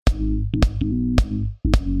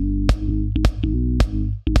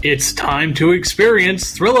It's time to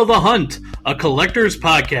experience Thrill of the Hunt, a collector's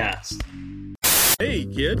podcast. Hey,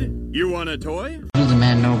 kid, you want a toy? What does the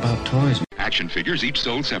man know about toys? Action figures each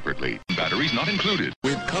sold separately. Batteries not included.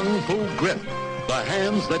 With Kung Fu Grip, the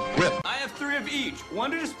hands that grip. I have 3 of each. 1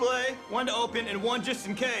 to display, 1 to open, and 1 just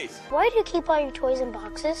in case. Why do you keep all your toys in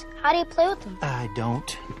boxes? How do you play with them? I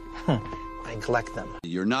don't. I collect them.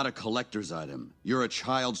 You're not a collector's item. You're a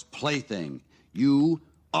child's plaything. You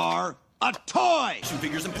are a toy! Action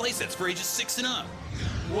figures and playsets for ages 6 and up.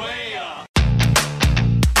 Way up!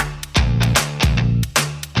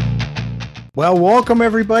 Well, welcome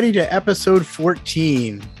everybody to episode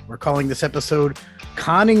 14. We're calling this episode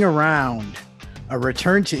Conning Around, a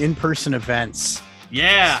return to in-person events.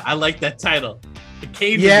 Yeah, I like that title. It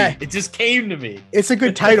came to me. It just came to me. It's a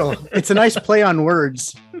good title. It's a nice play on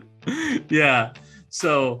words. Yeah.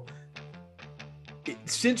 So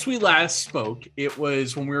since we last spoke, it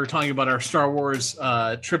was when we were talking about our Star Wars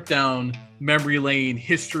trip down memory lane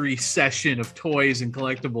history session of toys and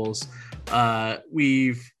collectibles.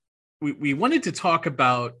 We wanted to talk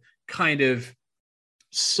about kind of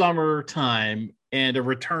summertime and a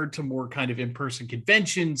return to more kind of in-person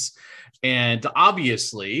conventions. And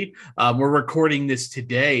obviously, we're recording this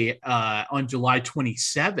today on July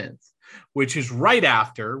 27th, which is right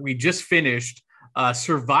after we just finished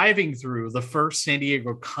surviving through the first San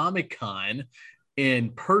Diego Comic-Con in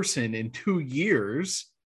person in 2 years.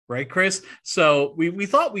 Right, Chris? So we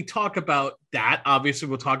thought we'd talk about that. Obviously,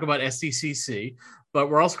 we'll talk about SDCC, but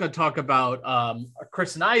we're also going to talk about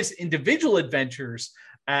Chris and I's individual adventures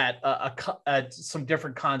at some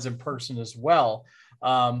different cons in person as well.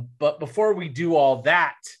 But before we do all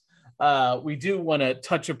that, we do want to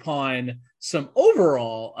touch upon some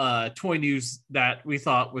overall toy news that we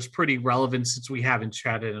thought was pretty relevant since we haven't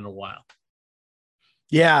chatted in a while.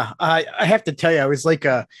 Yeah, I have to tell you, I was like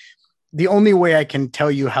the only way I can tell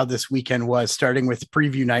you how this weekend was, starting with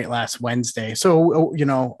preview night last Wednesday. So,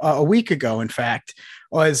 a week ago, in fact,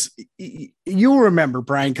 was, you'll remember,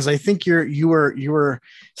 Brian, because I think you were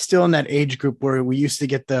still in that age group where we used to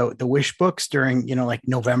get the wish books during, like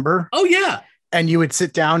November. Oh, yeah. And you would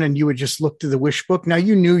sit down and you would just look through the wish book. Now,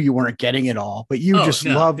 you knew you weren't getting it all, but you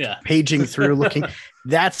loved paging through, looking.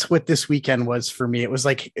 That's what this weekend was for me. It was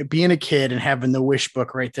like being a kid and having the wish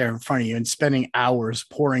book right there in front of you and spending hours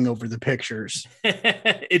poring over the pictures.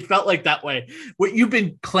 It felt like that way. What you've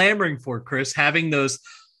been clamoring for, Chris, having those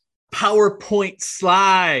PowerPoint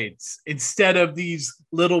slides instead of these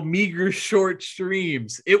little meager short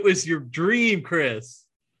streams. It was your dream, Chris.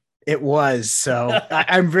 It was. So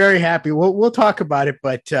I'm very happy. We'll talk about it,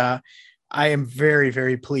 but I am very,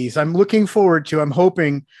 very pleased. I'm looking forward to, I'm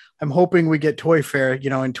hoping we get Toy Fair,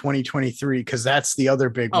 in 2023, because that's the other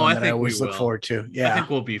big one that I always look forward to. Yeah. I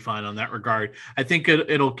think we'll be fine on that regard. I think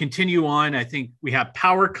it'll continue on. I think we have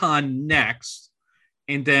PowerCon next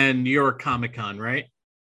and then New York Comic Con, right?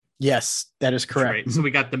 Yes, that is correct. Right. So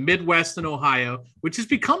we got the Midwest and Ohio, which has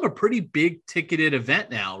become a pretty big ticketed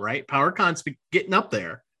event now, right? PowerCon's getting up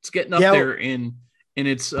there. It's getting up there in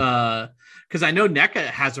its because I know NECA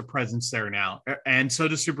has a presence there now, and so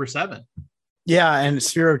does Super 7. Yeah, and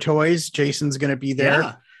Sphero Toys, Jason's going to be there.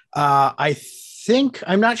 Yeah. I think,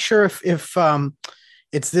 I'm not sure if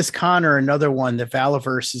it's this con or another one that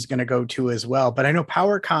Valaverse is going to go to as well, but I know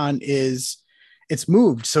PowerCon it's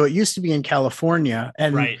moved. So it used to be in California,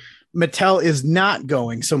 and right. Mattel is not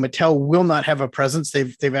going. So Mattel will not have a presence.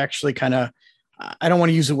 They've actually kind of, I don't want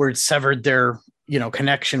to use the word severed their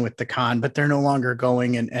connection with the con, but they're no longer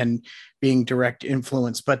going and being direct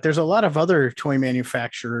influence. But there's a lot of other toy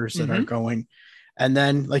manufacturers that are going. And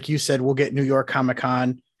then, like you said, we'll get New York Comic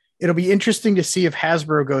Con. It'll be interesting to see if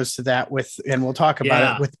Hasbro goes to that and we'll talk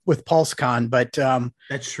about it with PulseCon. But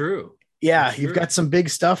that's true. Yeah, that's you've true. got some big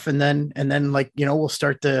stuff, and then we'll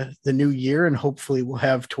start the new year, and hopefully we'll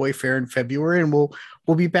have Toy Fair in February, and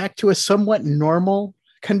we'll be back to a somewhat normal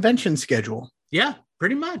convention schedule. Yeah,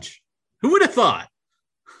 pretty much. Who would have thought?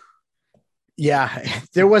 Yeah,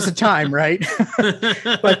 there was a time, right?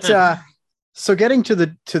 But so getting to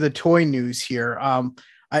the toy news here,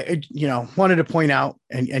 I wanted to point out,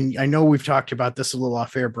 and I know we've talked about this a little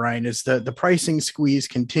off air, Brian, is the pricing squeeze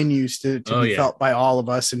continues to be felt by all of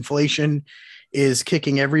us. Inflation is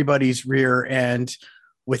kicking everybody's rear, and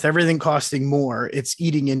with everything costing more, it's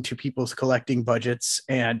eating into people's collecting budgets.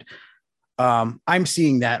 And I'm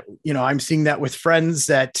seeing that, with friends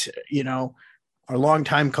that, are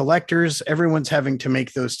longtime collectors. Everyone's having to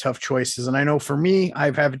make those tough choices. And I know for me,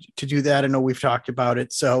 I've had to do that. I know we've talked about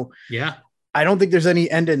it. So yeah, I don't think there's any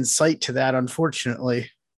end in sight to that, unfortunately.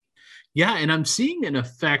 Yeah. And I'm seeing an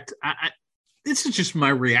effect. this is just my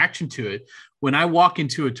reaction to it. When I walk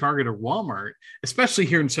into a Target or Walmart, especially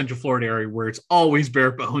here in Central Florida area where it's always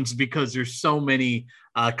bare bones because there's so many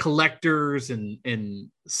collectors and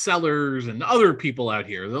sellers and other people out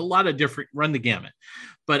here. There's a lot of different, run the gamut.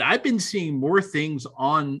 But I've been seeing more things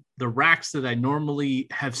on the racks that I normally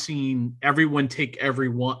have seen everyone take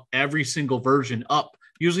every single version up.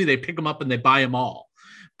 Usually they pick them up and they buy them all.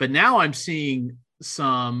 But now I'm seeing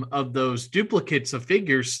some of those duplicates of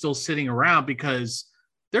figures still sitting around because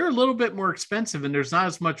they're a little bit more expensive and there's not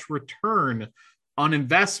as much return on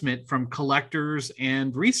investment from collectors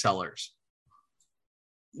and resellers.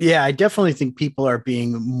 Yeah, I definitely think people are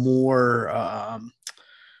being they're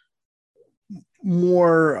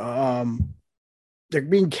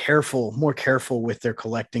being more careful with their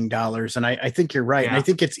collecting dollars. And I think you're right. Yeah. And I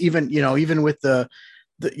think it's even with the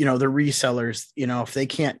resellers, if they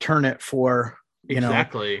can't turn it for,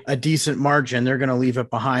 exactly a decent margin, they're going to leave it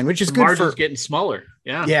behind, which is the good. Margin's getting smaller.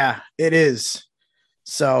 Yeah, it is.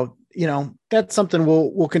 So, that's something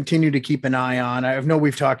we'll continue to keep an eye on. I know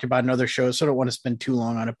we've talked about in other shows, so I don't want to spend too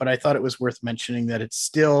long on it, but I thought it was worth mentioning that it's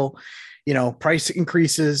still, price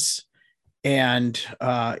increases and,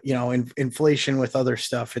 inflation with other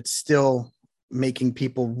stuff. It's still making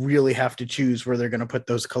people really have to choose where they're going to put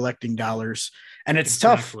those collecting dollars. And it's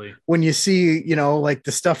tough when you see, like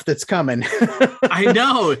the stuff that's coming. I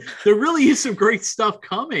know there really is some great stuff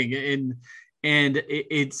coming, and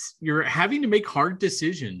it's you're having to make hard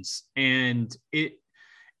decisions. And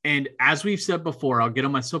as we've said before, I'll get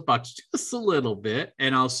on my soapbox just a little bit,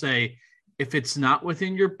 and I'll say, if it's not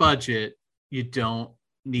within your budget, you don't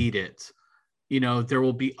need it. There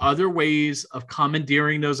will be other ways of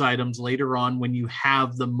commandeering those items later on when you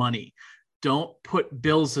have the money. Don't put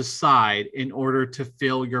bills aside in order to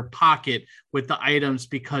fill your pocket with the items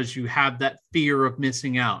because you have that fear of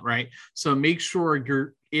missing out, right? So make sure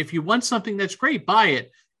if you want something that's great, buy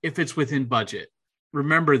it if it's within budget.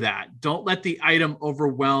 Remember that. Don't let the item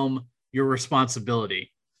overwhelm your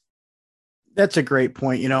responsibility. That's a great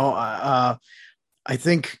point. I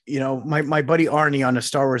think, my buddy Arnie on a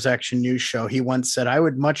Star Wars Action News show, he once said, I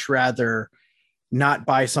would much rather not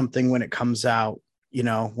buy something when it comes out,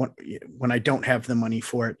 when I don't have the money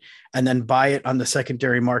for it, and then buy it on the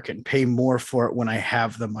secondary market and pay more for it when I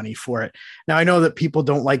have the money for it. Now, I know that people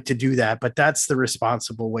don't like to do that, but that's the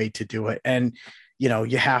responsible way to do it. And,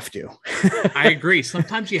 you have to. I agree.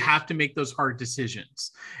 Sometimes you have to make those hard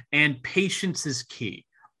decisions, and patience is key.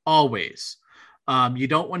 Always. You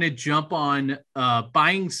don't want to jump on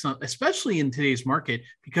buying some, especially in today's market,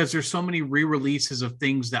 because there's so many re-releases of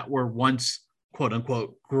things that were once quote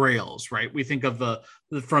unquote grails, right? We think of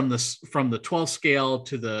from the 12 scale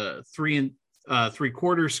to the 3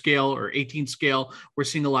 3/4 scale or 18 scale. We're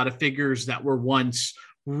seeing a lot of figures that were once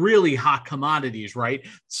really hot commodities, right?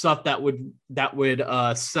 Stuff that would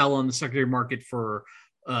sell on the secondary market for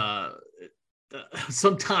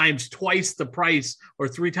sometimes twice the price or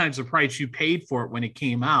 3 times the price you paid for it when it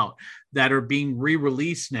came out, that are being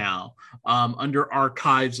re-released now under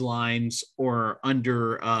archives lines or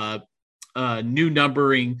under new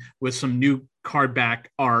numbering with some new cardback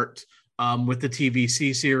art with the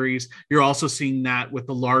TVC series. You're also seeing that with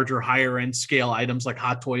the larger, higher end scale items like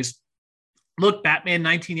Hot Toys. Look, Batman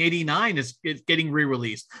 1989 is getting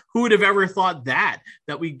re-released. Who would have ever thought that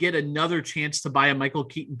we get another chance to buy a Michael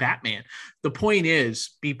Keaton Batman? The point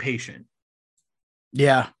is, be patient.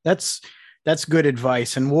 Yeah, that's good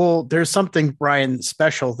advice. And there's something, Brian,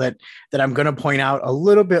 special that I'm going to point out a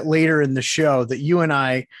little bit later in the show that you and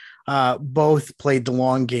I both played the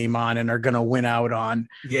long game on and are going to win out on.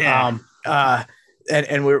 Yeah.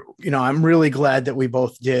 And we're, I'm really glad that we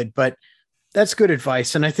both did, but that's good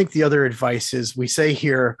advice. And I think the other advice is we say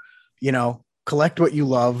here, collect what you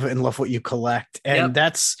love and love what you collect. And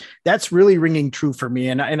that's really ringing true for me.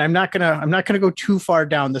 And I'm not going to go too far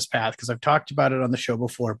down this path because I've talked about it on the show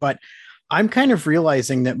before, but I'm kind of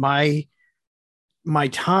realizing that my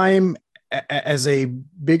time as a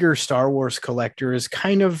bigger Star Wars collector is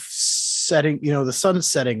kind of setting, the sun's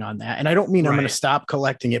setting on that. And I don't mean I'm going to stop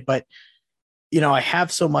collecting it, but I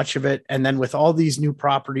have so much of it. And then with all these new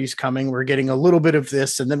properties coming, we're getting a little bit of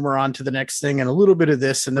this and then we're on to the next thing and a little bit of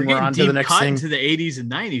this. And then we're on to the next thing. To the 80s and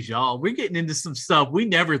 90s, y'all. We're getting into some stuff we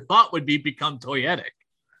never thought would become toyetic.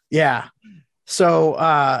 Yeah.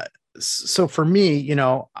 So for me,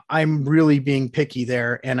 I'm really being picky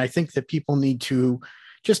there. And I think that people need to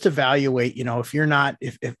just evaluate, if you're not,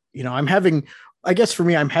 if I'm having, I guess for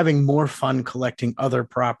me, I'm having more fun collecting other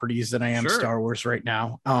properties than I am Star Wars right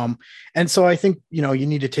now. And so I think, you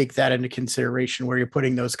need to take that into consideration where you're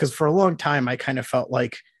putting those. Cause for a long time, I kind of felt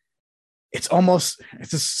like, it's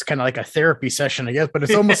just kind of like a therapy session, I guess, but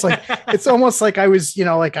it's almost like I was,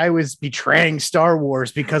 like I was betraying Star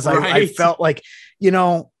Wars because I felt like,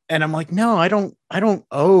 and I'm like, no, I don't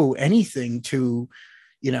owe anything to,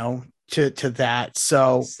 to that.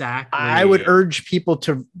 So exactly. I would urge people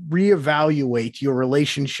to reevaluate your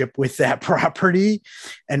relationship with that property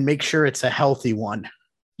and make sure it's a healthy one.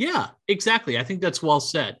 Yeah, exactly. I think that's well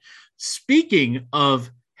said. Speaking of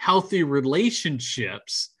healthy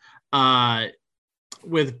relationships,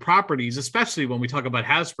 with properties, especially when we talk about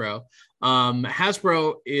Hasbro.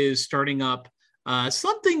 Hasbro is starting up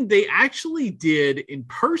something they actually did in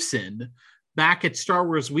person back at Star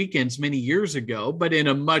Wars Weekends many years ago, but in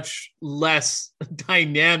a much less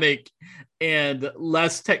dynamic and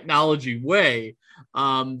less technology way.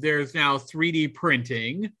 There's now 3D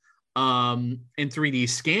printing and 3D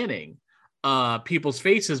scanning people's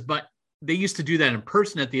faces, but they used to do that in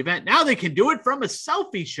person at the event. Now they can do it from a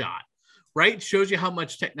selfie shot, right? Shows you how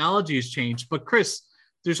much technology has changed. But Chris,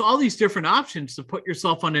 there's all these different options to put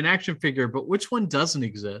yourself on an action figure, but which one doesn't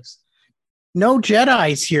exist? No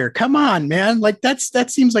Jedis here. Come on, man. Like that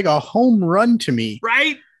seems like a home run to me.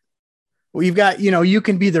 Right? We've got, you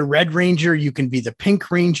can be the Red Ranger, you can be the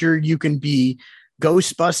Pink Ranger, you can be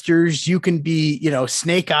Ghostbusters, you can be,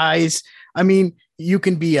 Snake Eyes. I mean, you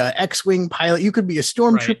can be a X-Wing pilot, you could be a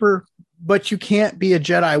Stormtrooper. Right. But you can't be a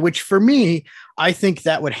Jedi, which for me, I think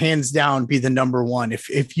that would hands down be the number one.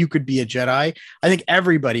 If you could be a Jedi, I think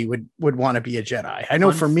everybody would want to be a Jedi. I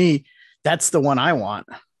know for me, that's the one I want.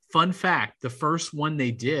 Fun fact, the first one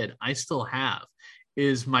they did, I still have,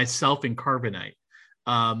 is myself in Carbonite.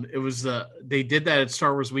 They did that at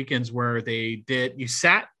Star Wars Weekends where you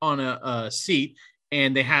sat on a seat.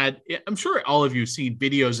 And they had, I'm sure all of you have seen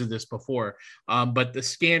videos of this before, but the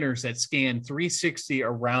scanners that scan 360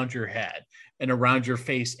 around your head and around your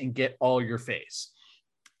face and get all your face.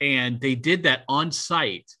 And they did that on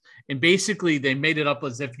site. And basically they made it up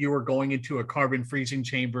as if you were going into a carbon freezing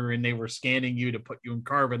chamber and they were scanning you to put you in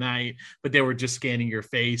carbonite, but they were just scanning your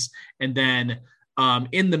face. And then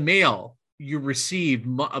in the mail, you received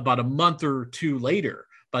about a month or two later,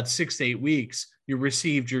 about 6 to 8 weeks, you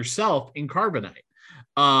received yourself in carbonite.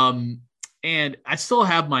 And I still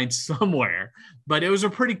have mine somewhere, but it was a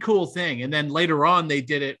pretty cool thing. And then later on, they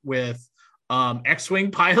did it with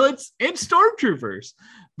X-Wing pilots and Stormtroopers.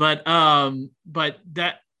 But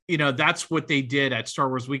that, that's what they did at Star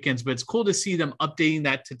Wars Weekends. But it's cool to see them updating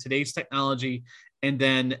that to today's technology and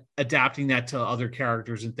then adapting that to other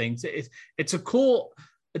characters and things. It's a cool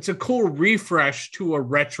refresh to a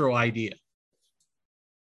retro idea.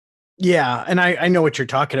 Yeah. And I know what you're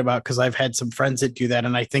talking about because I've had some friends that do that.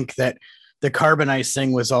 And I think that the Carbonite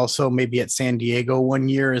thing was also maybe at San Diego one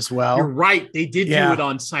year as well. You're right. They did do it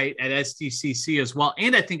on site at SDCC as well.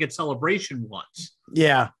 And I think at Celebration once.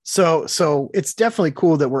 Yeah. So it's definitely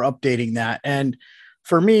cool that we're updating that. And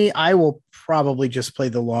for me, I will probably just play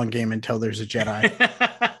the long game until there's a Jedi.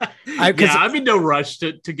 I'm in no rush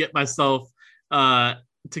to get myself turned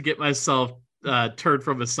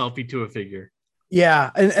from a selfie to a figure. Yeah.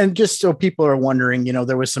 And just so people are wondering,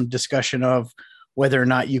 there was some discussion of whether or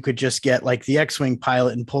not you could just get like the X-Wing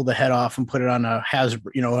pilot and pull the head off and put it on a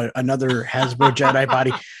Hasbro, another Hasbro Jedi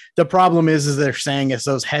body. The problem is they're saying is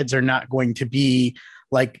those heads are not going to be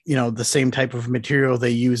like, the same type of material they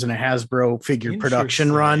use in a Hasbro figure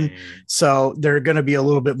production run. So they're going to be a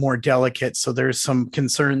little bit more delicate. So there's some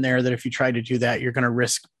concern there that if you try to do that, you're going to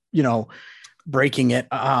risk, breaking it.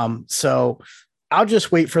 So I'll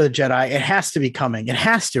just wait for the Jedi. It has to be coming. It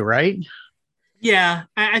has to, right? Yeah,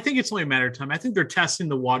 I think it's only a matter of time. I think they're testing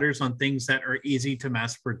the waters on things that are easy to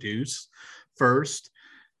mass produce first.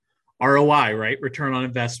 ROI, right? Return on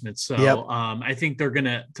investment. So yep. I think they're going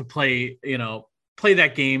to play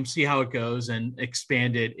that game, see how it goes and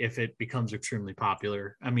expand it if it becomes extremely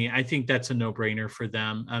popular. I mean, I think that's a no-brainer for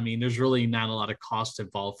them. I mean, there's really not a lot of cost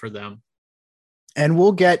involved for them. And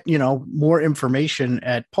we'll get, more information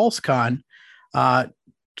at PulseCon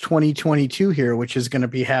 2022 here, which is going to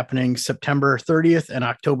be happening September 30th and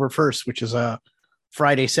October 1st, which is a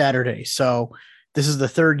Friday, Saturday. So this is the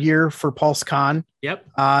third year for PulseCon. Yep.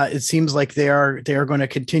 It seems like they are going to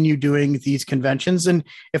continue doing these conventions. And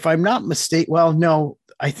if I'm not mistaken, well, no,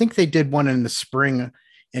 I think they did one in the spring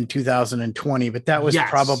in 2020, but that was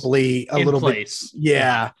probably a little bit.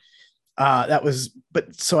 Yeah.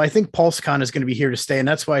 So I think PulseCon is going to be here to stay. And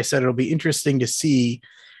that's why I said it'll be interesting to see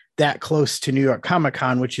that close to New York Comic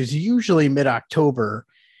Con, which is usually mid-October,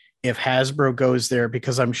 if Hasbro goes there,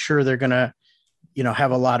 because I'm sure they're going to,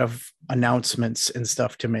 have a lot of announcements and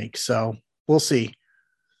stuff to make. So we'll see.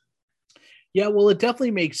 Yeah, well, it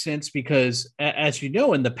definitely makes sense because, as you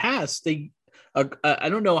know, in the past, I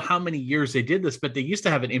don't know how many years they did this, but they used to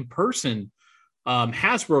have an in-person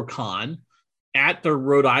Hasbro Con at their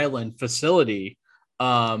Rhode Island facility.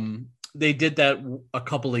 They did that a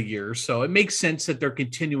couple of years. So it makes sense that they're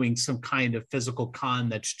continuing some kind of physical con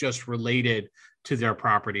that's just related to their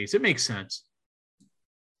properties. It makes sense.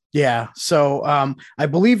 Yeah. So I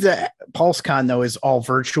believe that PulseCon though is all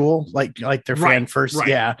virtual, like their fan first. Right.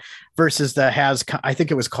 Yeah. Versus the I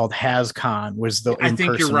think it was called HasCon was the I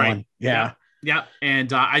think you're right. one. Yeah. Yeah.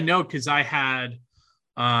 And I know because I had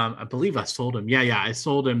I believe I sold him. Yeah, I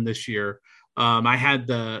sold him this year. I had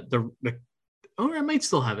the I might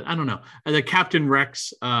still have it. I don't know. The Captain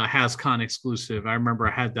Rex HasCon exclusive. I remember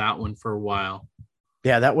I had that one for a while.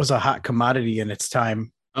 Yeah, that was a hot commodity in its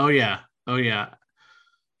time. Oh yeah. Yeah.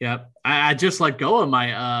 I just let go of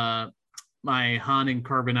my my Han and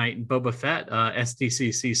Carbonite and Boba Fett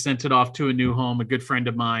SDCC, sent it off to a new home, a good friend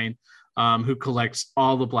of mine who collects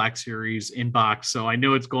all the Black Series in box. So I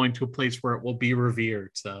know it's going to a place where it will be revered.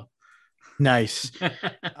 So nice.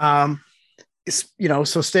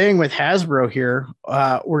 So staying with Hasbro here,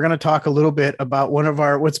 we're going to talk a little bit about one of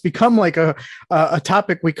what's become like a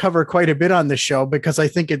topic we cover quite a bit on the show, because I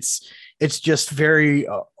think it's just very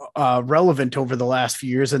relevant over the last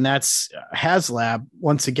few years. And that's HasLab.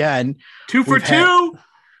 Once again, 2 for 2.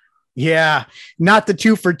 Yeah. Not the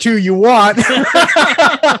 2 for 2 you want.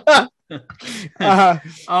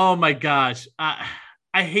 Oh my gosh. I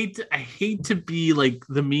hate to be like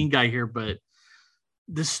the mean guy here, but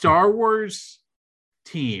the Star Wars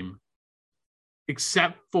team,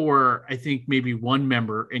 except for I think maybe one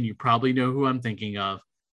member, and you probably know who I'm thinking of,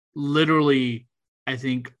 literally, I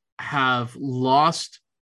think have lost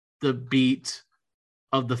the beat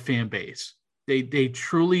of the fan base. They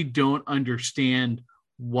truly don't understand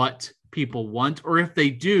what people want, or if they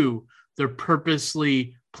do, they're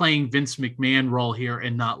purposely playing Vince McMahon role here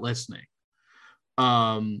and not listening.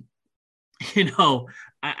 I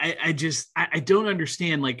don't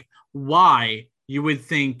understand like why you would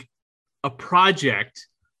think a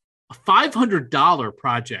 $500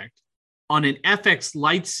 project on an FX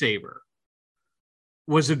lightsaber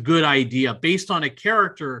was a good idea based on a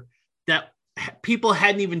character that people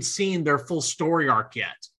hadn't even seen their full story arc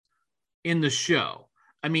yet in the show.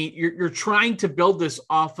 I mean, you're trying to build this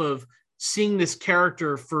off of seeing this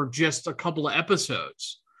character for just a couple of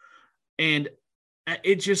episodes. And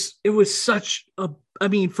it was such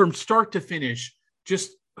from start to finish,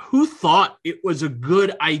 just who thought it was a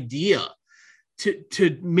good idea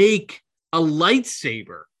to make a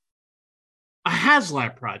lightsaber, a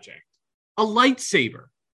HasLab project, a lightsaber.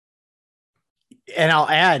 And I'll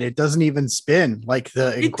add, it doesn't even spin like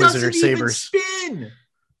the Inquisitor sabers. Spin.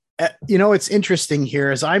 It's interesting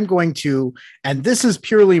here as I'm going to, and this is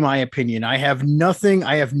purely my opinion. I have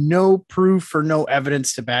no proof or no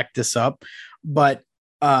evidence to back this up, but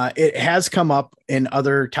it has come up in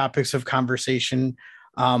other topics of conversation,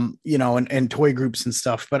 and toy groups and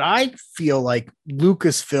stuff. But I feel like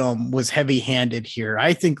Lucasfilm was heavy-handed here.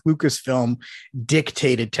 I think Lucasfilm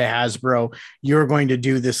dictated to Hasbro, "You're going to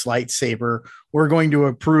do this lightsaber. We're going to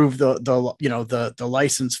approve the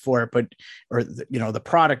license for it, the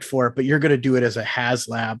product for it, but you're going to do it as a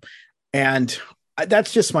HasLab." And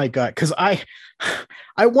that's just my gut, because I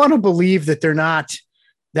want to believe that they're not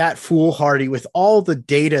that foolhardy with all the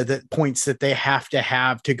data that points that they have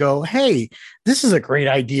to go, "Hey, this is a great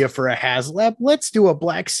idea for a HasLab. Let's do a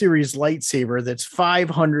Black Series lightsaber that's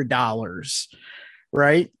 $500,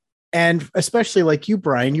 right?" And especially like you,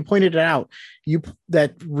 Brian, you pointed it out,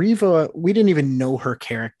 that Reva, we didn't even know her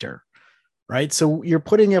character, right? So you're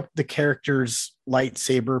putting up the character's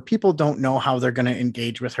lightsaber. People don't know how they're going to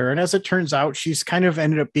engage with her. And as it turns out, she's kind of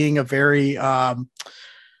ended up being a very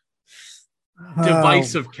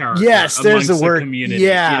divisive character. Yes, there's a word. Community,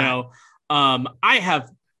 yeah. I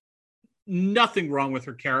have nothing wrong with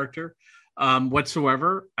her character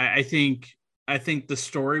whatsoever. I think the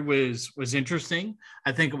story was interesting.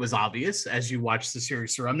 I think it was obvious as you watch the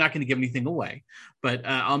series through. I'm not going to give anything away, but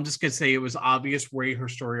I'm just going to say it was obvious where her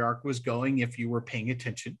story arc was going if you were paying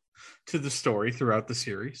attention to the story throughout the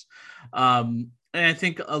series. And I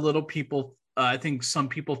think I think some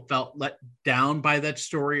people felt let down by that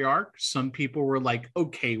story arc. Some people were like,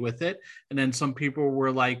 okay with it. And then some people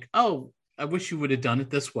were like, "Oh, I wish you would have done it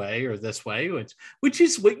this way or this way," which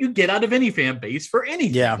is what you get out of any fan base for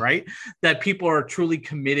anything, right? That people are truly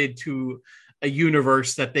committed to a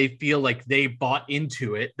universe that they feel like they bought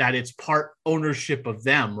into it, that it's part ownership of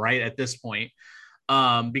them, right? At this point,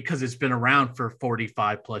 because it's been around for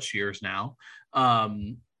 45 plus years now.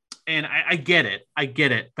 And I get it.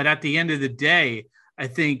 But at the end of the day, I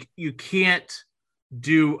think you can't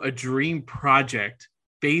do a dream project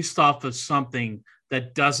based off of something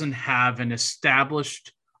that doesn't have an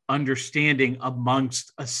established understanding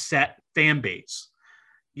amongst a set fan base.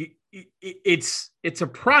 It's a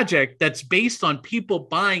project that's based on people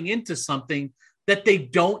buying into something that they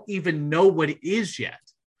don't even know what it is yet.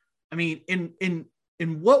 I mean, in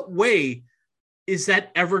what way is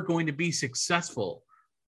that ever going to be successful?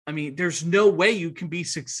 I mean, there's no way you can be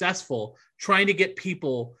successful trying to get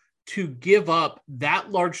people to give up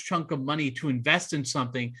that large chunk of money to invest in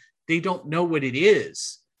something they don't know what it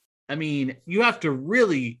is. I mean, you have to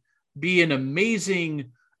really be an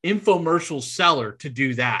amazing infomercial seller to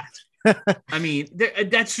do that. I mean,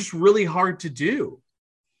 that's just really hard to do.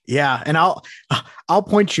 Yeah, and I'll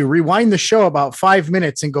point you, rewind the show about 5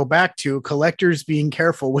 minutes and go back to collectors being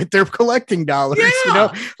careful with their collecting dollars. Yeah. You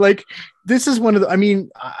know, like this is one of the, I mean,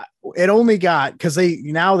 it only got, because they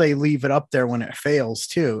leave it up there when it fails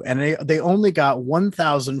too, and they only got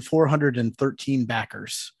 1,413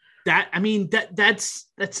 backers. That's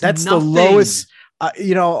the lowest.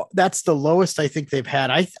 You know, that's the lowest I think they've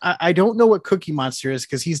had. I don't know what Cookie Monster is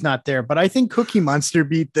because he's not there, but I think Cookie Monster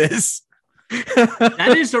beat this.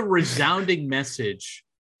 That is a resounding message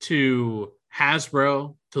to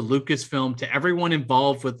Hasbro, to Lucasfilm, to everyone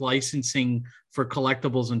involved with licensing for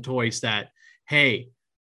collectibles and toys that, hey,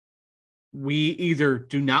 we either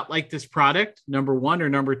do not like this product, number one, or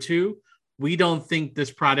number two, we don't think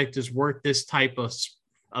this product is worth this type of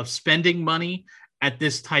spending money at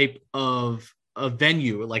this type of a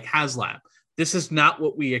venue like HasLab. This is not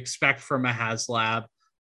what we expect from a HasLab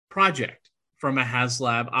project, from a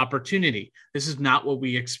HasLab opportunity. This is not what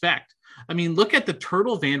we expect. I mean, look at the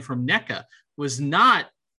Turtle Van from NECA. Was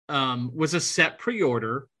a set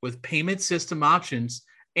pre-order with payment system options,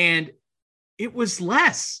 and it was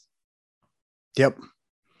less. Yep.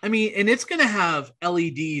 I mean, and it's going to have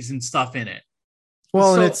LEDs and stuff in it.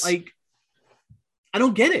 Well, so and it's like, I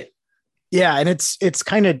don't get it. Yeah, and it's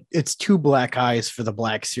two black eyes for the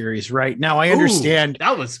Black Series right now. I understand.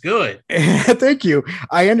 That was good. Thank you.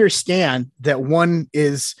 I understand that one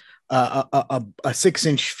is a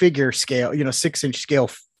 6-inch figure scale, 6-inch scale,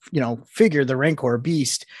 figure, the Rancor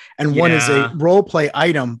Beast, and one is a role play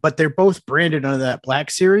item, but they're both branded under that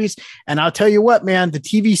Black Series. And I'll tell you what, man, the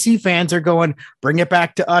TVC fans are going, bring it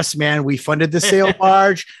back to us, man. We funded the Sail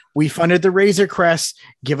Barge. We funded the Razor Crest.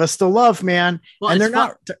 Give us the love, man. Well, and they're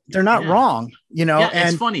not wrong, Yeah,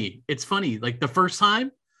 and it's funny. Like the first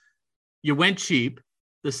time you went cheap,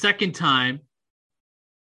 the second time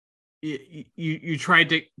you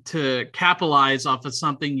tried to capitalize off of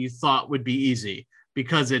something you thought would be easy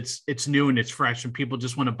because it's new and it's fresh and people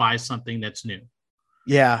just want to buy something that's new.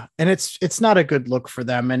 Yeah. And it's not a good look for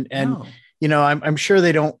them. And no. I'm sure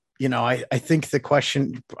they don't, I think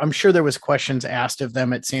I'm sure there was questions asked of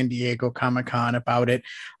them at San Diego Comic-Con about it.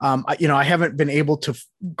 I haven't been able to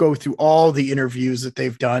go through all the interviews that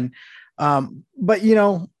they've done. But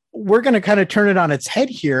we're going to kind of turn it on its head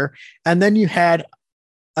here. And then you had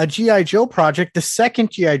a G.I. Joe project, the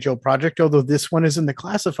second G.I. Joe project, although this one is in the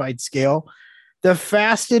classified scale, the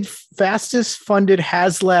fastest funded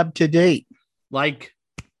HasLab to date. Like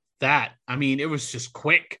that. I mean, it was just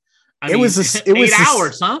quick. It was 8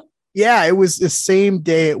 hours, huh? Yeah, it was the same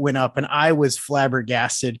day it went up, and I was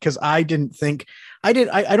flabbergasted because I didn't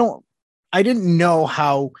know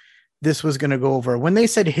how this was going to go over. When they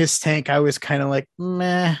said His Tank, I was kind of like,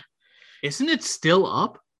 meh. Isn't it still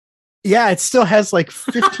up? Yeah, it still has like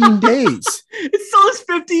 15 days. It still has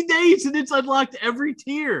 15 days, and it's unlocked every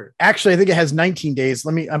tier. Actually, I think it has 19 days.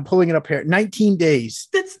 I'm pulling it up here. 19 days.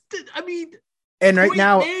 And right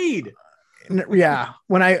now, yeah,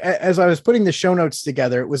 as I was putting the show notes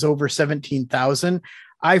together, it was over 17,000.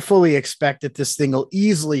 I fully expect that this thing will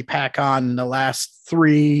easily pack on in the last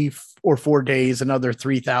 3 or 4 days, another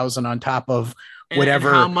 3,000 on top of whatever.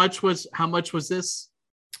 And how much was this?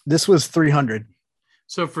 This was 300.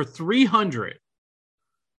 So for 300,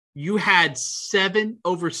 you had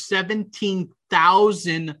over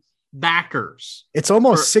 17,000 backers. It's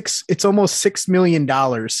almost $6 million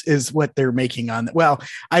is what they're making on that. Well,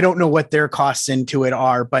 I don't know what their costs into it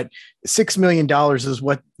are, but $6 million is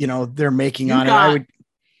what they're making on it. I would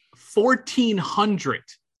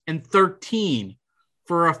 1,413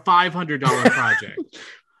 for a $500 project.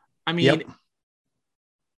 I mean,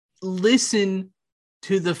 Listen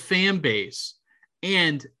to the fan base.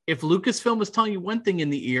 And if Lucasfilm was telling you one thing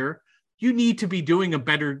in the ear, you need to be doing a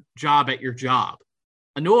better job at your job.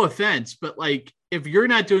 No offense, but like if you're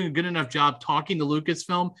not doing a good enough job talking to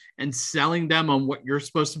Lucasfilm and selling them on what you're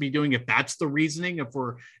supposed to be doing, if that's the reasoning, if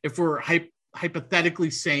we're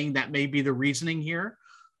hypothetically saying that may be the reasoning here,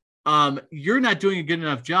 you're not doing a good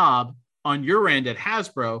enough job on your end at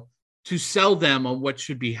Hasbro to sell them on what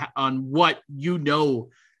should be on what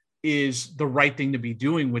is the right thing to be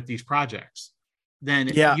doing with these projects, then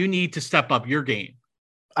you need to step up your game.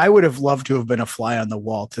 I would have loved to have been a fly on the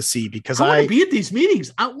wall to see, because I want to be at these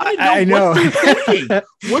meetings. I know. What they're thinking.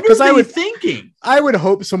 What are they thinking? I would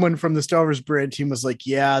hope someone from the Star Wars brand team was like,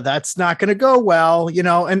 yeah, that's not going to go well,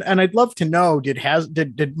 and I'd love to know, did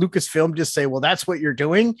Lucasfilm just say, well, that's what you're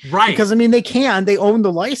doing? Right. Because they own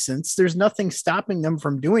the license. There's nothing stopping them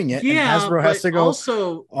from doing it. Yeah. And Hasbro has to go,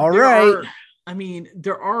 also, all right.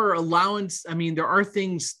 There are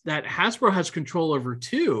things that Hasbro has control over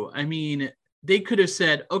too. They could have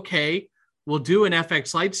said, okay, we'll do an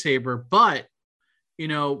FX lightsaber, but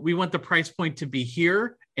we want the price point to be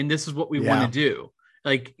here, and this is what we want to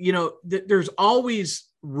do. There's always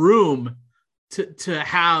room to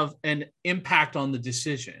have an impact on the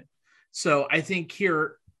decision. So I think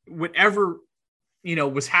here, whatever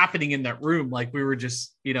was happening in that room, like we were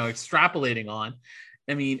just extrapolating on.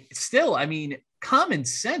 Common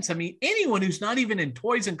sense. Anyone who's not even in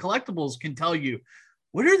toys and collectibles can tell you,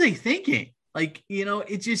 what are they thinking? It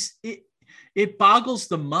boggles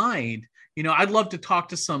the mind. I'd love to talk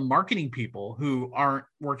to some marketing people who aren't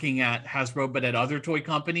working at Hasbro, but at other toy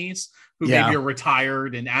companies who maybe are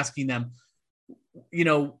retired, and asking them,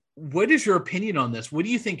 what is your opinion on this? What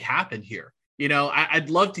do you think happened here? I'd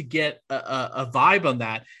love to get a vibe on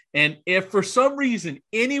that. And if for some reason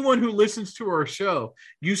anyone who listens to our show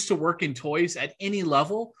used to work in toys at any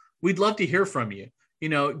level, we'd love to hear from you.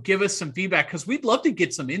 Give us some feedback, because we'd love to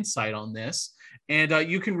get some insight on this. And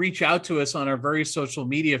you can reach out to us on our various social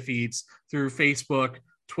media feeds through Facebook,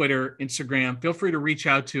 Twitter, Instagram. Feel free to reach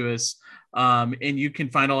out to us. And you can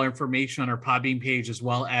find all our information on our Podbean page, as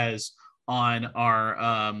well as on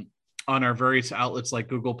our various outlets like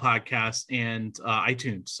Google Podcasts and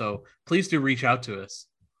iTunes. So please do reach out to us.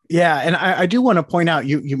 Yeah. And I do want to point out,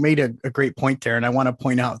 you made a great point there. And I want to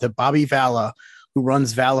point out that Bobby Valla, who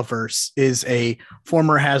runs Valaverse, is a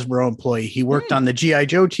former Hasbro employee. He worked on the G.I.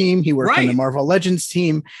 Joe team. He worked on the Marvel Legends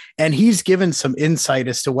team, and he's given some insight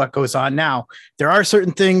as to what goes on now. There are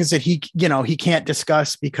certain things that he can't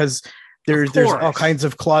discuss, because there's all kinds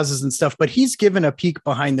of clauses and stuff, but he's given a peek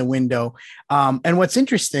behind the window. And what's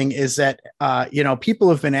interesting is that, people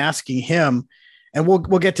have been asking him, and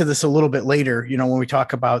we'll get to this a little bit later, when we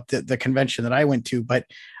talk about the convention that I went to, but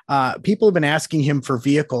people have been asking him for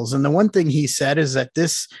vehicles. And the one thing he said is that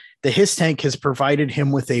the HISS-Tank has provided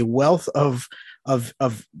him with a wealth of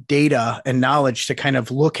data and knowledge to kind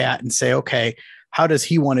of look at and say, okay, how does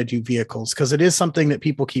he want to do vehicles? Because it is something that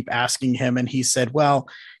people keep asking him. And he said, well,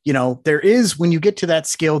 when you get to that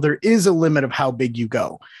scale, there is a limit of how big you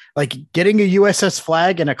go. Like getting a USS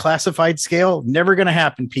Flag in a classified scale, never going to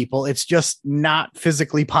happen, people. It's just not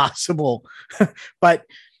physically possible. But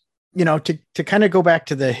to kind of go back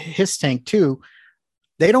to the HISS-Tank too,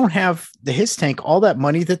 they don't have the HISS-Tank, all that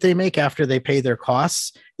money that they make after they pay their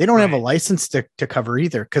costs, they don't have a license to cover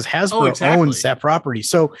either, because Hasbro owns that property.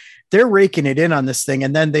 So they're raking it in on this thing,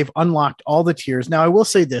 and then they've unlocked all the tiers. Now, I will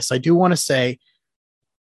say this. I do want to say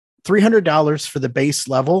 $300 for the base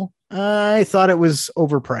level. I thought it was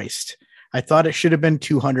overpriced. I thought it should have been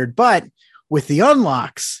 $200, but with the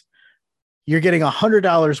unlocks, you're getting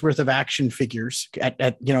 $100 worth of action figures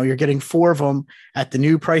you're getting 4 of them at the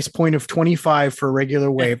new price point of $25 for a regular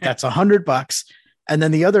wave. That's $100. And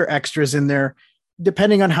then the other extras in there,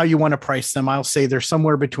 depending on how you want to price them, I'll say they're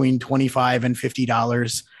somewhere between $25 and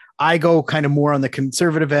 $50. I go kind of more on the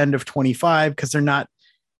conservative end of 25, because they're not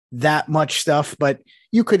that much stuff, but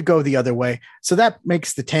you could go the other way. So that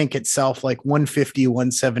makes the tank itself like $150,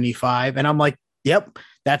 $175. And I'm like, yep,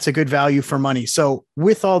 that's a good value for money. So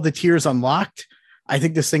with all the tiers unlocked, I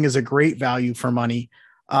think this thing is a great value for money.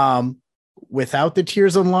 Without the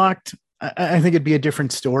tiers unlocked, I think it'd be a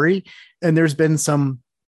different story. And there's been some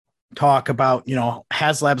talk about,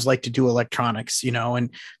 HasLabs like to do electronics, and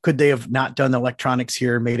could they have not done electronics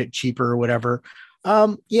here, made it cheaper or whatever?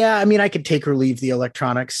 I could take or leave the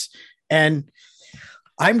electronics, and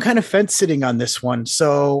I'm kind of fence sitting on this one.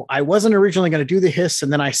 So I wasn't originally going to do the HISS,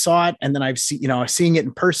 and then I saw it, and then I've seen, seeing it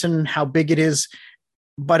in person, how big it is,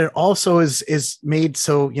 but it also is made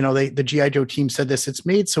so, the G.I. Joe team said this, it's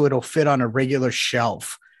made so it'll fit on a regular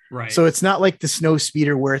shelf. Right. So it's not like the Snow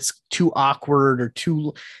Speeder where it's too awkward or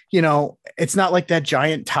too, it's not like that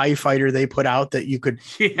giant TIE fighter they put out that you could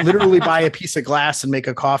literally buy a piece of glass and make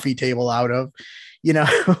a coffee table out of,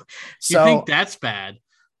 So you think that's bad?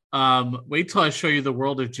 Wait till I show you the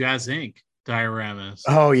World of Jazz Inc. dioramas.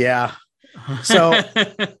 Oh yeah. So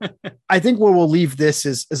I think where we'll leave this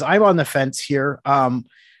is I'm on the fence here.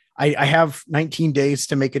 I have 19 days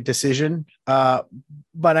to make a decision.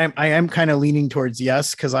 But I am kind of leaning towards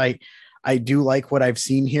yes, because I do like what I've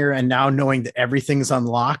seen here. And now knowing that everything's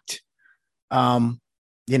unlocked,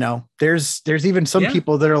 you know, there's even some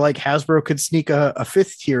people that are like Hasbro could sneak a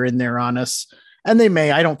fifth tier in there on us, and they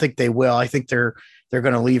may. I don't think they will. I think they're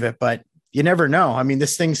going to leave it, but you never know. I mean,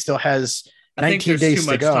 this thing still has 19 days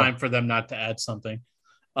to go. Too much time for them not to add something.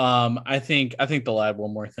 I think they'll add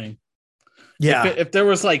one more thing. Yeah. If there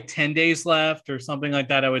was like 10 days left or something like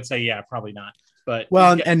that, I would say, yeah, probably not. But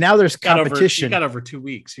and now there's competition. You got over 2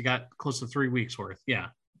 weeks. You got close to 3 weeks worth. Yeah.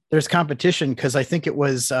 There's competition because I think it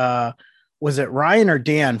was it Ryan or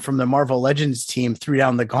Dan from the Marvel Legends team threw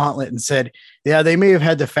down the gauntlet and said, yeah, they may have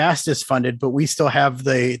had the fastest funded, but we still have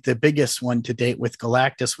the biggest one to date with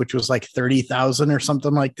Galactus, which was like 30,000 or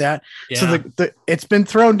something like that. Yeah. So it's been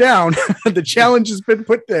thrown down. The challenge has been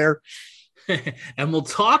put there. And we'll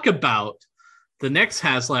talk about the next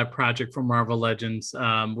HasLab project from Marvel Legends,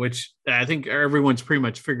 which I think everyone's pretty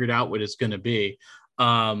much figured out what it's going to be.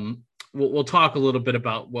 We'll talk a little bit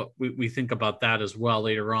about what we think about that as well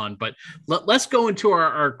later on. But let's go into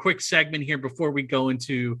our quick segment here before we go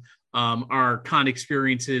into our con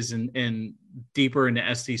experiences and deeper into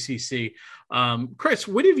SDCC. Chris,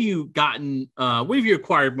 what have you gotten? What have you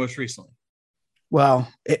acquired most recently?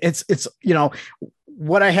 Well, it's you know,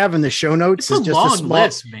 what I have in the show notes is just a small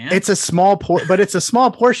list, man. It's a small but it's a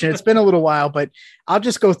small portion. It's been a little while, but I'll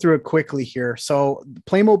just go through it quickly here. So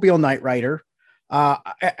Playmobil Knight Rider.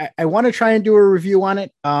 I want to try and do a review on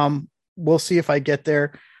it. We'll see if I get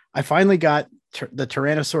there. I finally got the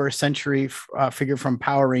Tyrannosaurus Century figure from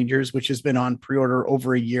Power Rangers, which has been on pre-order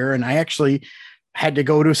over a year. And I actually had to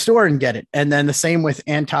go to a store and get it. And then the same with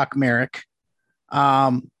Antok Merrick.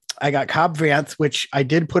 I got Cobb Vanth, which I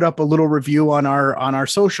did put up a little review on our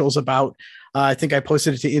socials about. I think I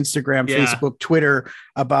posted it to Instagram, Facebook, Twitter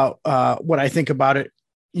about what I think about it.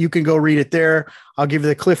 You can go read it there. I'll give you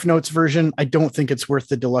the Cliff Notes version. I don't think it's worth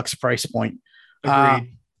the deluxe price point.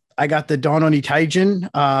 Agreed. I got the Dawn Oni Taijin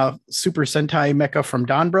Super Sentai Mecha from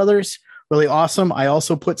Don Brothers. Really awesome. I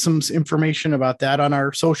also put some information about that on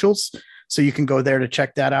our socials, so you can go there to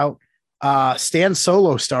check that out. Stan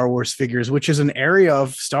Solo Star Wars figures, which is an area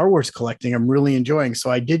of Star Wars collecting I'm really enjoying. So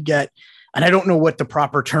I did get, and I don't know what the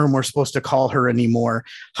proper term we're supposed to call her anymore.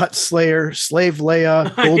 Hut Slayer, Slave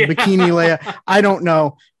Leia, Gold Bikini Leia. I don't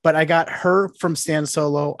know, but I got her from Stan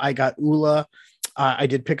Solo. I got Ula. I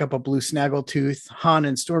did pick up a blue Snaggletooth, Han,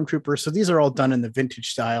 and Stormtrooper. So these are all done in the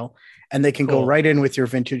vintage style, and they can go right in with your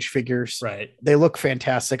vintage figures. Right. They look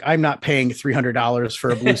fantastic. I'm not paying $300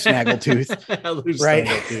 for a blue Snaggletooth. Right.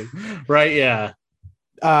 Snaggletooth. Right. Yeah.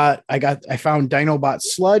 I found Dinobot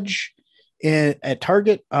Sludge at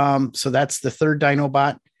Target. So that's the third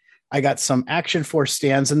Dinobot. I got some Action Force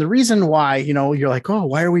stands. And the reason why, you're like, oh,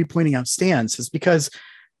 why are we pointing out stands? Is because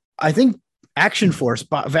I think Action Force,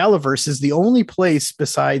 Valaverse is the only place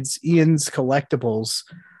besides Ian's Collectibles,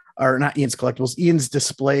 or not Ian's Collectibles, Ian's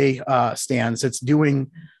display stands. It's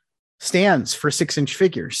doing stands for 6-inch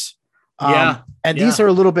figures. These are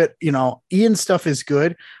a little bit, Ian's stuff is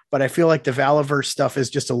good, but I feel like the Valaverse stuff is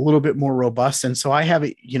just a little bit more robust. And so I have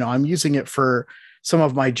it, I'm using it for some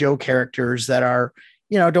of my Joe characters that are,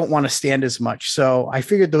 don't want to stand as much. So I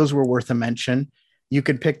figured those were worth a mention. You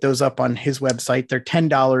can pick those up on his website. They're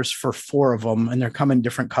 $10 for 4 of them, and they're come in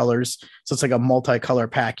different colors. So it's like a multicolor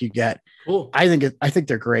pack you get. Cool. I think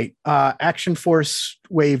they're great. Action Force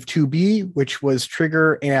Wave 2B, which was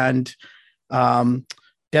Trigger and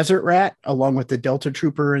Desert Rat, along with the Delta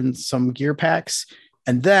Trooper and some gear packs.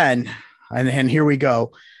 And then here we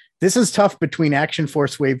go. This is tough between Action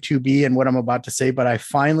Force Wave 2B and what I'm about to say, but I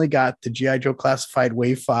finally got the G.I. Joe Classified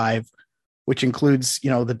Wave 5, which includes,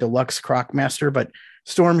 the deluxe Crocmaster, but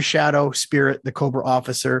Storm Shadow, Spirit, the Cobra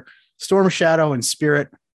Officer, Storm Shadow and Spirit.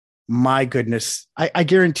 My goodness. I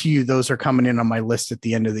guarantee you those are coming in on my list at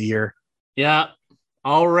the end of the year. Yeah.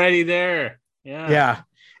 Already there. Yeah. Yeah.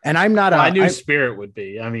 And I'm not I knew Spirit would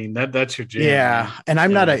be. I mean, that's your jam. Yeah. Man. And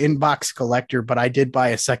I'm not an inbox collector, but I did buy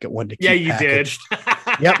a second one to keep you packaged. did.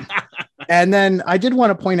 Yep. And then I did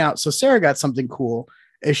want to point out, so Sarah got something cool.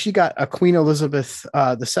 Is she got a Queen Elizabeth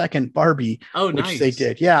II Barbie, which nice. They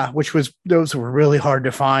did. Yeah, those were really hard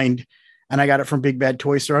to find. And I got it from Big Bad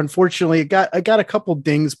Toy Store. Unfortunately, I got a couple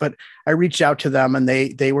dings, but I reached out to them and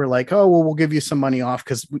they were like, oh, well, we'll give you some money off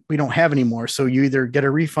because we don't have any more. So you either get a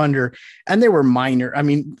refund and they were minor. I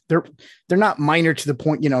mean, they're not minor to the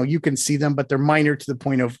point, you can see them, but they're minor to the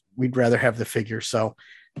point of we'd rather have the figure. So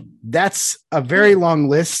that's a very long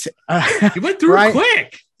list. You went through it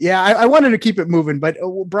quick. Yeah, I wanted to keep it moving, but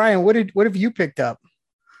Brian, what have you picked up?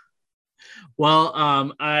 Well,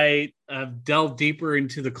 I have delved deeper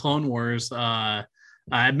into the Clone Wars. I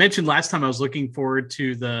mentioned last time I was looking forward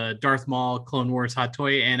to the Darth Maul Clone Wars hot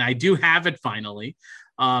toy, and I do have it finally.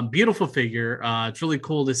 Beautiful figure. It's really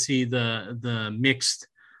cool to see the mixed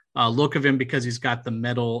look of him because he's got the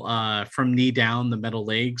metal from knee down, the metal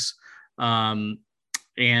legs, and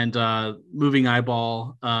moving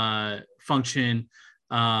eyeball function.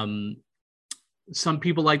 Some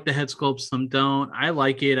people like the head sculpt, some don't. I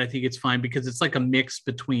like it. I think it's fine because it's like a mix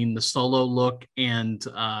between the Solo look and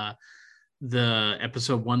the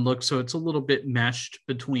episode 1 look. So it's a little bit meshed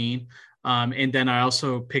between. And then I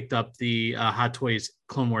also picked up the Hot Toys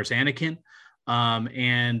Clone Wars Anakin.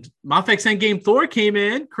 And Mafex Endgame Thor came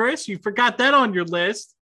in. Chris, you forgot that on your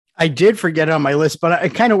list. I did forget it on my list, but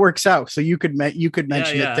it kind of works out. So you could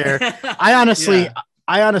mention it there.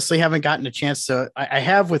 I honestly haven't gotten a chance to. I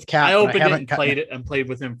have with Cap. I opened it and played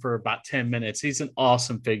with him for about 10 minutes. He's an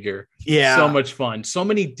awesome figure. Yeah. So much fun. So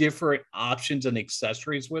many different options and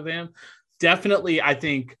accessories with him. Definitely, I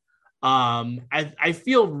think I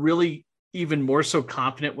feel really even more so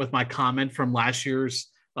confident with my comment from last year's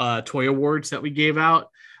Toy Awards that we gave out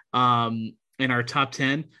in our top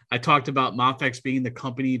 10. I talked about Mafex being the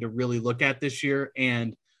company to really look at this year.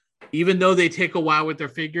 And even though they take a while with their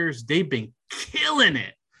figures, they've been killing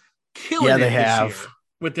it they have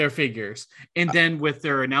with their figures. And then with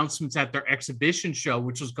their announcements at their exhibition show,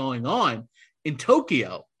 which was going on in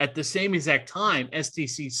Tokyo at the same exact time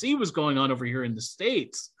SDCC was going on over here in the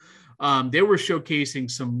States, they were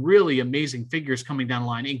showcasing some really amazing figures coming down the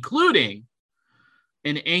line, including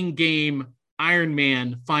an Endgame Iron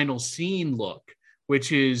Man final scene look,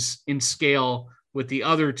 which is in scale with the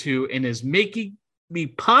other two and is making me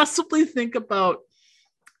possibly think about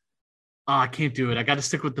I can't do it. I got to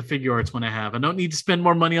stick with the figure arts when I have. I don't need to spend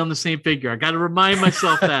more money on the same figure. I got to remind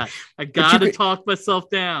myself that. I got to talk myself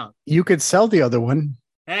down. You could sell the other one.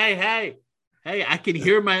 Hey, I can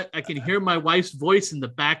hear my wife's voice in the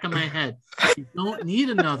back of my head. You don't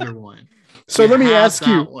need another one. So let me ask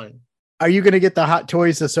you, are you going to get the Hot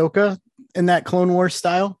Toys Ahsoka in that Clone Wars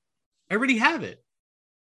style? I already have it.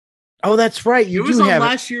 Oh, that's right. You do have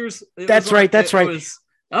last year's. That's right.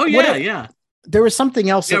 Yeah. There was something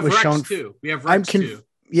else that was Rex shown. Too. We have Rex too.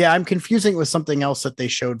 Yeah, I'm confusing it with something else that they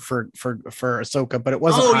showed for Ahsoka, but it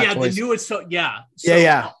wasn't. Oh, Hot Toys. the newest.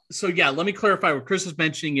 So let me clarify what Chris was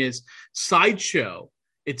mentioning is Sideshow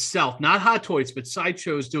itself, not Hot Toys, but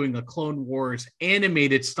Sideshow is doing a Clone Wars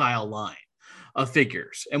animated style line of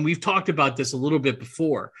figures, and we've talked about this a little bit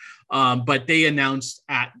before. But they announced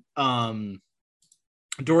at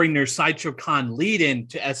during their Sideshow Con lead-in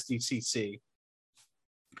to SDCC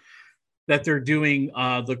that they're doing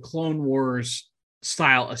the Clone Wars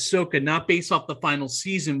style Ahsoka, not based off the final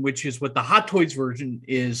season, which is what the Hot Toys version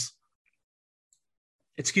is,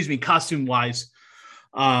 costume-wise,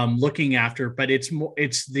 looking after, but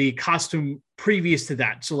it's the costume previous to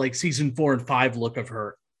that. So like season 4 and 5 look of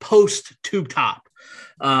her post tube top.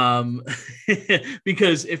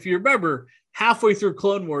 Because if you remember, halfway through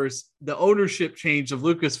Clone Wars, the ownership change of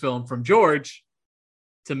Lucasfilm from George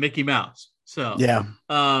to Mickey Mouse. So yeah.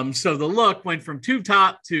 So the look went from tube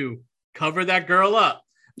top to cover that girl up.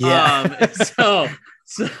 Yeah. So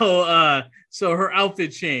her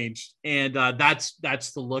outfit changed, and that's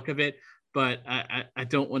the look of it. But I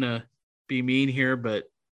don't want to be mean here, but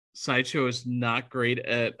Sideshow is not great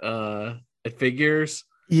at figures.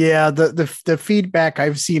 Yeah, the feedback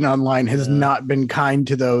I've seen online has not been kind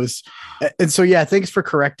to those, and so thanks for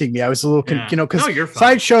correcting me. I was a little, because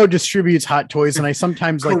Sideshow distributes Hot Toys, and I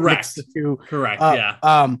sometimes like mix the two. Correct.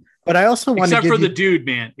 But I also want except for the dude,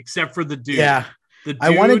 man. Except for the dude. Yeah, the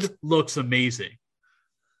dude looks amazing.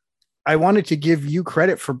 I wanted to give you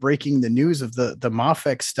credit for breaking the news of the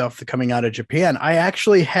Mafex stuff coming out of Japan. I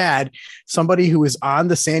actually had somebody who was on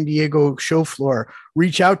the San Diego show floor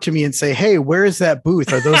reach out to me and say, "Hey, where is that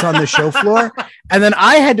booth? Are those on the show floor?" And then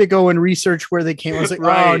I had to go and research where they came. I was like,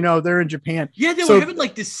 "Oh no, they're in Japan." Yeah, they were having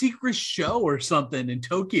like the secret show or something in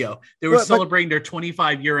Tokyo. They were celebrating their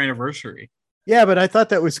 25-year anniversary. Yeah, but I thought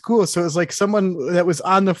that was cool. So it was like someone that was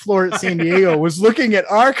on the floor at San Diego was looking at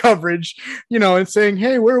our coverage, and saying,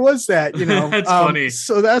 "Hey, where was that?" That's funny.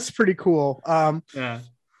 So that's pretty cool.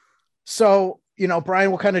 So,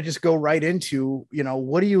 Brian, we'll kind of just go right into,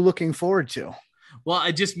 what are you looking forward to? Well,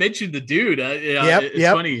 I just mentioned the dude. It's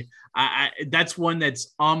funny. I that's one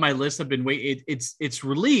that's on my list. I've been waiting. It's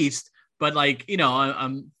released. But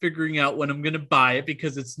I'm figuring out when I'm going to buy it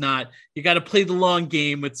because it's not, you got to play the long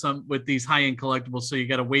game with these high-end collectibles. So you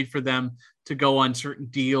got to wait for them to go on certain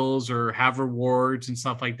deals or have rewards and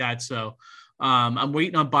stuff like that. So I'm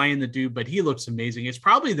waiting on buying the dude, but he looks amazing. It's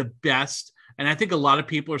probably the best And I think a lot of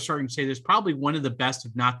people are starting to say there's probably one of the best,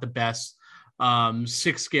 if not the best,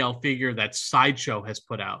 6-scale figure that Sideshow has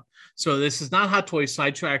put out. So this is not Hot Toys.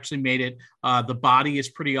 Sideshow actually made it. The body is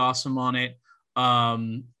pretty awesome on it.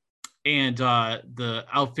 And the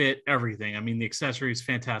outfit, everything. I mean, the accessory is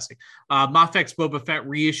fantastic. Mafex Boba Fett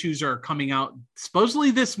reissues are coming out supposedly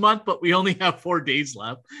this month, but we only have 4 days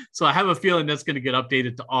left. So I have a feeling that's going to get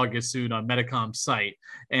updated to August soon on Metacom's site.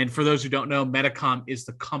 And for those who don't know, Metacom is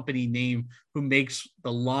the company name who makes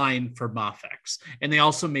the line for Mafex. And they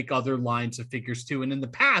also make other lines of figures too. And in the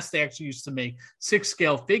past, they actually used to make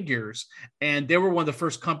 6-scale figures. And they were one of the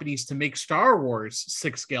first companies to make Star Wars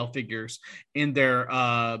 6-scale figures in their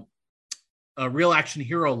a Real Action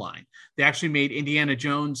Hero line. They actually made Indiana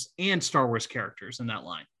Jones and Star Wars characters in that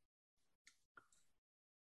line.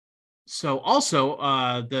 So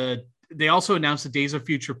also they also announced the Days of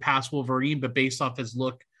Future Past Wolverine, but based off his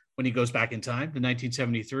look when he goes back in time to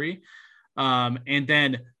 1973. And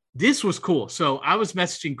then this was cool. So I was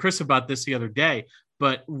messaging Chris about this the other day,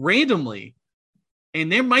 but randomly,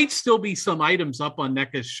 and there might still be some items up on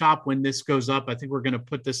NECA's shop when this goes up. I think we're going to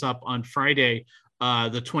put this up on Friday,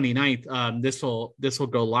 the 29th. This will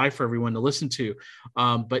go live for everyone to listen to.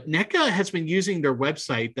 But NECA has been using their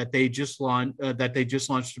website that they just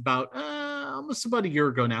launched about almost about a year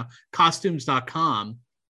ago now, costumes.com.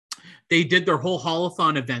 They did their whole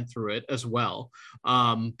haulathon event through it as well.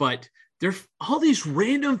 But there's all these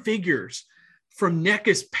random figures from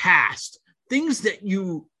NECA's past, things that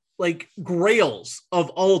you like, grails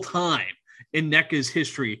of all time in NECA's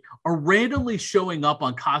history are randomly showing up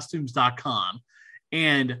on costumes.com.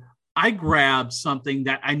 And I grabbed something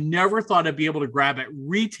that I never thought I'd be able to grab at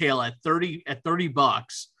retail at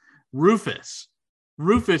 $30.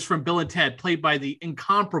 Rufus from Bill and Ted, played by the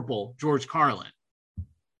incomparable George Carlin.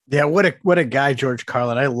 Yeah, what a guy, George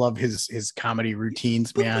Carlin. I love his comedy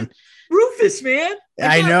routines, man. Rufus, man.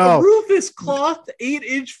 I know. A Rufus cloth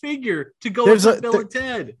 8-inch figure to go with Bill and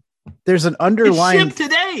Ted. There's an underlying it's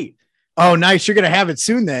shipped today. Oh, nice. You're gonna have it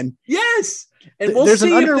soon then. Yes. And we'll there's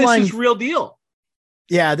see an underlying, if this is real deal.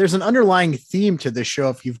 Yeah, there's an underlying theme to this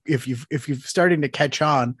show. If you've starting to catch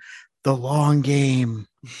on, the long game.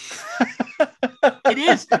 It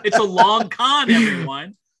is. It's a long con,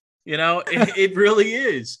 everyone. You know, it really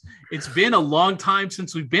is. It's been a long time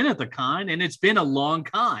since we've been at the con, and it's been a long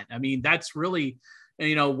con. I mean, that's really,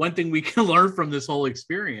 one thing we can learn from this whole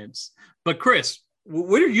experience. But Chris,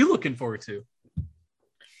 what are you looking forward to?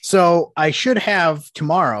 So I should have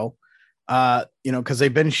tomorrow, because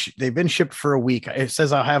they've been shipped for a week. It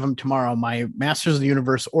says I'll have them tomorrow. My Masters of the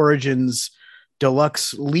Universe Origins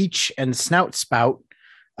Deluxe Leech and Snout Spout.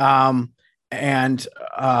 And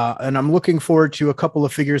I'm looking forward to a couple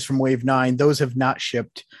of figures from Wave 9. Those have not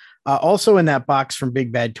shipped. Also in that box from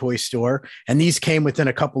Big Bad Toy Store. And these came within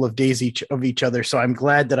a couple of days of each other. So I'm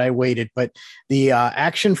glad that I waited. But the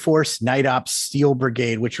Action Force Night Ops Steel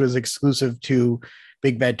Brigade, which was exclusive to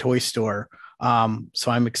Big Bad Toy Store.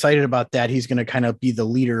 So I'm excited about that. He's going to kind of be the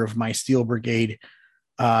leader of my Steel Brigade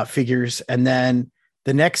figures. And then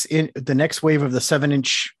the next wave of the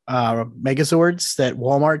 7-inch Megazords that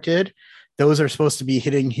Walmart did, those are supposed to be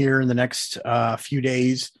hitting here in the next few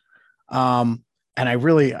days. And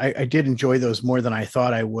I did enjoy those more than I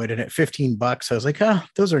thought I would. And at $15, I was like,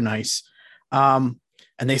 those are nice. And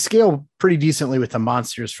they scale pretty decently with the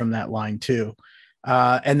monsters from that line too.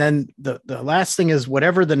 And then the last thing is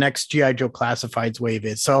whatever the next G.I. Joe Classifieds wave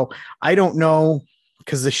is. So I don't know,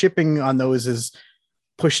 because the shipping on those is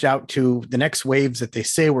pushed out to the next waves that they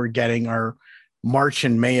say we're getting are March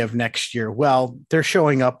and May of next year. Well, they're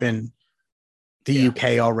showing up in the UK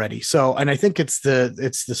already. So, and I think it's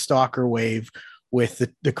the Stalker wave with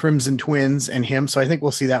the Crimson Twins and him. So I think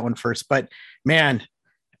we'll see that one first. But man,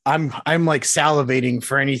 I'm like salivating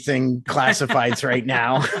for anything classifieds right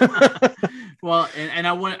now. Well, and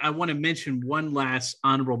I want to mention one last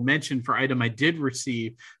honorable mention for item I did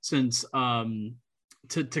receive, since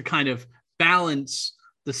to kind of balance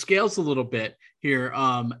the scales a little bit here.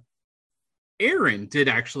 Aaron did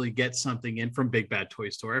actually get something in from Big Bad Toy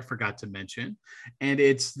Store. I forgot to mention, and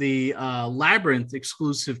it's the Labyrinth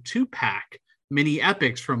exclusive 2-pack mini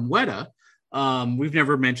epics from Weta. We've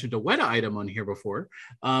never mentioned a Weta item on here before,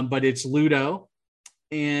 but it's Ludo,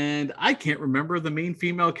 and I can't remember the main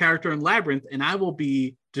female character in Labyrinth, and I will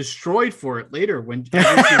be destroyed for it later when you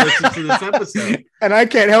listen to this episode. And I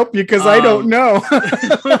can't help you because I don't know.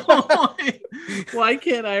 Why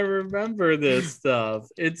can't I remember this stuff?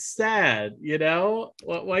 It's sad,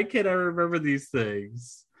 Why can't I remember these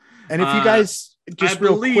things? And if you guys just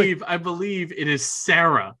I believe it is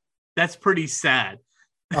Sarah. That's pretty sad.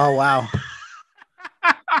 Oh wow.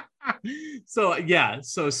 So yeah,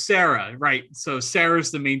 so Sarah, right? So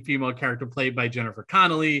Sarah's the main female character played by Jennifer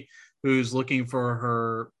Connelly, who's looking for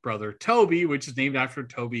her brother Toby, which is named after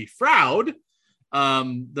Toby Froud,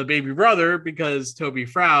 the baby brother, because Toby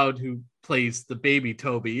Froud, who plays the baby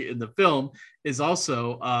Toby in the film, is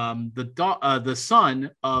also the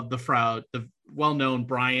son of the Froud, the well-known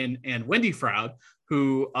Brian and Wendy Froud,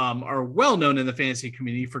 who are well-known in the fantasy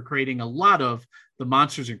community for creating a lot of the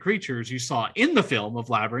monsters and creatures you saw in the film of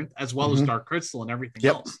Labyrinth, as well as Dark Crystal and everything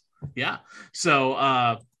else. Yeah.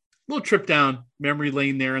 So little trip down memory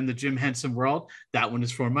lane there in the Jim Henson world. That one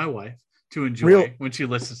is for my wife to enjoy when she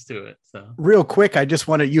listens to it. So real quick, I just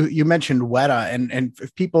want to, you mentioned Weta, and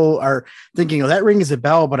if people are thinking, oh, that rings a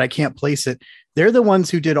bell, but I can't place it. They're the ones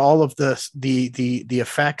who did all of the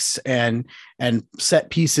effects and set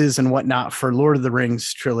pieces and whatnot for Lord of the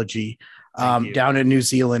Rings trilogy down in New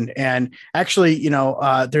Zealand. And actually, I'm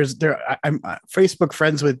Facebook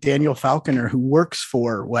friends with Daniel Falconer, who works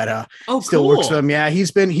for Weta. Oh, still cool. works for them. Yeah,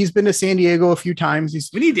 he's been to San Diego a few times.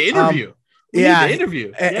 We need to interview.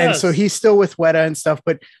 And so he's still with Weta and stuff,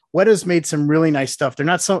 but Weta's made some really nice stuff. They're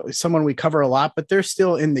not someone we cover a lot, but they're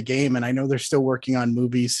still in the game, and I know they're still working on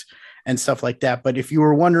movies and stuff like that. But if you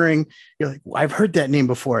were wondering, you're like, well, I've heard that name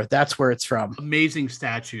before. That's where it's from. Amazing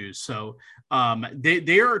statues. So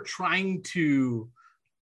they are trying to.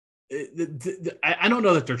 I don't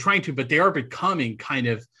know that they're trying to, but they are becoming kind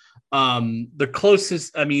of the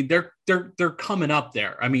closest. I mean, they're coming up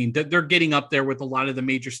there. I mean, they're getting up there with a lot of the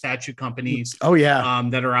major statue companies. Oh yeah,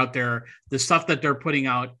 that are out there. The stuff that they're putting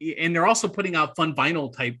out, and they're also putting out fun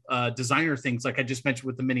vinyl type designer things, like I just mentioned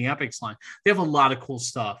with the Mini Epics line. They have a lot of cool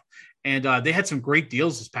stuff, and they had some great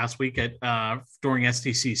deals this past week at during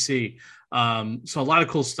SDCC. So a lot of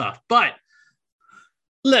cool stuff. But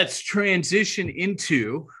let's transition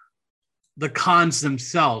into the cons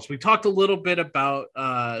themselves. We talked a little bit about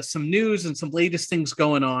some news and some latest things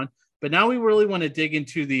going on, but now we really want to dig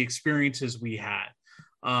into the experiences we had.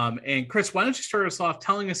 And Chris, why don't you start us off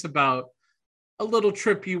telling us about a little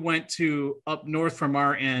trip you went to up north from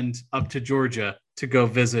our end up to Georgia to go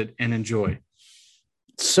visit and enjoy?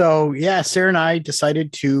 So yeah, Sarah and I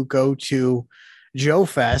decided to go to Joe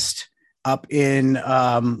Fest up in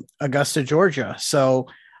Augusta, Georgia. So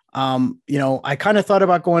I kind of thought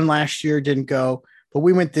about going last year, didn't go, but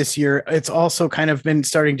we went this year. It's also kind of been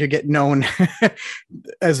starting to get known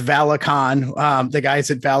as Valicon. The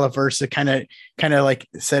guys at Valaversa kind of like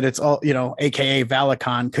said it's all, AKA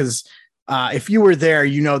Valicon. Cause if you were there,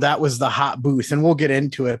 that was the hot booth, and we'll get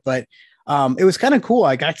into it, but it was kind of cool.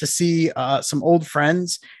 I got to see some old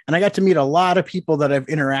friends, and I got to meet a lot of people that I've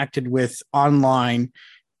interacted with online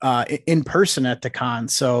in person at the con.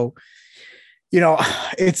 So,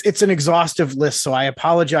 it's an exhaustive list, so I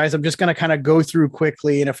apologize. I'm just going to kind of go through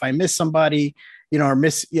quickly. And if I miss somebody, or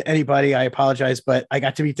miss anybody, I apologize, but I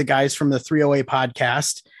got to meet the guys from the 308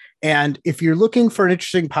 podcast. And if you're looking for an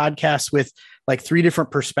interesting podcast with like 3 different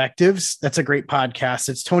perspectives, that's a great podcast.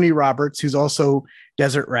 It's Tony Roberts, who's also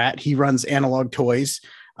Desert Rat. He runs Analog Toys.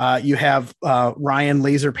 You have Ryan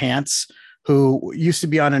Laserpants, who used to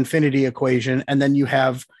be on Infinity Equation. And then you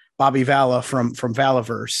have Bobby Vala from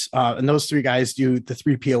Valaverse, and those 3 guys do the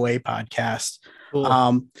 3POA podcast. Cool.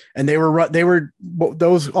 And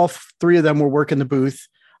all 3 of them were working the booth.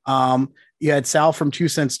 You had Sal from 2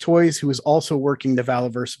 Cents Toys, who was also working the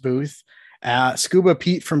Valaverse booth. Scuba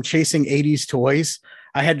Pete from Chasing 80s Toys.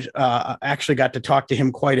 I had actually got to talk to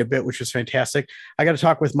him quite a bit, which was fantastic. I got to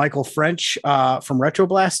talk with Michael French from Retro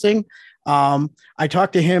Blasting. I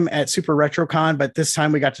talked to him at Super RetroCon, but this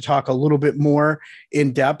time we got to talk a little bit more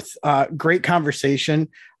in depth. Great conversation.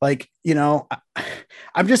 Like,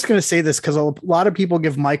 I'm just going to say this because a lot of people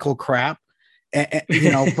give Michael crap,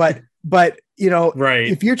 but right.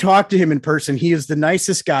 If you talk to him in person, he is the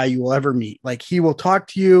nicest guy you will ever meet. Like, he will talk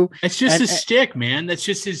to you. It's just his shtick, man. That's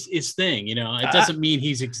just his thing. It doesn't mean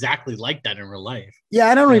he's exactly like that in real life. Yeah.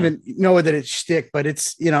 I don't even know that it's shtick, but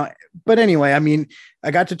it's, but anyway, I mean, I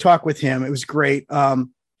got to talk with him. It was great. I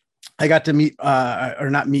got to meet,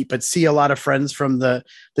 but see a lot of friends from the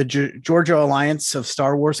Georgia Alliance of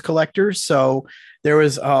Star Wars collectors. So there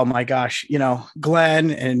was, oh my gosh,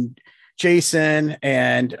 Glenn and Jason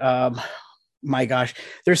and, my gosh,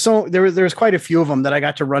 there was quite a few of them that I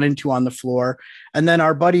got to run into on the floor. And then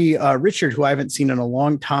our buddy, Richard, who I haven't seen in a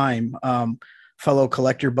long time, fellow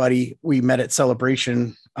collector buddy, we met at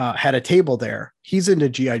Celebration, had a table there. He's into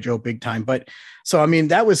G.I. Joe big time. But so, I mean,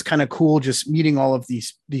 that was kind of cool. Just meeting all of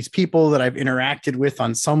these people that I've interacted with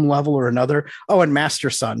on some level or another. Oh, and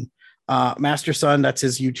Master Son, that's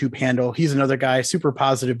his YouTube handle. He's another guy, super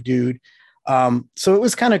positive dude. So it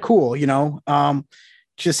was kind of cool,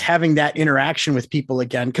 just having that interaction with people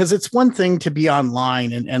again, because it's one thing to be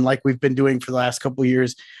online and like we've been doing for the last couple of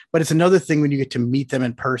years, but it's another thing when you get to meet them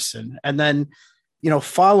in person. And then,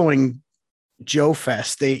 following Joe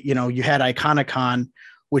Fest, you had Iconicon,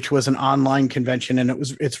 which was an online convention, and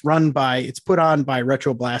it's put on by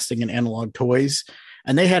Retro Blasting and Analog Toys,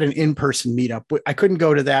 and they had an in-person meetup. I couldn't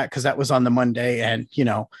go to that because that was on the Monday, and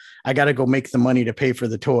I got to go make the money to pay for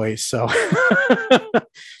the toys. So,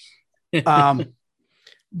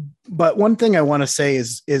 but one thing I want to say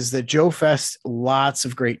is that Joe Fest, lots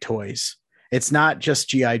of great toys. It's not just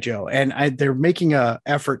GI Joe, and they're making a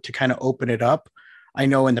effort to kind of open it up. I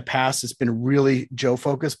know in the past it's been really Joe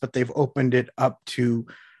focused, but they've opened it up to,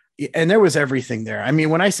 and there was everything there. I mean,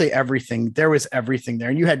 when I say everything, there was everything there.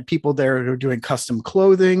 And you had people there who were doing custom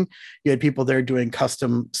clothing. You had people there doing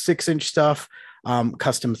custom 6-inch stuff,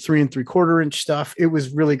 custom 3 3/4-inch stuff. It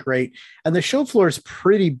was really great. And the show floor is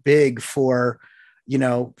pretty big for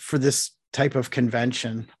this type of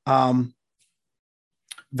convention.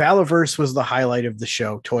 Valaverse was the highlight of the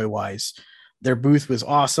show, toy wise. Their booth was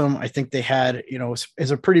awesome. I think they had,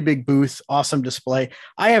 is a pretty big booth, awesome display.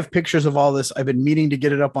 I have pictures of all this. I've been meaning to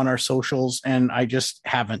get it up on our socials and I just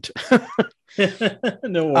haven't.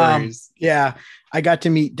 No worries. Yeah. I got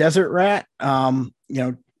to meet Desert Rat,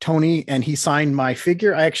 Tony, and he signed my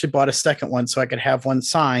figure. I actually bought a second one so I could have one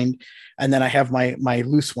signed. And then I have my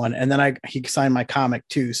loose one. And then he signed my comic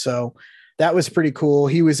too. So that was pretty cool.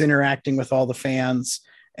 He was interacting with all the fans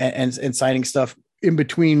and signing stuff in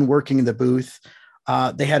between working in the booth.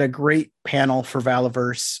 They had a great panel for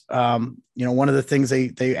Valaverse. One of the things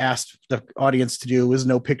they asked the audience to do was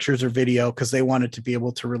no pictures or video because they wanted to be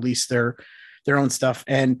able to release their own stuff.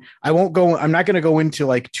 And I'm not going to go into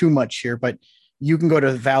like too much here, but you can go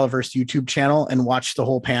to the Valaverse YouTube channel and watch the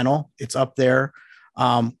whole panel. It's up there.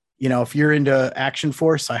 If you're into Action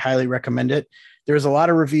Force, I highly recommend it. There's a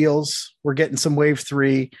lot of reveals. We're getting some Wave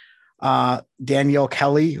 3. Danielle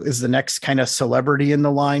Kelly is the next kind of celebrity in the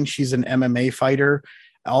line. She's an MMA fighter,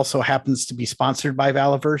 also happens to be sponsored by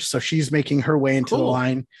Valaverse. So she's making her way into the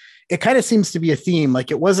line. It kind of seems to be a theme. Like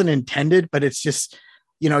it wasn't intended, but it's just,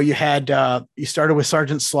 you had, you started with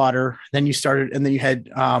Sergeant Slaughter, then you had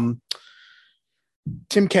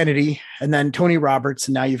Tim Kennedy and then Tony Roberts.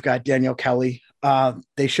 And now you've got Danielle Kelly.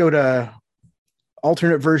 They showed a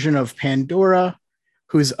alternate version of Pandora,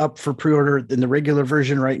 who's up for pre-order in the regular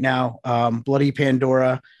version right now. Bloody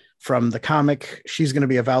Pandora from the comic. She's going to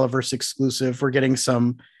be a Valaverse exclusive. We're getting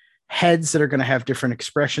some heads that are going to have different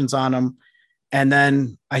expressions on them. And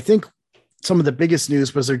then I think some of the biggest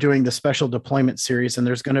news was they're doing the special deployment series, and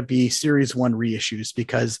there's going to be series 1 reissues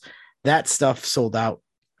because that stuff sold out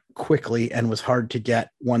quickly and was hard to get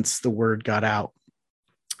once the word got out.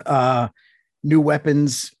 New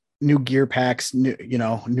weapons, new gear packs, new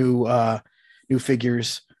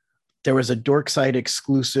figures. There was a Dorkside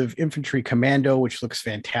exclusive Infantry Commando, which looks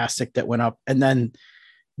fantastic, that went up. And then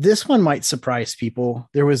this one might surprise people.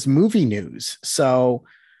 There was movie news. So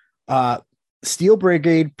Steel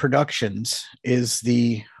Brigade Productions is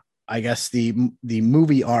the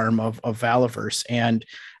movie arm of Valaverse. And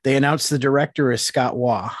they announced the director is Scott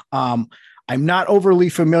Waugh. I'm not overly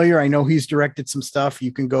familiar. I know he's directed some stuff.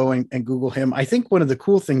 You can go and Google him. I think one of the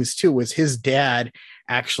cool things too was his dad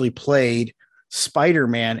actually played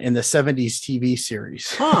Spider-Man in the 70s TV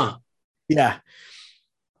series. Huh. Yeah.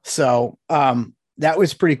 So that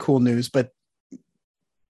was pretty cool news, but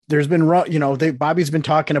there's been, Bobby's been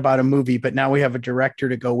talking about a movie, but now we have a director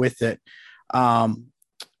to go with it. And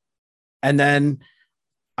then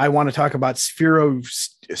I want to talk about Sphero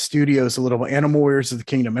Studios a little, Animal Warriors of the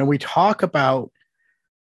Kingdom. And we talk about,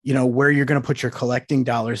 where you're going to put your collecting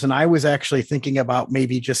dollars. And I was actually thinking about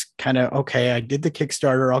maybe just kind of, okay, I did the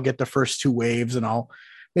Kickstarter. I'll get the first 2 waves and I'll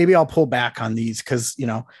pull back on these. Cause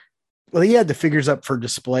he had the figures up for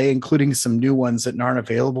display, including some new ones that aren't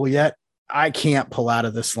available yet. I can't pull out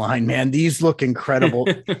of this line, man. These look incredible.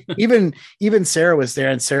 even Sarah was there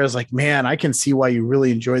and Sarah's like, man, I can see why you really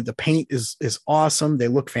enjoyed the paint is awesome. They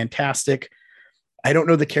look fantastic. I don't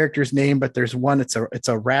know the character's name, but there's one, it's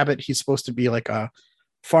a rabbit. He's supposed to be like a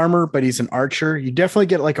farmer, but he's an archer. You definitely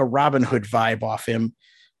get like a Robin Hood vibe off him.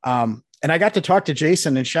 And I got to talk to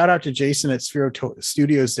Jason, and shout out to Jason at Sphero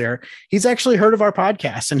Studios there. He's actually heard of our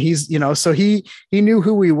podcast, and he's, so he knew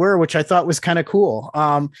who we were, which I thought was kind of cool.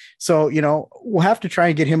 So, we'll have to try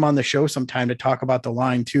and get him on the show sometime to talk about the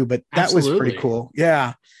line too, but that Absolutely. was pretty cool.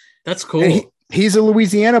 Yeah. That's cool. He's a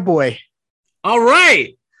Louisiana boy. All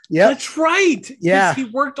right. Yeah. That's right. Yeah. He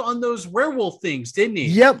worked on those werewolf things, didn't he?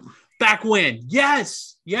 Yep. Back when. Yes.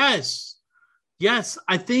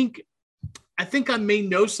 I think I think I may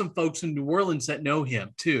know some folks in New Orleans that know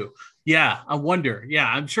him too. Yeah, I wonder. Yeah,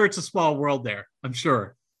 I'm sure it's a small world there. I'm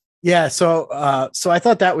sure. Yeah, so I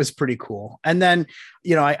thought that was pretty cool. And then,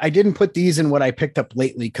 I didn't put these in what I picked up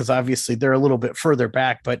lately because obviously they're a little bit further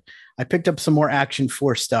back, but I picked up some more Action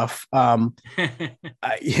Force stuff. Yeah.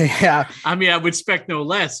 I mean, I would expect no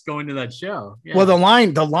less going to that show. Yeah. Well,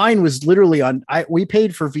 the line was literally we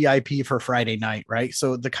paid for VIP for Friday night, right?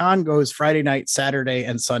 So the con goes Friday night, Saturday,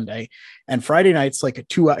 and Sunday. And Friday night's like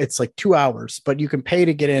 2 hours, but you can pay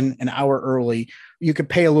to get in an hour early. You could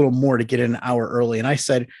pay a little more to get in an hour early. And I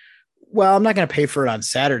said, well, I'm not going to pay for it on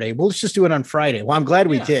Saturday. Let's just do it on Friday. Well, I'm glad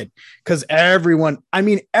we did, because everyone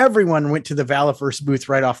went to the Valaverse booth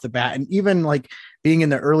right off the bat. And even like being in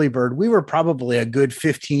the early bird, we were probably a good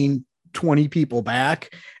 15, 20 people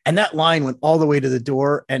back. And that line went all the way to the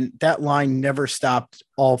door. And that line never stopped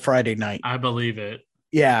all Friday night. I believe it.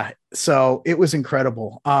 Yeah. So it was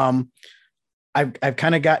incredible. I've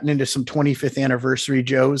kind of gotten into some 25th anniversary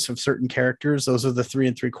Joes of certain characters. Those are the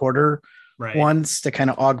 3 3/4 ones to kind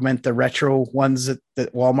of augment the retro ones that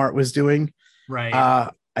Walmart was doing. Right.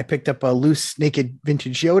 I picked up a loose naked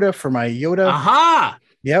vintage Yoda for my Yoda. Aha.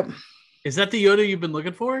 Yep. Is that the Yoda you've been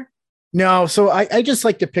looking for? No. So I just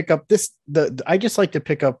like to pick up I just like to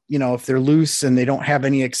pick up, if they're loose and they don't have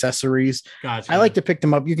any accessories. Gotcha. I like to pick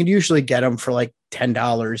them up. You can usually get them for like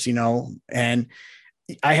 $10, and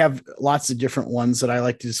I have lots of different ones that I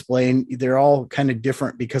like to display, and they're all kind of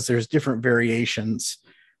different because there's different variations.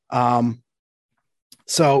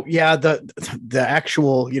 So yeah, the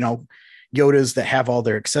actual, Yodas that have all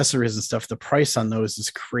their accessories and stuff, the price on those is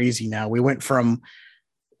crazy now. We went from,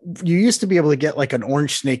 you used to be able to get like an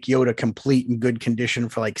orange snake Yoda complete in good condition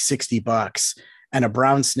for like $60 and a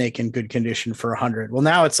brown snake in good condition for $100. Well,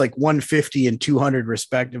 now it's like $150 and $200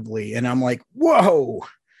 respectively. And I'm like, whoa.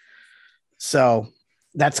 So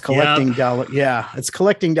that's collecting dollar. Yeah. It's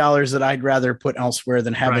collecting dollars that I'd rather put elsewhere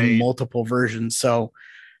than having multiple versions. So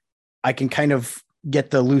I can kind of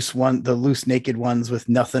get the loose naked ones with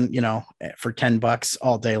nothing, for $10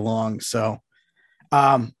 all day long. So,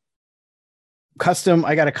 I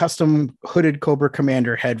got a custom hooded Cobra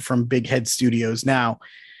Commander head from Big Head Studios. Now,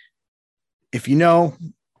 if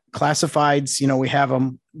classifieds, we have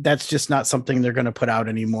them. That's just not something they're going to put out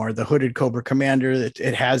anymore. The hooded Cobra Commander,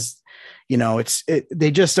 it has,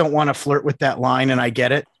 they just don't want to flirt with that line. And I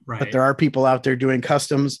get it, but there are people out there doing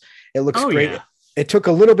customs. It looks great. Yeah. It took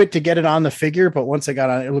a little bit to get it on the figure, but once I got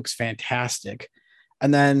on, it looks fantastic.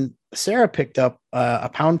 And then Sarah picked up a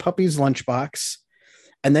Pound Puppies lunchbox,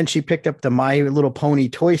 and then she picked up the My Little Pony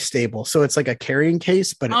toy stable. So it's like a carrying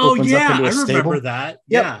case, but it opens up into a stable. I remember that.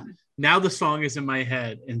 Yep. Yeah. Now the song is in my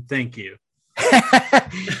head, and thank you.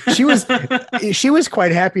 she was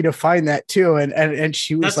quite happy to find that too, and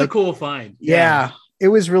she was that's a cool find. Yeah, it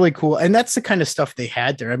was really cool, and that's the kind of stuff they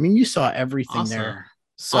had there. I mean, you saw everything there.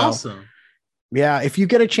 So awesome. Yeah, if you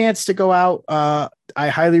get a chance to go out, I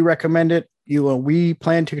highly recommend it. We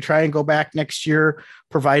plan to try and go back next year,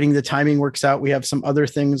 providing the timing works out. We have some other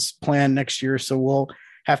things planned next year, so we'll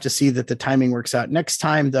have to see that the timing works out. Next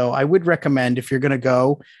time, though, I would recommend, if you're going to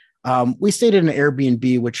go, we stayed in an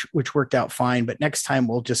Airbnb, which worked out fine. But next time,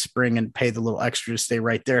 we'll just spring and pay the little extra to stay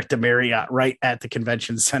right there at the Marriott, right at the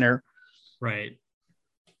convention center. Right.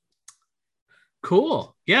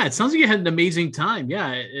 Cool. Yeah, it sounds like you had an amazing time.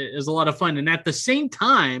 Yeah, it was a lot of fun. And at the same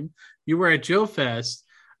time, you were at Joe Fest.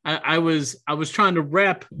 I was trying to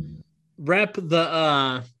rep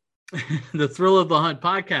the the Thrill of the Hunt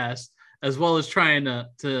podcast, as well as trying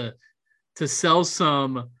to sell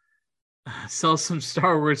some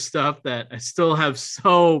Star Wars stuff that I still have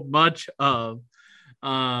so much of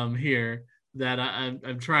here that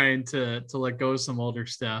I'm trying to let go of some older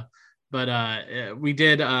stuff. But we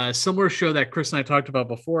did a similar show that Chris and I talked about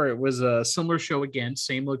before. It was a similar show again,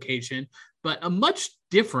 same location, but a much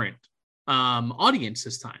different audience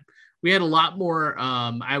this time. We had a lot more,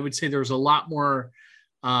 I would say there was a lot more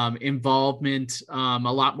involvement, a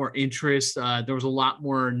lot more interest. There was a lot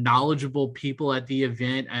more knowledgeable people at the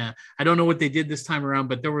event. I don't know what they did this time around,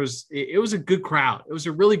 but it was a good crowd. It was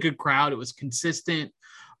a really good crowd. It was consistent.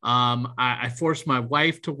 I forced my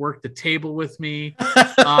wife to work the table with me.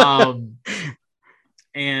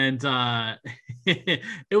 And it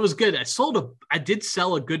was good. I did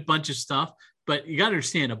sell a good bunch of stuff, but you got to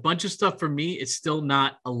understand, a bunch of stuff for me is still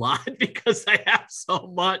not a lot because I have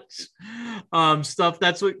so much stuff.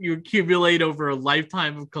 That's what you accumulate over a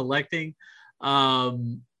lifetime of collecting.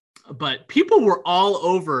 But people were all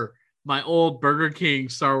over my old Burger King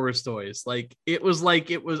Star Wars toys. Like it was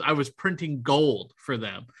I was printing gold for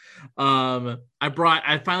them. I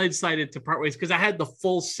finally decided to part ways because I had the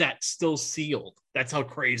full set still sealed. That's how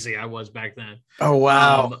crazy I was back then. Oh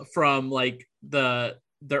wow. From like the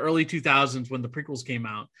early 2000s when the prequels came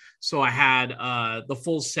out. So I had the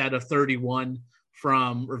full set of 31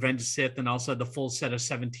 from Revenge of the Sith and also the full set of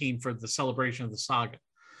 17 for the celebration of the saga.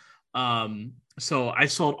 So I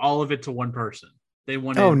sold all of it to one person. They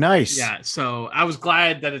wanted, oh, nice. Yeah. So I was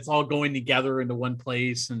glad that it's all going together into one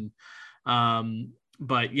place. And,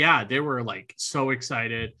 but yeah, they were like so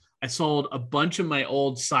excited. I sold a bunch of my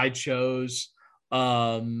old sideshows,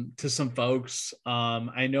 to some folks.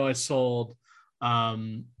 I know I sold,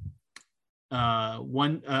 one,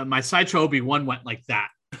 my sideshow Obi-Wan went like that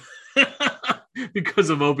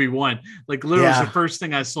because of Obi-Wan. Like literally was the first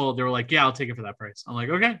thing I sold. They were like, yeah, I'll take it for that price. I'm like,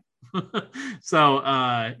 okay. So,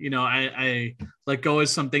 I let go of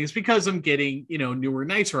some things because I'm getting, newer,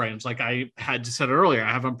 nicer items. Like I had just said earlier,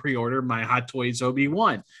 I have on pre-order my Hot Toys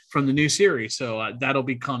Obi-Wan from the new series. So that'll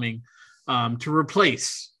be coming to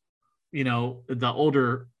replace,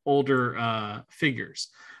 the older figures.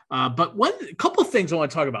 But a couple of things I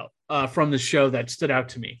want to talk about from the show that stood out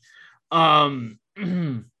to me. One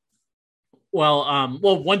thing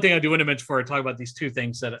I do want to mention before I talk about these two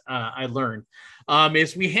things that I learned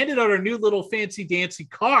is we handed out our new little fancy dancy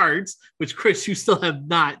cards, which Chris, you still have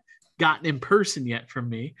not gotten in person yet from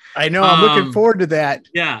me. I know. I'm looking forward to that.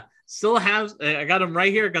 Yeah. Still have, I got them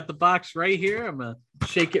right here. I got the box right here. I'm going to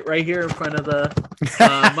shake it right here in front of the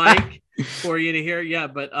mic for you to hear. Yeah.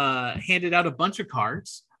 But handed out a bunch of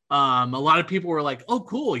cards. A lot of people were like, oh,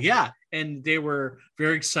 cool. Yeah. And they were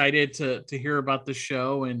very excited to hear about the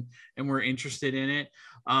show and were interested in it.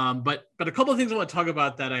 But a couple of things I want to talk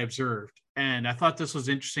about that I observed. And I thought this was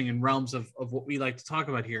interesting in realms of what we like to talk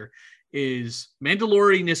about here is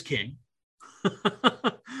Mandalorian is king.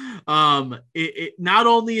 It not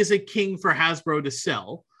only is it king for Hasbro to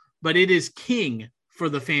sell, but it is king for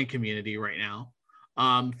the fan community right now.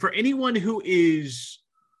 For anyone who is,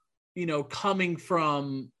 coming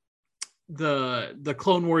from the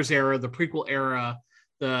Clone Wars era, the prequel era,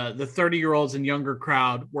 the 30-year-olds and younger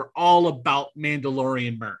crowd, we're all about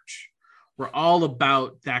Mandalorian merch. We're all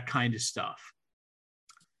about that kind of stuff.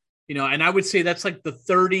 And I would say that's like the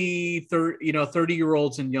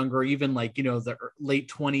 30-year-olds and younger, even like, the late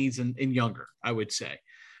 20s and younger, I would say.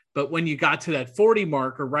 But when you got to that 40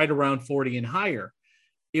 mark or right around 40 and higher,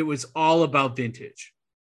 it was all about vintage.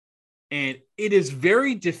 And it is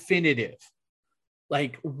very definitive,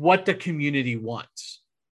 like what the community wants.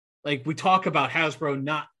 Like we talk about Hasbro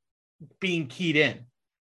not being keyed in.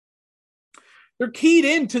 They're keyed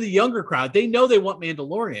in to the younger crowd. They know they want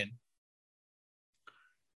Mandalorian,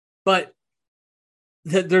 but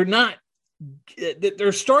they're not.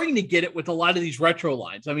 They're starting to get it with a lot of these retro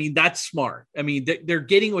lines. I mean, that's smart. I mean, they're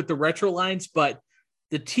getting it with the retro lines, but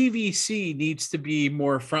the TVC needs to be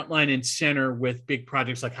more frontline and center with big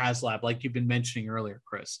projects like HasLab, like you've been mentioning earlier,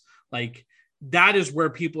 Chris. Like that is where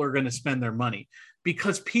people are going to spend their money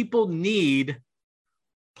because people need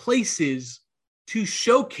places to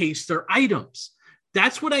showcase their items.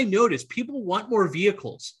 That's what I noticed. People want more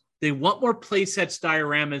vehicles. They want more play sets,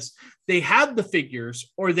 dioramas. They have the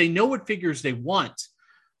figures or they know what figures they want,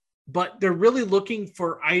 but they're really looking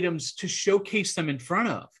for items to showcase them in front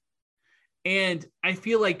of. And I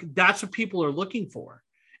feel like that's what people are looking for.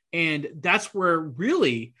 And that's where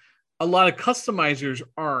really a lot of customizers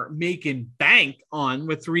are making bank on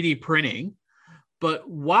with 3D printing. But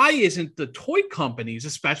why isn't the toy companies,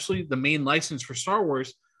 especially the main license for Star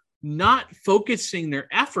Wars, not focusing their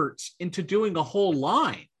efforts into doing a whole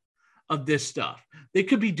line of this stuff? They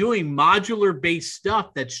could be doing modular based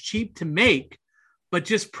stuff that's cheap to make, but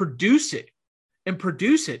just produce it and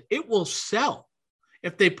produce it. It will sell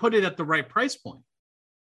if they put it at the right price point.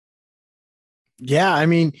 Yeah. I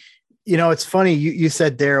mean, it's funny. You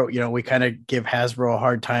said there, we kind of give Hasbro a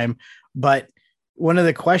hard time, but one of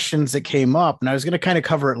the questions that came up, and I was going to kind of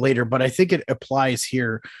cover it later, but I think it applies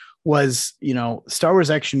here, was, Star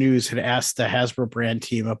Wars Action News had asked the Hasbro brand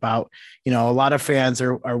team about, a lot of fans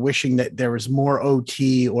are wishing that there was more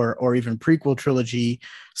OT or even prequel trilogy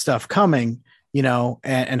stuff coming,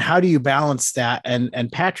 and how do you balance that? And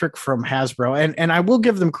Patrick from Hasbro, and I will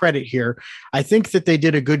give them credit here. I think that they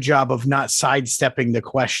did a good job of not sidestepping the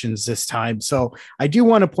questions this time. So I do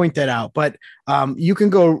want to point that out, but you can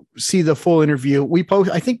go see the full interview.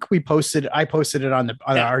 I posted it on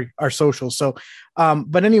our socials. So,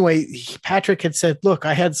 but anyway, Patrick had said, look,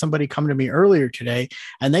 I had somebody come to me earlier today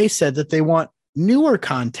and they said that they want newer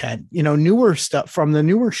content, newer stuff from the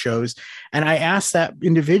newer shows. And I asked that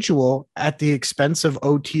individual at the expense of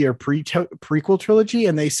OT or prequel trilogy,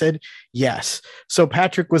 and they said yes. So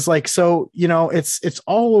Patrick was like, so, it's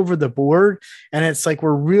all over the board. And it's like,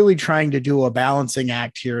 we're really trying to do a balancing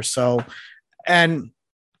act here. So, and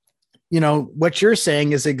what you're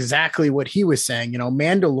saying is exactly what he was saying.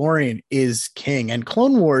 Mandalorian is king, and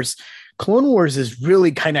Clone Wars has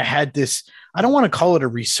really kind of had this, I don't want to call it a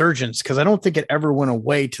resurgence because I don't think it ever went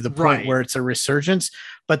away to the point where it's a resurgence,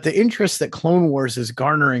 but the interest that Clone Wars is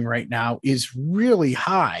garnering right now is really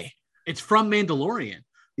high. It's from Mandalorian.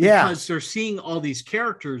 Yeah. Because they're seeing all these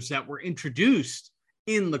characters that were introduced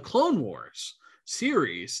in the Clone Wars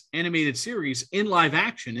series, animated series, in live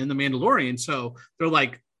action in the Mandalorian. So they're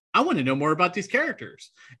like, I want to know more about these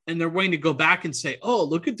characters. And they're waiting to go back and say, oh,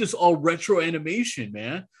 look at this all retro animation,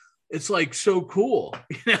 man. It's like so cool,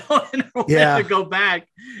 and to go back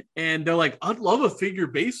and they're like, I'd love a figure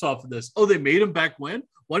based off of this. Oh, they made them back when?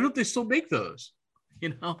 Why don't they still make those?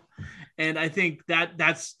 And I think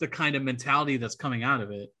that's the kind of mentality that's coming out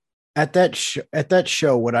of it. At that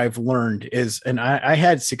show, what I've learned is, and I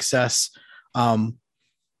had success, because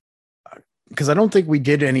I don't think we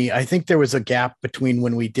did any. I think there was a gap between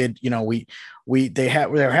when we did, they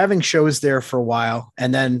were having shows there for a while,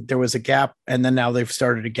 and then there was a gap, and then now they've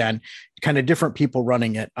started again, kind of different people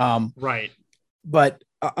running it. Right. But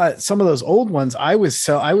some of those old ones, I was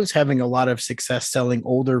having a lot of success selling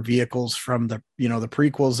older vehicles from the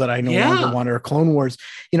prequels that I no longer want, or Clone Wars,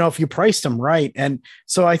 if you priced them right. And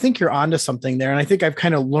so I think you're onto something there. And I think I've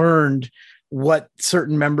kind of learned what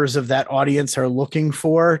certain members of that audience are looking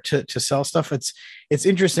for to sell stuff. It's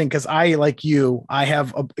interesting because I, like you, I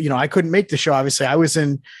have, I couldn't make the show. Obviously I was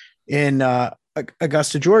in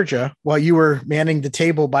Augusta, Georgia, while you were manning the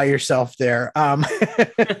table by yourself there.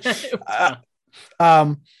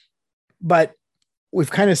 But we've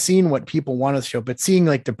kind of seen what people want to show, but seeing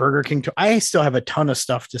like the Burger King, I still have a ton of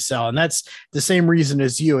stuff to sell. And that's the same reason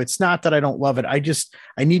as you. It's not that I don't love it. I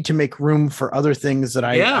need to make room for other things that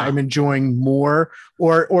I'm enjoying more,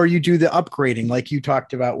 or you do the upgrading, like you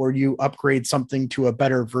talked about, where you upgrade something to a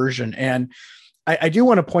better version. And I do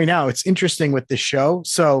want to point out, it's interesting with the show.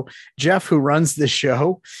 So Jeff, who runs this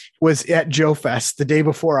show, was at Joe Fest the day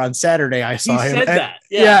before on Saturday. I saw him.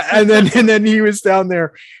 And then he was down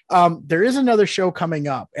there. There is another show coming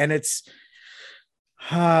up, and it's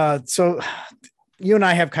so you and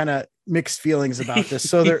I have kind of mixed feelings about this.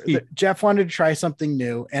 So Jeff wanted to try something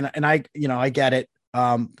new, and I get it.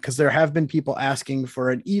 Because there have been people asking for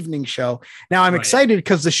an evening show. Now I'm excited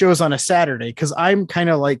because the show's on a Saturday, because I'm kind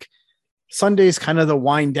of like, Sunday's kind of the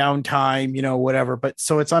wind down time, whatever. But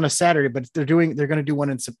so it's on a Saturday, but they're going to do one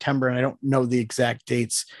in September, and I don't know the exact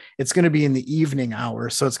dates. It's going to be in the evening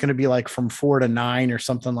hours. So it's going to be like from 4 to 9 or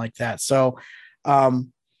something like that. So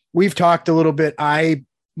we've talked a little bit. I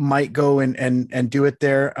might go and do it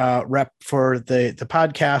there, rep for the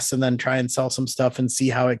podcast, and then try and sell some stuff and see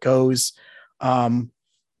how it goes.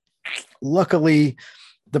 Luckily,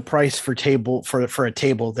 the price for a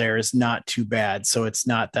table there is not too bad. So it's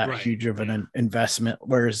not that huge of an investment.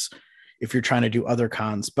 Whereas if you're trying to do other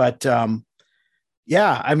cons, but I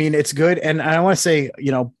mean, it's good. And I want to say,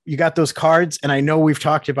 you got those cards, and I know we've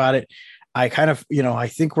talked about it. I kind of, I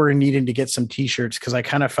think we're needing to get some t-shirts, because I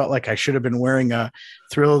kind of felt like I should have been wearing a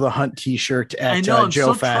Thrill of the Hunt t-shirt at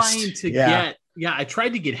Joe Fest. I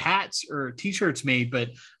tried to get hats or t-shirts made, but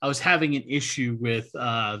I was having an issue with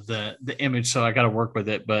the image, so I got to work with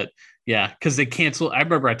it. But because they canceled. I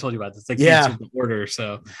remember I told you about this. They canceled the order,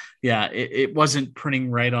 so it wasn't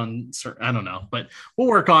printing right on certain. I don't know, but we'll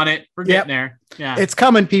work on it. We're getting there. Yeah, it's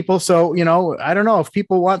coming, people. So I don't know if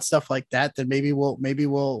people want stuff like that, then maybe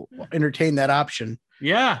we'll entertain that option.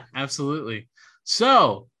 Yeah, absolutely.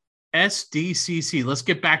 So SDCC. Let's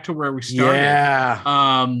get back to where we started.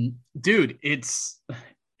 Yeah. Dude, it's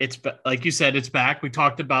like you said, it's back. We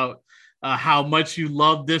talked about how much you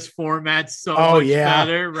love this format so much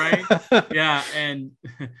better, right? Yeah. And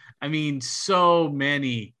I mean, so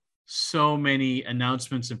many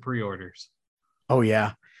announcements and pre-orders. Oh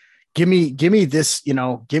yeah. Give me this,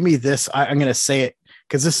 give me this. I'm going to say it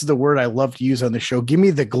because this is the word I love to use on the show. Give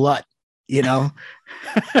me the glut. Give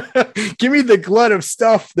me the glut of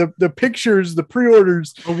stuff, the pictures, the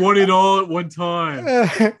pre-orders. I want it all at one time.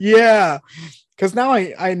 Because now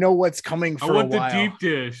I know what's coming for a while. I want the deep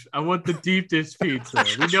dish. I want the deep dish pizza.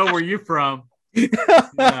 We know where you're from.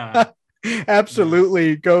 Yeah.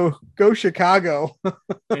 Absolutely. Go Chicago.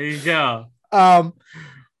 There you go. But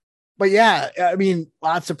yeah, I mean,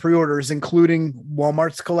 lots of pre-orders, including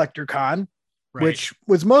Walmart's Collector Con. Right. Which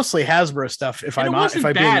was mostly Hasbro stuff. If I'm being honest,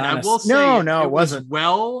 I will say no, it wasn't.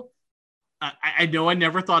 I know I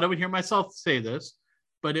never thought I would hear myself say this,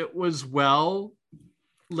 but it was well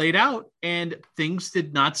laid out, and things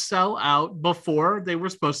did not sell out before they were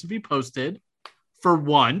supposed to be posted. For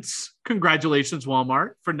once, congratulations,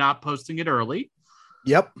 Walmart, for not posting it early.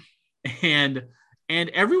 Yep. And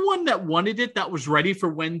everyone that wanted it, that was ready for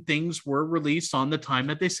when things were released on the time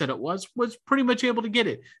that they said it was pretty much able to get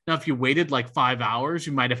it. Now, if you waited like 5 hours,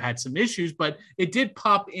 you might have had some issues, but it did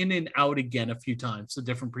pop in and out again a few times, the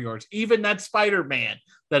different pre-orders. Even that Spider-Man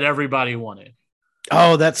that everybody wanted.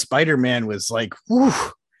 Oh, that Spider-Man was like, whew.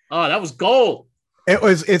 Oh, that was gold.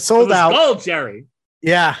 It sold out. Gold, Jerry.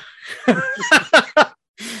 Yeah.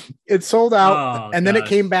 It sold out, and then it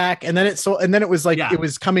came back, and then it sold, and then it was like it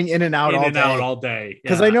was coming in and out all day.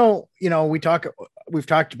 Because I know, we've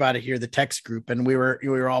talked about it here, the text group, and we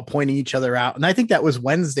were all pointing each other out, and I think that was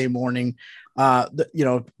Wednesday morning,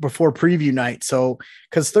 before preview night. So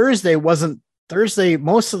because Thursday,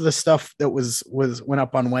 most of the stuff that went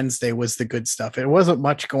up on Wednesday was the good stuff. It wasn't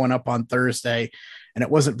much going up on Thursday, and it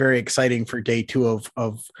wasn't very exciting for day 2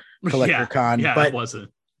 of Collector Con. Yeah, but it wasn't.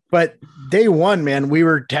 But day 1, man, we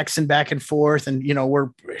were texting back and forth, and we're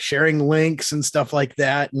sharing links and stuff like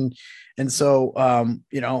that, and so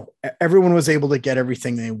everyone was able to get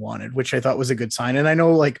everything they wanted, which I thought was a good sign. And I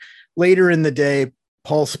know, like, later in the day,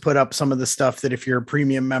 Pulse put up some of the stuff that if you're a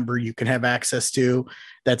premium member, you can have access to.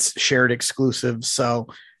 That's shared exclusive. So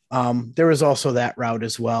there was also that route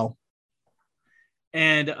as well.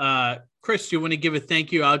 And Chris, do you want to give a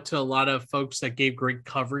thank you out to a lot of folks that gave great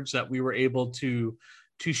coverage that we were able to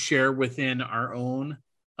share within our own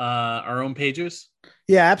pages?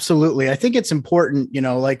 Yeah, absolutely. I think it's important,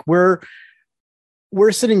 like we're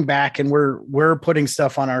sitting back and we're putting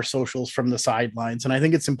stuff on our socials from the sidelines. And I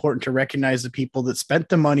think it's important to recognize the people that spent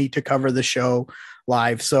the money to cover the show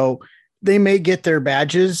live. So they may get their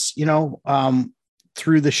badges,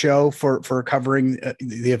 through the show for covering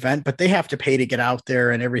the event, but they have to pay to get out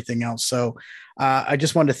there and everything else. So I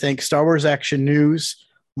just wanted to thank Star Wars Action News,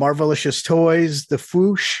 Marvelicious Toys, The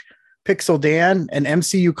Foosh, Pixel Dan, and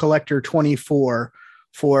MCU Collector 24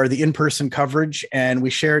 for the in-person coverage. And we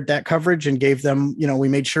shared that coverage and gave them, we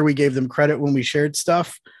made sure we gave them credit when we shared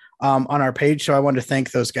stuff on our page. So I wanted to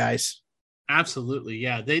thank those guys. Absolutely.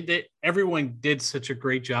 Yeah. Everyone did such a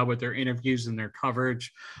great job with their interviews and their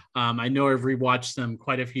coverage. I know I've rewatched them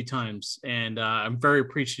quite a few times, and I'm very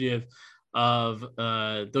appreciative of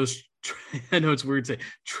those. I know it's weird to say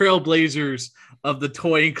trailblazers of the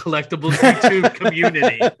toy and collectibles YouTube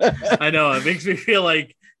community. I know it makes me feel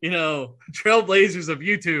like, trailblazers of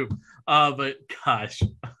YouTube, but gosh,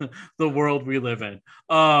 the world we live in.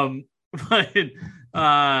 But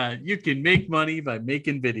you can make money by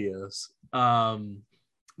making videos.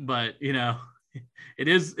 But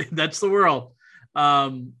that's the world.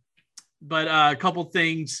 But a couple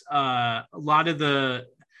things, a lot of the,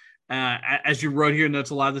 as you wrote here, notes,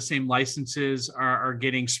 a lot of the same licenses are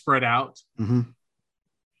getting spread out. Mm-hmm.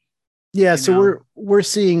 Yeah. So we're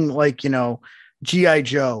seeing, like, G.I.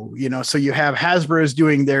 Joe, so you have Hasbro's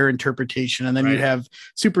doing their interpretation, and then you have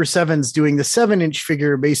Super 7's doing the 7-inch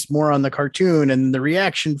figure based more on the cartoon and the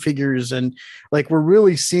reaction figures. And like, we're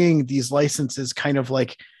really seeing these licenses kind of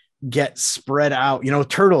like get spread out,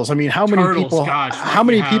 Turtles. I mean, how many people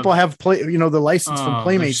have play, the license from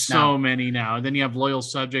Playmates now? So many now. And then you have Loyal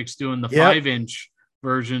Subjects doing the 5-inch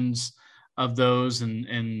versions of those,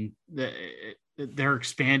 and they're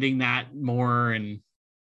expanding that more. And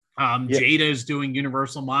Jada is doing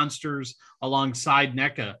Universal Monsters alongside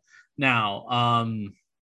NECA now.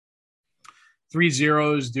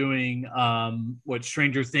 3-0 is doing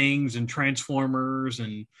Stranger Things and Transformers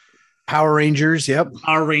and Power Rangers. Yep.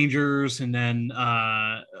 Power Rangers. And then,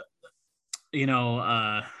 you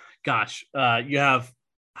have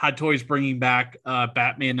Hot Toys bringing back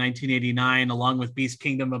Batman 1989, along with Beast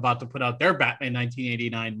Kingdom about to put out their Batman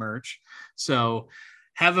 1989 merch. So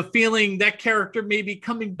have a feeling that character may be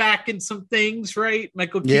coming back in some things, right?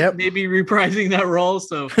 Michael Keaton may be reprising that role.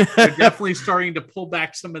 So they're definitely starting to pull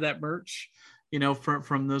back some of that merch,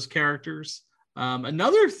 from those characters.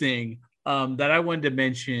 Another thing that I wanted to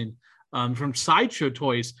mention from Sideshow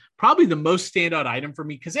Toys, probably the most standout item for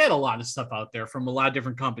me, because they had a lot of stuff out there from a lot of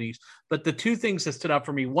different companies. But the two things that stood out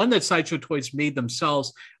for me, one that Sideshow Toys made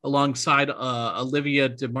themselves alongside Olivia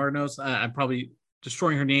DeMarnos. I'm probably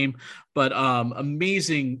destroying her name, but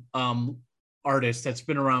amazing artist that's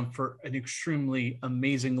been around for an extremely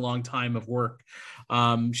amazing long time of work.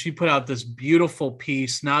 She put out this beautiful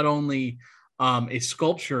piece, not only a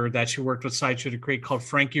sculpture that she worked with Sideshow to create called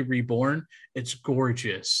Frankie Reborn. It's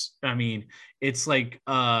gorgeous. I mean, it's like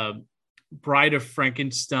Bride of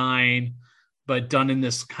Frankenstein, but done in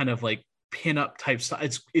this kind of like pinup type stuff.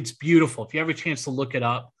 It's beautiful. If you have a chance to look it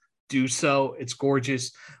up, do so. It's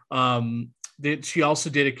gorgeous. She also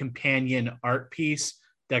did a companion art piece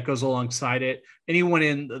that goes alongside it. Anyone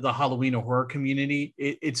in the Halloween or horror community,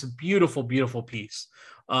 it's a beautiful, beautiful piece.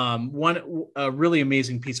 A really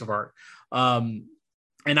amazing piece of art.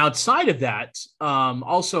 And outside of that,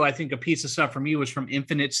 also, I think a piece of stuff for me was from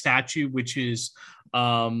Infinite Statue, which is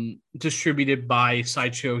distributed by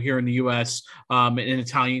Sideshow here in the U.S., an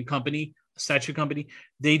Italian company, statue company.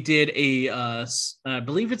 They did I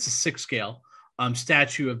believe it's a 6-scale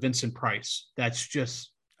statue of Vincent Price. That's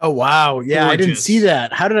just wow. Yeah, gorgeous. I didn't see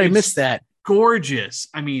that. How did I miss that? Gorgeous.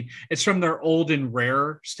 I mean, it's from their old and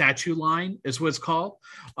rare statue line is what it's called.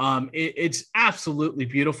 It's absolutely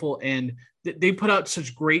beautiful. And they put out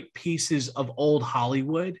such great pieces of old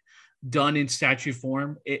Hollywood done in statue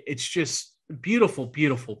form. It's just beautiful,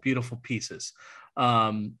 beautiful, beautiful pieces.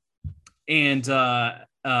 And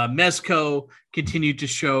Mezco continued to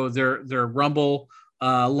show their Rumble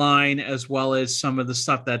line, as well as some of the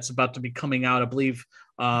stuff that's about to be coming out. I believe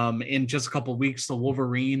in just a couple of weeks,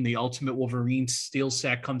 the Ultimate Wolverine steel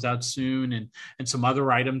set comes out soon, and some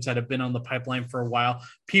other items that have been on the pipeline for a while.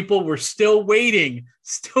 People were still waiting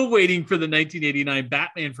for the 1989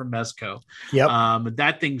 Batman from Mezco. Yep.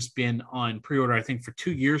 That thing's been on pre-order, I think, for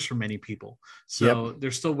 2 years for many people. So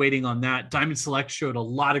They're still waiting on that. Diamond Select showed a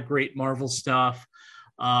lot of great Marvel stuff.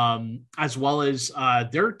 As well as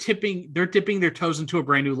they're dipping their toes into a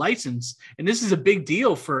brand new license. And this is a big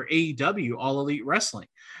deal for AEW, All Elite Wrestling.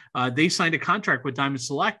 They signed a contract with Diamond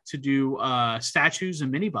Select to do statues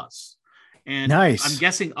and minibus. And nice. I'm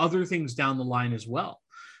guessing other things down the line as well.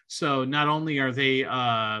 So not only are they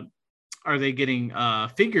getting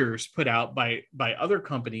figures put out by other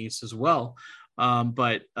companies as well,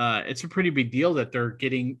 but it's a pretty big deal that they're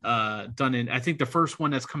getting done in. I think the first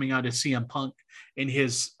one that's coming out is CM Punk in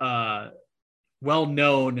his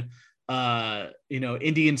well-known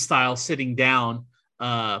Indian style sitting down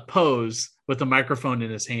pose with the microphone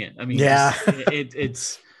in his hand. I mean, yeah,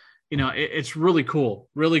 it's really cool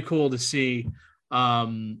to see what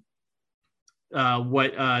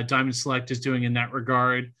Diamond Select is doing in that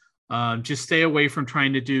regard. Just stay away from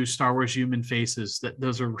trying to do Star Wars human faces.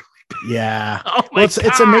 Those are really yeah. Oh my God.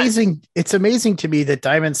 It's amazing. It's amazing to me that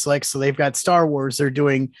Diamond Select. So they've got Star Wars. They're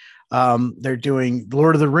doing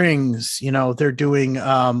Lord of the Rings. They're doing. They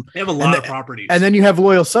have a lot of properties. And then you have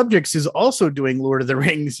Loyal Subjects is also doing Lord of the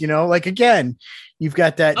Rings. Like again, you've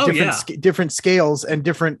got that different scales and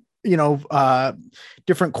different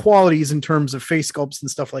different qualities in terms of face sculpts and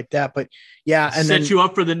stuff like that. But yeah, and set you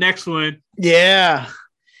up for the next one. Yeah.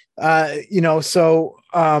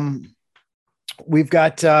 We've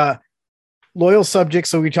got Loyal Subjects,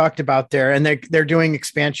 so we talked about there, and they're doing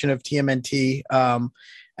expansion of TMNT.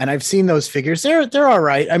 And I've seen those figures. They're all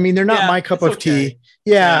right. I mean, they're not my cup of tea.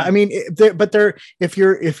 Yeah. I mean, if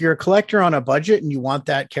you're a collector on a budget and you want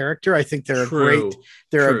that character, I think they're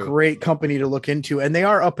a great company to look into, and they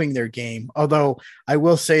are upping their game. Although I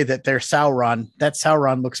will say that their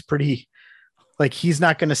Sauron looks pretty. Like he's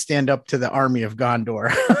not going to stand up to the army of Gondor.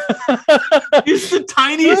 He's the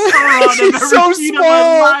tiniest Sauron I've ever seen in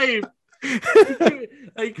my life.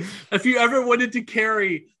 Like, if you ever wanted to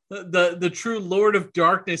carry the true Lord of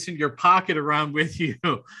Darkness in your pocket around with you,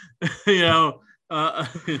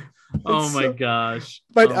 my gosh.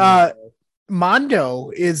 But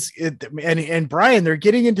Mondo is, and Brian, they're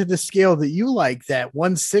getting into the scale that you like, that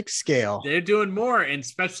 1/6 scale. They're doing more, and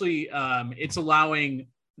especially it's allowing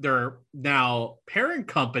their now parent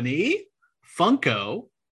company, Funko.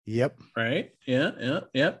 Yep. Right. Yeah.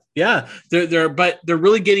 They're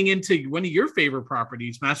really getting into one of your favorite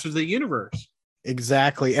properties, Masters of the Universe.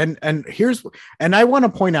 Exactly. And I want to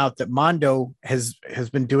point out that Mondo has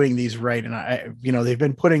been doing these right. And they've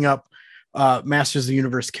been putting up Masters of the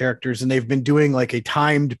Universe characters, and they've been doing like a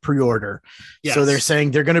timed pre-order. Yes. So they're saying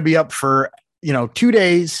they're going to be up for, 2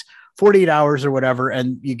 days, 48 hours or whatever.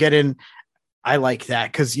 And you get in. I like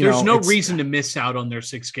that because there's no reason to miss out on their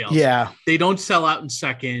 6 scales. Yeah, they don't sell out in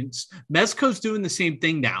seconds. Mezco's doing the same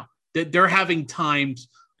thing now. That they're having timed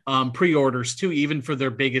pre-orders too, even for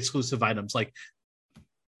their big exclusive items. Like,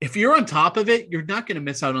 if you're on top of it, you're not going to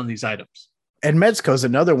miss out on these items. And Mezco's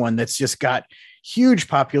another one that's just got huge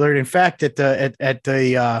popularity. In fact, at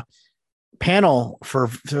the panel for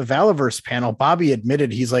the Valaverse panel, Bobby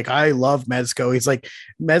admitted, he's like, I love Mezco. He's like,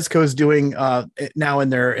 Mezco's doing now in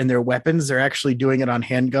their weapons, they're actually doing it on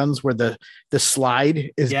handguns where the slide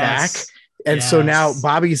is back. And so now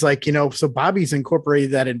Bobby's like, so Bobby's incorporated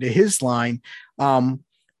that into his line.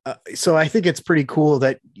 So I think it's pretty cool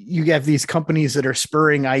that you have these companies that are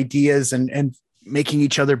spurring ideas and making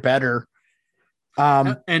each other better.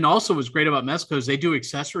 And also what's great about Mezco is they do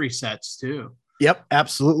accessory sets too. Yep,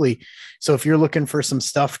 absolutely. So if you're looking for some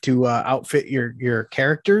stuff to outfit your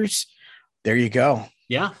characters, there you go.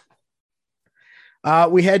 Yeah.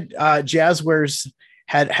 We had Jazzwares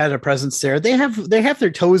had a presence there. They have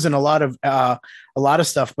their toes in a lot of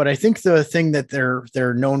stuff, but I think the thing that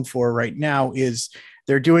they're known for right now is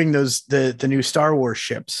they're doing the new Star Wars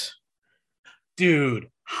ships. Dude,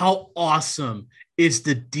 how awesome is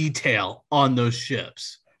the detail on those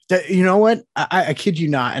ships? You know what? I kid you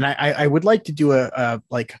not, and I would like to do a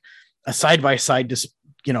side by side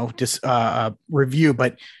review,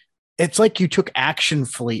 but it's like you took Action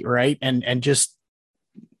Fleet, right, and just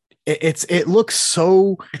it looks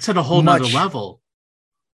so. It's at a whole nother level.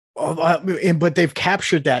 But they've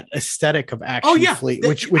captured that aesthetic of Action Fleet,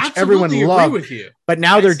 which everyone loved. With you. But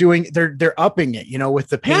now they're upping it, with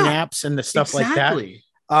the paint apps and the stuff like that.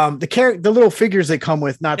 The little figures they come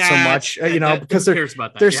with, not so much, because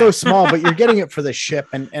they're so small, but you're getting it for the ship,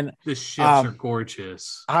 and the ships are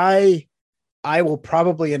gorgeous. I will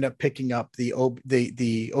probably end up picking up the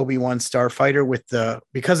Obi-Wan Starfighter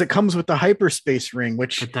because it comes with the hyperspace ring,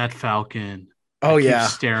 which that Falcon. Oh, I keep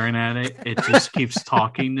staring at it. It just keeps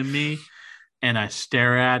talking to me, and I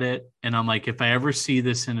stare at it, and I'm like, if I ever see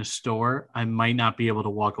this in a store, I might not be able to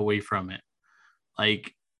walk away from it.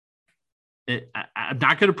 Like, I'm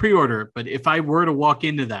not going to pre-order it, but if I were to walk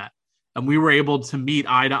into that and we were able to meet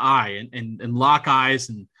eye to eye and lock eyes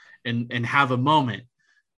and have a moment,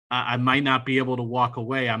 I might not be able to walk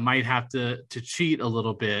away. I might have to cheat a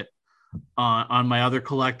little bit on my other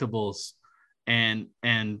collectibles and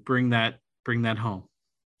bring that home.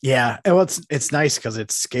 Yeah. Well, it's nice because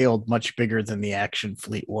it's scaled much bigger than the Action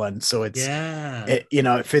Fleet one. So it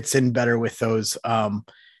fits in better with those.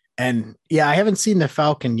 And yeah, I haven't seen the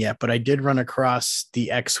Falcon yet, but I did run across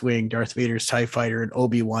the X-Wing, Darth Vader's TIE Fighter, and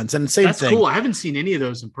Obi-Wan's. And same thing. That's cool. I haven't seen any of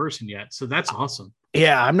those in person yet. So that's awesome.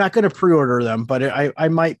 Yeah, I'm not going to pre-order them, but I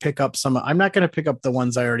might pick up some. I'm not going to pick up the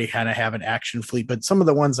ones I already kind of have an Action Fleet, but some of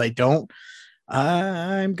the ones I don't,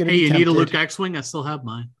 I'm going to be tempted. Need a Luke X-Wing? I still have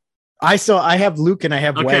mine. I have Luke and I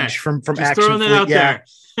have Wedge from Just Action throwing Fleet. It out there.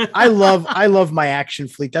 I love my Action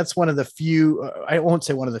Fleet. That's one of the few. I won't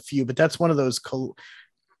say one of the few, but that's one of those.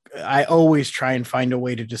 I always try and find a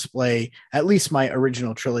way to display at least my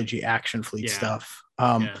original trilogy Action Fleet stuff.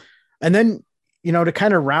 And then, to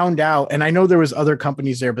kind of round out, and I know there was other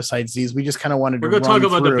companies there besides these. We just kind of wanted We're going to talk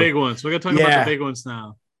about the big ones. We're going to talk about the big ones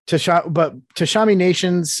now. Tashami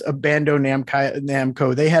Nations, Bando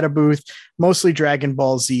Namco, they had a booth, mostly Dragon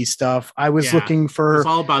Ball Z stuff. I was looking for. It's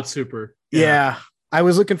all about Super. Yeah. I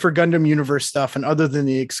was looking for Gundam Universe stuff, and other than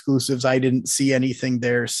the exclusives, I didn't see anything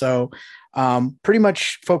there. So pretty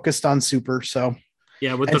much focused on Super. So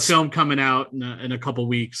yeah, with the film coming out in a couple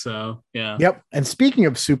weeks. So yeah. Yep. And speaking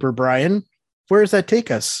of Super, Brian, where does that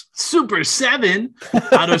take us? Super 7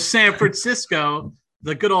 out of San Francisco.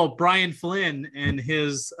 The good old Brian Flynn and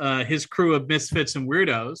his crew of misfits and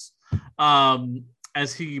weirdos,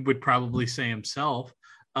 as he would probably say himself.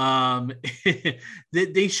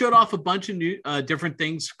 They showed off a bunch of new different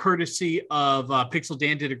things, courtesy of Pixel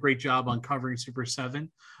Dan. Did a great job on covering Super 7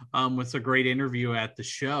 with a great interview at the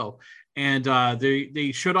show. And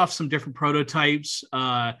they showed off some different prototypes.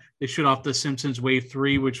 They showed off the Simpsons Wave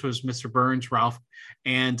 3, which was Mr. Burns, Ralph,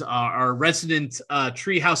 and our resident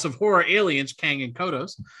Treehouse of Horror aliens, Kang and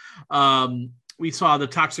Kodos. We saw the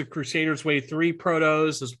Toxic Crusaders Wave 3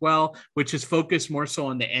 protos as well, which is focused more so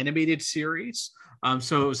on the animated series.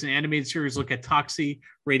 So it was an animated series look at Toxie,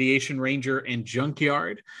 Radiation Ranger, and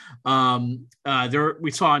Junkyard.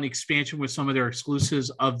 We saw an expansion with some of their exclusives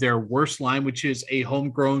of their worst line, which is a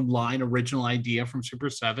homegrown line, original idea from Super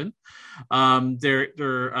 7.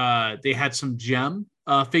 They had some gem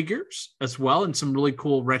figures as well, and some really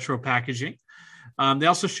cool retro packaging. They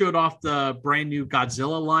also showed off the brand new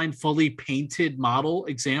Godzilla line, fully painted model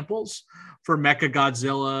examples for Mecha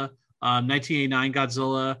Godzilla, 1989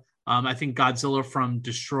 Godzilla, I think Godzilla from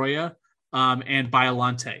Destroya, and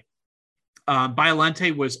Biolante.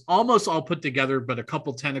 Biolante was almost all put together, but a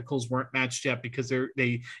couple tentacles weren't matched yet because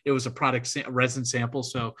it was a product resin sample,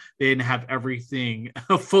 so they didn't have everything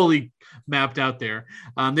fully mapped out there.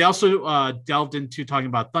 They also delved into talking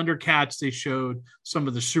about Thundercats. They showed some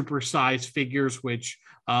of the supersized figures, which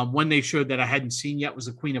one they showed that I hadn't seen yet was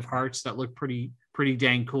the Queen of Hearts that looked pretty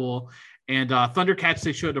dang cool. And Thundercats,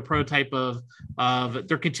 they showed a prototype of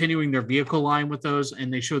they're continuing their vehicle line with those,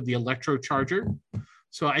 and they showed the Electro Charger.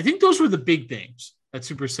 So I think those were the big things at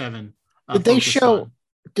Super 7. Did they show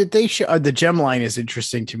the gem line is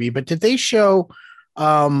interesting to me, but did they show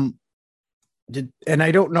and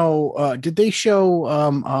I don't know, did they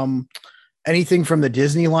show anything from the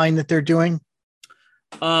Disney line that they're doing?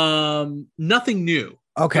 Nothing new.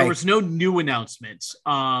 Okay. There was no new announcements.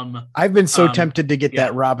 I've been so tempted to get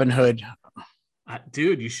that Robin Hood.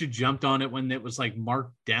 Dude, you should jumped on it when it was like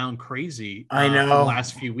marked down crazy. I know the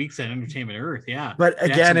last few weeks at Entertainment Earth. Yeah. But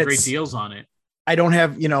again, it's great deals on it. I don't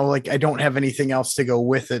have, I don't have anything else to go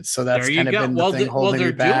with it. So that's kind of been the thing holding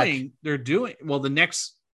me back. The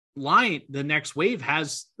next line, the next wave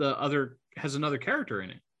has another character in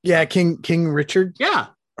it. Yeah. King Richard. Yeah.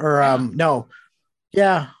 Or no.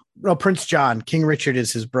 Yeah. No, Prince John. King Richard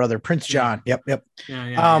is his brother. Prince John. Yep.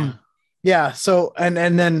 Yeah. So, and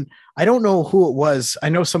then I don't know who it was. I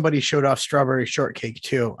know somebody showed off Strawberry Shortcake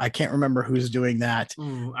too. I can't remember who's doing that.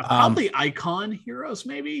 Probably Icon Heroes,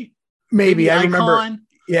 maybe. Maybe I remember.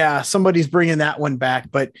 Yeah. Somebody's bringing that one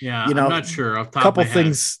back, but I'm not sure. A couple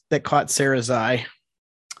things that caught Sarah's eye.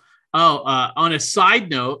 On a side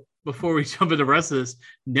note, before we jump into the rest of this,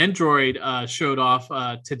 Nendroid showed off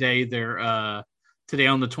today today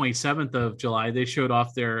on the 27th of July. They showed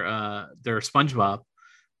off their SpongeBob.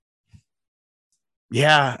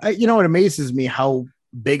 Yeah, it amazes me how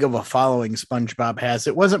big of a following SpongeBob has.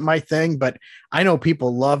 It wasn't my thing, but I know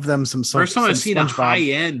people love them. First time I've seen a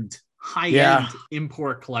high-end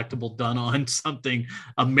import collectible done on something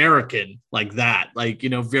American like that,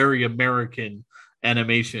 very American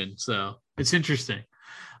animation. So it's interesting.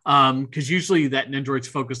 Because usually that Nendroid's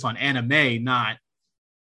focused on anime, not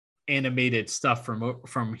animated stuff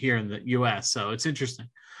from here in the US. So it's interesting.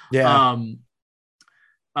 Yeah.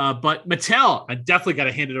 But Mattel, I definitely got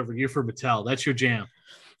to hand it over to you for Mattel. That's your jam.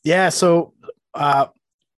 Yeah. So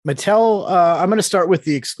Mattel, I'm going to start with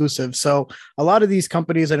the exclusive. So a lot of these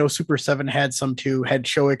companies, I know Super 7 had some too, had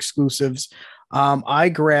show exclusives. I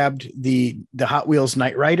grabbed the Hot Wheels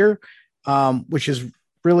Knight Rider, which is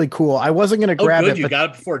really cool. I wasn't going to grab it. You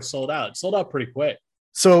got it before it sold out. It sold out pretty quick.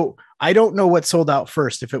 So I don't know what sold out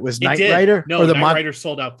first, if it was Knight Rider or the Knight Rider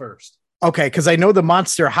sold out first. Okay, because I know the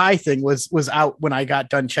Monster High thing was out when I got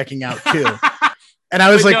done checking out too. And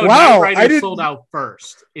I was like, wow, I didn't sold out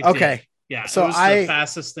first. Okay. Did. Yeah. So it was the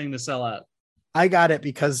fastest thing to sell out. I got it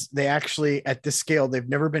because they actually, at this scale, they've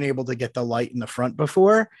never been able to get the light in the front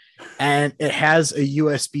before. And it has a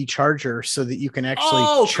USB charger so that you can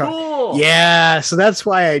actually cool. Yeah. So that's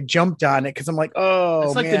why I jumped on it, because I'm like,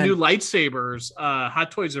 it's like the new lightsabers. Hot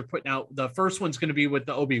Toys are putting out. The first one's going to be with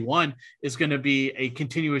the Obi-Wan, is going to be a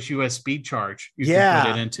continuous USB charge you can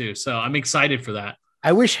put it into. So I'm excited for that.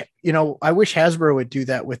 I wish Hasbro would do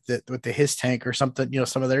that with the His Tank or something,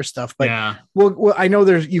 some of their stuff. But well, I know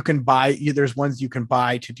there's ones you can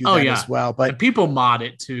buy to do that as well. But and people mod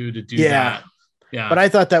it too to do that. Yeah. But I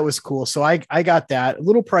thought that was cool. So I got that. A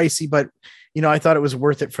little pricey, but I thought it was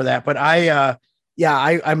worth it for that. But I'm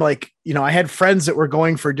like, I had friends that were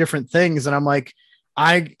going for different things, and I'm like,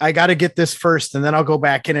 I got to get this first, and then I'll go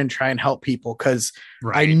back in and try and help people. Cause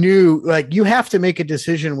I knew, like, you have to make a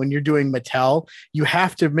decision when you're doing Mattel. You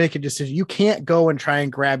have to make a decision. You can't go and try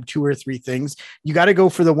and grab 2 or 3 things. You got to go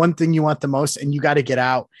for the one thing you want the most, and you got to get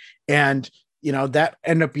out. And, that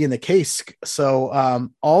ended up being the case. So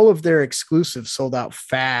all of their exclusives sold out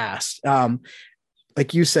fast.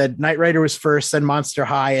 Like you said, Knight Rider was first, then Monster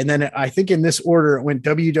High. And then I think in this order, it went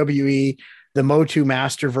WWE, the Motu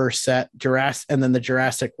Masterverse set, and then the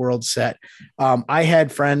Jurassic World set. I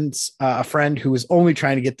had a friend who was only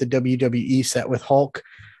trying to get the WWE set with Hulk.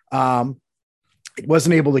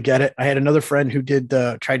 Wasn't able to get it. I had another friend who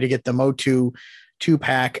tried to get the Motu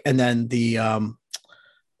 2-pack, and then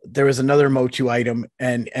there was another Motu item,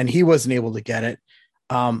 and he wasn't able to get it.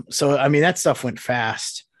 So I mean, that stuff went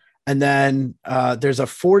fast. And then there's a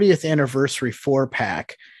 40th anniversary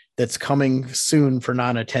 4-pack that's coming soon for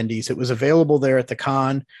non-attendees. It was available there at the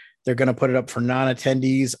con. They're going to put it up for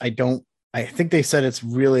non-attendees. I think they said it's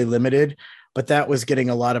really limited, but that was getting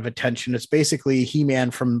a lot of attention. It's basically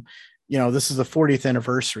He-Man from, this is the 40th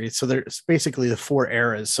anniversary. So there's basically the 4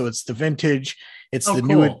 eras. So it's the vintage, it's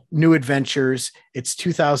new adventures, it's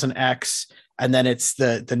 2000X, and then it's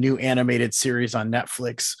the new animated series on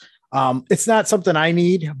Netflix. It's not something I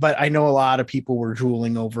need, but I know a lot of people were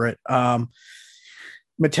drooling over it.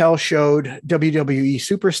 Mattel showed WWE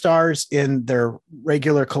Superstars in their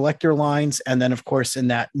regular collector lines, and then of course in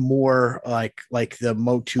that more like the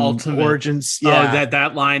Motu Ultimate Origins. Yeah,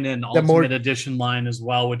 that line and Ultimate Edition line as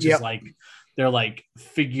well, which is like they're like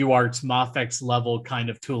Figuarts Mafex level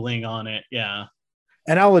kind of tooling on it. Yeah.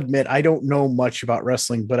 And I'll admit, I don't know much about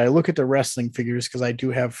wrestling, but I look at the wrestling figures because I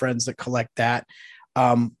do have friends that collect that.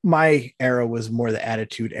 My era was more the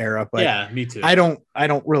Attitude Era, but yeah, me too. I don't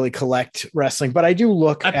really collect wrestling, but I do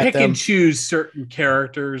look at pick them. And choose certain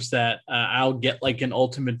characters that I'll get like an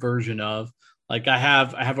ultimate version of. Like I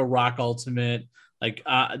have a Rock Ultimate. Like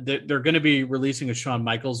they're going to be releasing a Shawn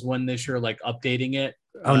Michaels one this year, like updating it.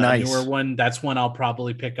 Oh, nice. Newer one. That's one I'll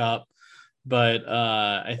probably pick up. But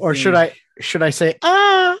should I say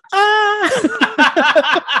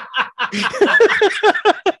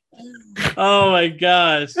Oh my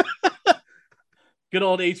gosh. Good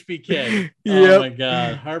old HBK. Yep. Oh my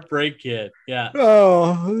god. Heartbreak Kid. Yeah.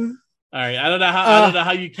 Oh. All right. I don't know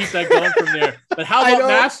how you keep that going from there. But how about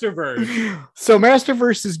Masterverse? So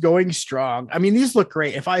Masterverse is going strong. I mean, these look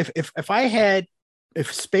great.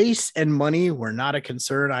 If space and money were not a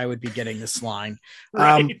concern, I would be getting this line.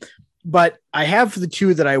 Right. But I have the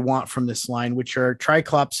two that I want from this line, which are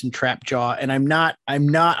Triclops and Trapjaw. And I'm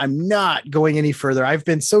not going any further. I've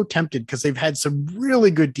been so tempted because they've had some really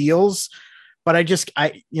good deals, but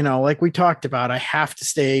like we talked about, I have to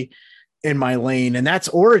stay in my lane, and that's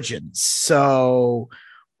Origins. So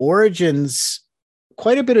Origins,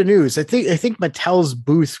 quite a bit of news. I think Mattel's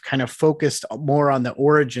booth kind of focused more on the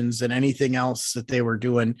Origins than anything else that they were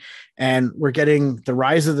doing. And we're getting the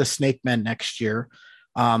Rise of the Snake Men next year.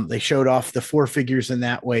 They showed off the 4 figures in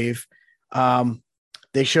that wave.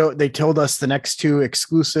 They told us the next 2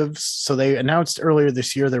 exclusives. So they announced earlier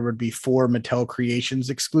this year there would be 4 Mattel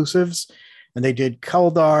Creations exclusives, and they did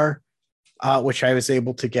Keldar, which I was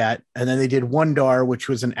able to get, and then they did Wondar, which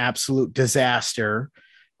was an absolute disaster.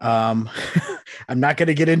 I'm not going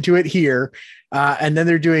to get into it here. And then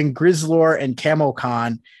they're doing Grizzlor and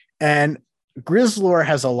Camocon, and Grizzlor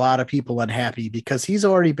has a lot of people unhappy because he's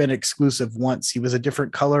already been exclusive once. He was a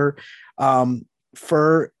different color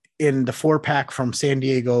fur in the 4-pack from San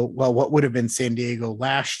Diego. Well, what would have been San Diego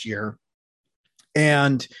last year.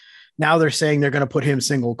 And now they're saying they're going to put him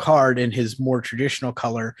single card in his more traditional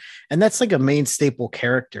color. And that's like a main staple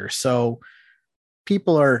character. So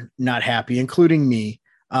people are not happy, including me.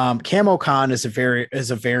 Camocon is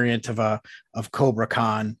a variant of Cobra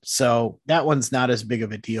Khan. So that one's not as big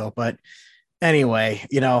of a deal, but anyway,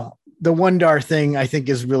 the Wondar thing I think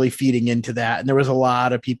is really feeding into that. And there was a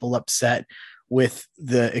lot of people upset with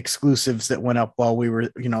the exclusives that went up while we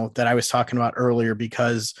were, that I was talking about earlier,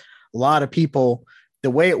 because a lot of people, the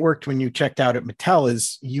way it worked when you checked out at Mattel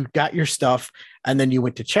is you got your stuff and then you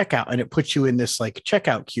went to checkout, and it puts you in this like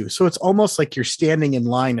checkout queue. So it's almost like you're standing in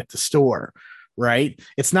line at the store, right?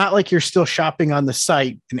 It's not like you're still shopping on the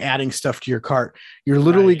site and adding stuff to your cart. You're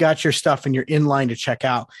literally got your stuff and you're in line to check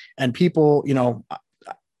out. And people,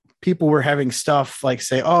 people were having stuff like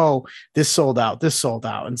say, oh, this sold out.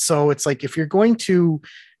 And so it's like, if you're going to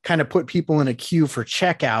kind of put people in a queue for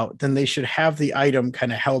checkout, then they should have the item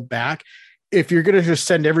kind of held back. If you're going to just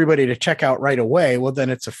send everybody to checkout right away, well, then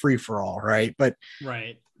it's a free for all. Right. But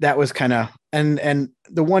that was kind of, and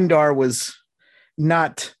the Wondar was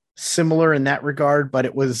not similar in that regard, but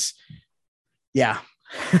it was, a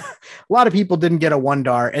lot of people didn't get a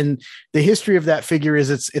Wondar. And the history of that figure is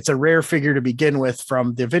it's a rare figure to begin with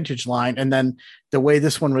from the vintage line. And then the way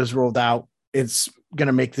this one was rolled out, it's going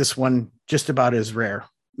to make this one just about as rare,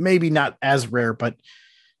 maybe not as rare, but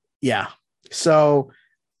yeah. So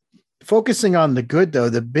focusing on the good though,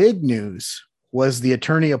 the big news was the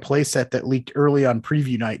Eternia playset that leaked early on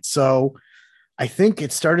preview night. So I think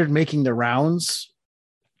it started making the rounds,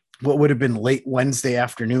 what would have been late Wednesday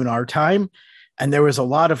afternoon, our time. And there was a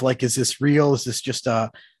lot of like, is this real? Is this just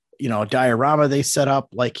a diorama they set up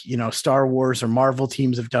like, Star Wars or Marvel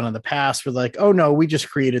teams have done in the past? We're like, oh no, we just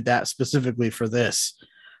created that specifically for this.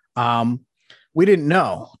 We didn't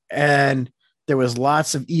know. And there was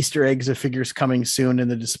lots of Easter eggs of figures coming soon in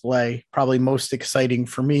the display. Probably most exciting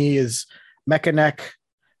for me is Mechaneck.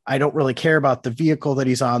 I don't really care about the vehicle that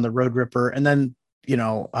he's on, the Road Ripper. And then,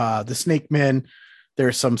 the Snake Man.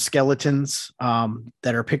 There's some skeletons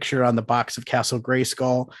that are pictured on the box of Castle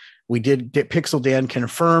Grayskull. We did get Pixel Dan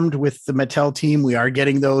confirmed with the Mattel team. We are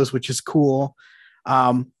getting those, which is cool.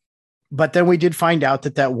 But then we did find out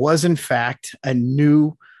that was in fact a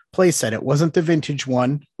new playset. It wasn't the vintage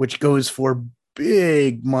one, which goes for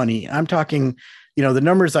big money. I'm talking, the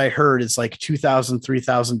numbers I heard is like $2,000,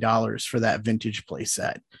 $3,000 for that vintage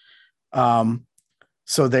playset.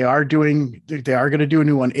 So they are going to do a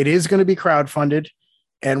new one. It is going to be crowdfunded,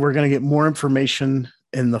 and we're going to get more information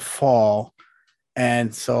in the fall.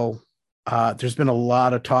 And so there's been a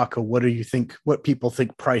lot of talk of what people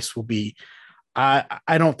think price will be. I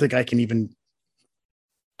don't think I can even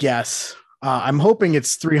guess. I'm hoping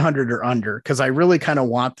it's 300 or under, because I really kind of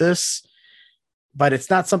want this, but it's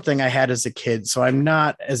not something I had as a kid. So I'm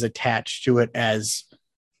not as attached to it as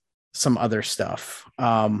some other stuff.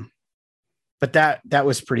 But that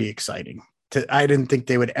was pretty exciting. I didn't think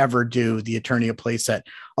they would ever do the Eternia playset.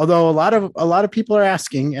 Although a lot of people are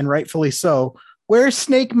asking, and rightfully so, where's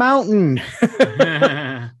Snake Mountain?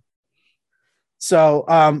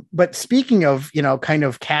 So, but speaking of, kind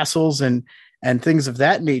of castles and things of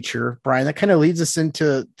that nature, Brian, that kind of leads us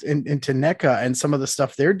into NECA and some of the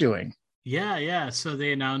stuff they're doing. Yeah. So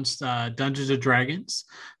they announced Dungeons and Dragons.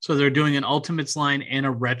 So they're doing an Ultimates line and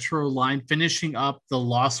a retro line, finishing up the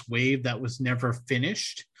Lost Wave that was never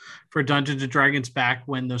finished for Dungeons and Dragons back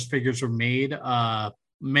when those figures were made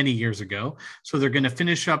many years ago. So they're going to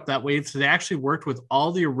finish up that wave. So they actually worked with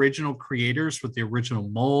all the original creators with the original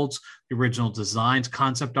molds, the original designs,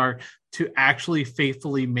 concept art to actually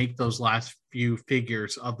faithfully make those last few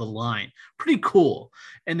figures of the line. Pretty cool.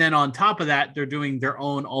 And then on top of that, they're doing their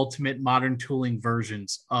own ultimate modern tooling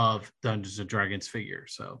versions of Dungeons and Dragons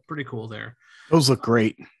figures. So pretty cool there. Those look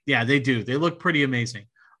great. Yeah, they do. They look pretty amazing.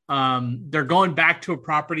 They're going back to a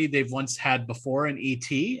property they've once had before in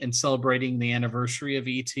ET and celebrating the anniversary of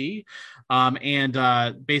ET.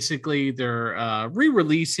 And basically they're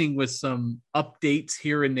re-releasing with some updates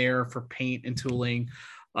here and there for paint and tooling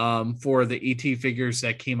for the ET figures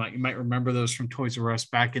that came out. You might remember those from Toys R Us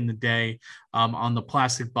back in the day. On the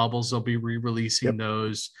plastic bubbles, they'll be re-releasing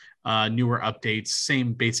those newer updates,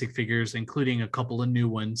 same basic figures, including a couple of new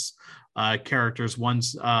ones. Characters,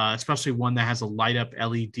 one's especially one that has a light up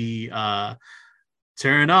LED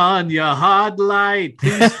turn on your hot light.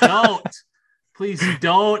 Please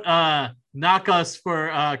don't knock us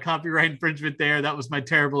for copyright infringement there. That was my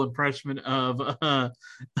terrible impression of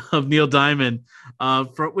Neil Diamond,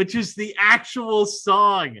 which is the actual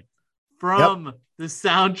song from the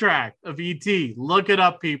soundtrack of ET. Look it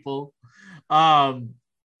up, people.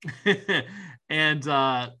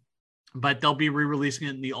 But they'll be re-releasing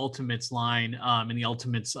it in the Ultimates line, in the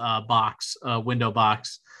Ultimates box, window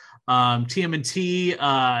box. TMNT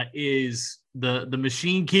is the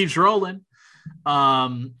machine keeps rolling. A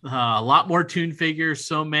lot more Toon figures,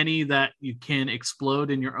 so many that you can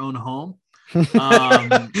explode in your own home.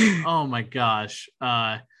 Oh my gosh.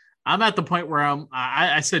 I'm at the point where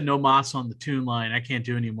I said no moss on the Toon line. I can't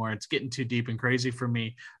do anymore. It's getting too deep and crazy for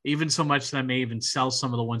me, even so much that I may even sell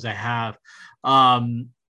some of the ones I have.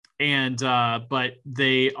 But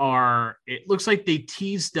they are, it looks like they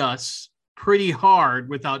teased us pretty hard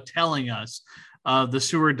without telling us the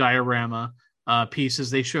sewer diorama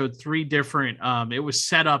pieces. They showed three different, it was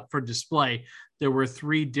set up for display. There were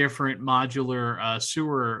three different modular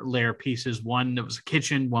sewer layer pieces. One that was a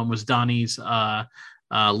kitchen, one was Donnie's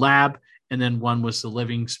lab, and then one was the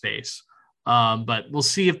living space. But we'll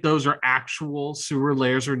see if those are actual sewer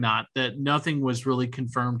layers or not. That nothing was really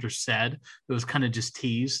confirmed or said. It was kind of just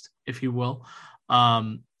teased, if you will.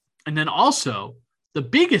 And then also the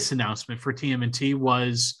biggest announcement for TMNT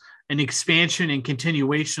was an expansion and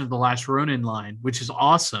continuation of the Last Ronin line, which is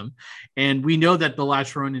awesome. And we know that the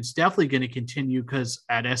Last Ronin is definitely going to continue because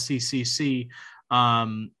at SCCC,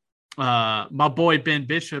 my boy Ben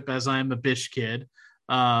Bishop, as I am a Bish kid,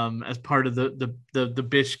 as part of the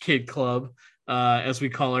Bish Kid Club, as we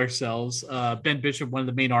call ourselves. Ben Bishop, one of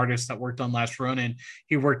the main artists that worked on Last Ronin,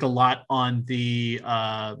 he worked a lot on the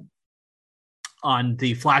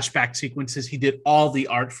flashback sequences. He did all the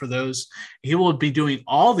art for those. He will be doing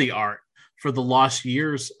all the art for the Lost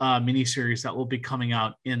Years miniseries that will be coming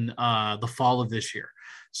out in the fall of this year.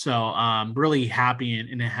 So I'm really happy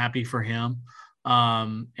and happy for him.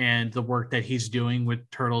 And the work that he's doing with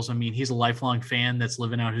Turtles. I mean, he's a lifelong fan that's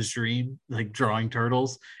living out his dream, like drawing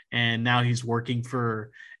Turtles. And now he's working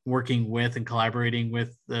with and collaborating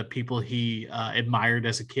with the people he admired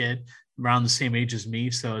as a kid around the same age as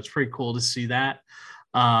me. So it's pretty cool to see that.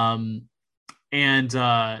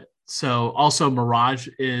 So also Mirage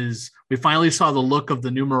we finally saw the look of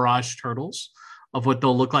the new Mirage Turtles, of what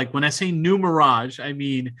they'll look like. When I say new Mirage, I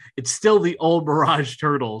mean, it's still the old Mirage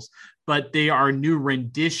Turtles, but they are new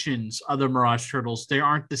renditions of the Mirage Turtles. They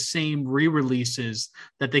aren't the same re-releases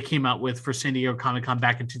that they came out with for San Diego Comic-Con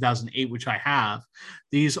back in 2008, which I have.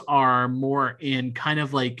 These are more in kind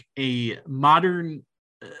of like a modern,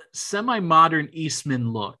 semi-modern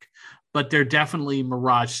Eastman look, but they're definitely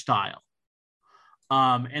Mirage style.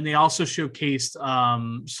 And they also showcased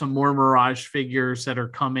some more Mirage figures that are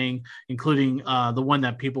coming, including the one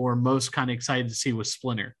that people were most kind of excited to see was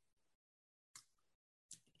Splinter.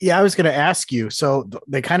 Yeah, I was going to ask you. So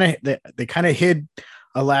they kind of hid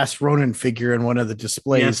a Last Ronin figure in one of the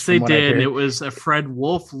displays. Yes, they did. It was a Fred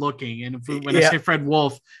Wolf looking, and when I say Fred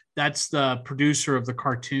Wolf, that's the producer of the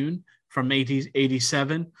cartoon from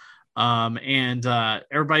 87. And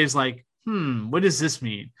everybody's like, what does this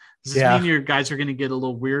mean? Does this mean your guys are going to get a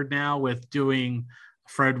little weird now with doing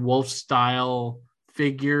Fred Wolf style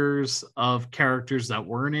figures of characters that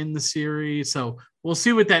weren't in the series? So We'll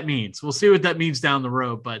see what that means. We'll see what that means down the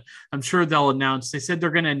road, but I'm sure they'll announce. They said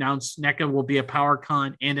they're going to announce NECA will be at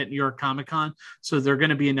PowerCon and at New York Comic Con. So they're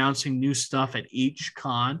going to be announcing new stuff at each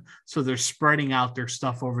con. So they're spreading out their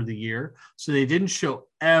stuff over the year. So they didn't show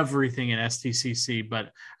everything at SDCC,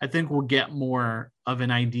 but I think we'll get more of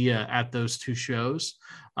an idea at those two shows.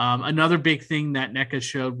 Another big thing that NECA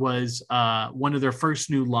showed was one of their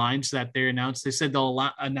first new lines that they announced. They said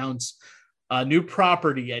they'll announce a new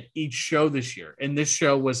property at each show this year. And this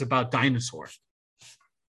show was about dinosaurs.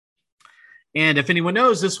 And if anyone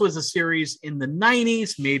knows, this was a series in the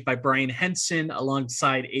 90s made by Brian Henson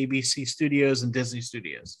alongside ABC Studios and Disney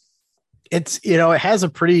Studios. It's, it has a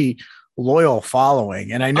pretty loyal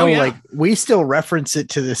following. And I know like we still reference it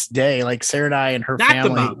to this day, like Sarah and I and her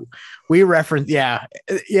family, we reference. Yeah,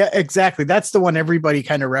 exactly. That's the one everybody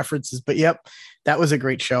kind of references, but yep. That was a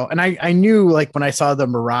great show. And I knew like when I saw the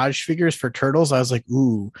Mirage figures for Turtles, I was like,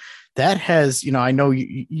 ooh, that has, I know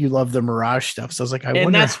you love the Mirage stuff. So I was like, I wonder.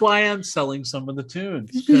 And that's why I'm selling some of the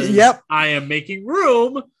tunes. Yep. I am making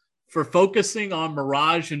room for focusing on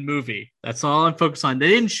Mirage and movie. That's all I'm focused on. They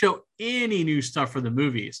didn't show any new stuff for the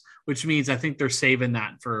movies, which means I think they're saving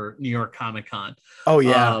that for New York Comic Con. Oh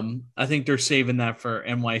yeah. I think they're saving that for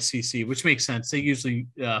NYCC, which makes sense. They usually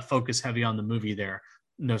focus heavy on the movie there.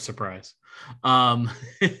 No surprise.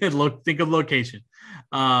 Think of location.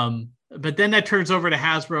 But then that turns over to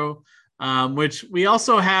Hasbro, which we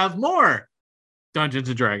also have more Dungeons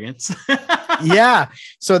and Dragons. Yeah.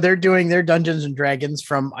 So they're doing their Dungeons and Dragons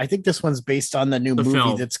from, I think this one's based on the new movie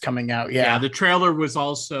film that's coming out. Yeah. The trailer was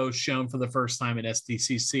also shown for the first time at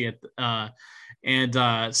SDCC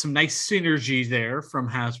and some nice synergy there from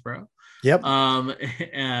Hasbro. Yep.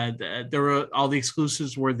 And there were all the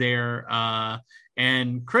exclusives were there.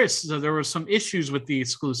 And Chris, so there were some issues with the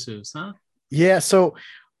exclusives, huh? Yeah. So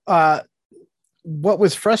what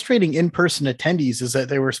was frustrating in-person attendees is that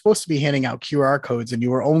they were supposed to be handing out QR codes and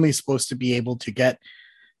you were only supposed to be able to get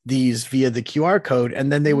these via the QR code.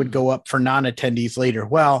 And then they would go up for non-attendees later.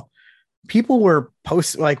 Well, people were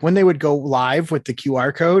like when they would go live with the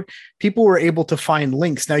QR code, people were able to find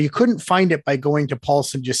links. Now you couldn't find it by going to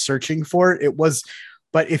Pulse and just searching for it.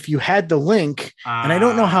 But if you had the link, and I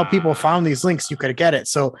don't know how people found these links, you could get it.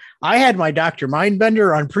 So I had my Dr.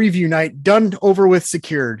 Mindbender on preview night done, over with,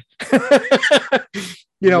 secured.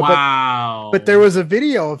 Wow. But there was a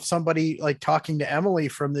video of somebody like talking to Emily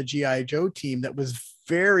from the G.I. Joe team that was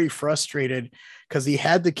very frustrated because he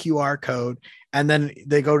had the QR code and then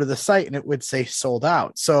they go to the site and it would say sold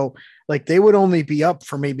out. So like they would only be up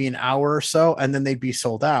for maybe an hour or so and then they'd be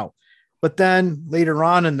sold out. But then later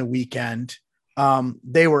on in the weekend,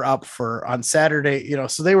 they were up for on Saturday,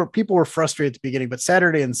 so people were frustrated at the beginning, but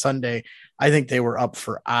Saturday and Sunday, I think they were up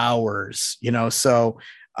for hours, so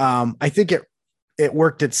I think it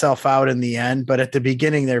worked itself out in the end. But at the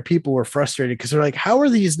beginning there, people were frustrated because they're like, how are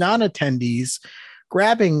these non-attendees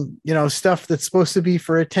grabbing, stuff that's supposed to be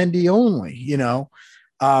for attendee only,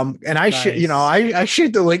 and I should, I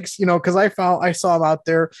shared the links, cause I saw them out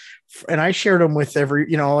there and I shared them with every,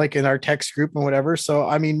 like in our text group and whatever. So,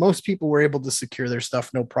 I mean, most people were able to secure their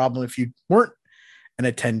stuff. No problem if you weren't an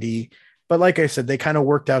attendee, but like I said, they kind of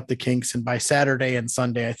worked out the kinks. And by Saturday and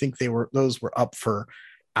Sunday, I think those were up for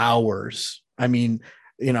hours. I mean,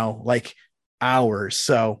 like hours.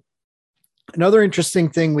 So another interesting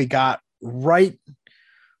thing we got right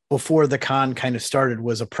before the con kind of started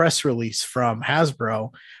was a press release from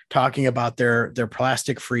Hasbro talking about their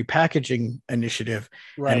plastic-free packaging initiative.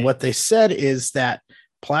 Right. And what they said is that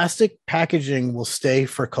plastic packaging will stay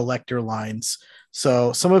for collector lines.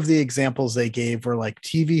 So some of the examples they gave were like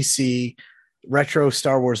TVC, retro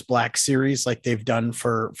Star Wars Black Series, like they've done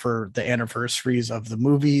for the anniversaries of the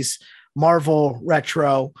movies, Marvel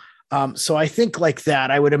retro. So I think like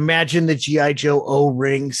that, I would imagine the G.I. Joe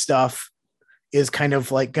O-ring stuff is kind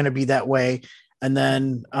of like going to be that way. And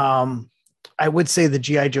then I would say the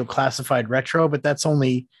G.I. Joe classified retro, but that's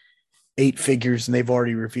only 8 figures and they've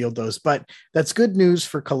already revealed those. But that's good news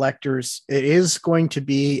for collectors. It is going to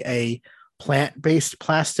be a plant-based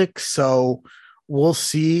plastic. So we'll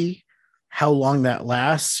see how long that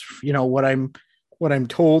lasts. What I'm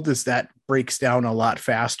told is that breaks down a lot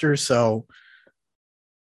faster. So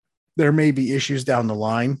there may be issues down the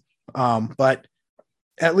line. But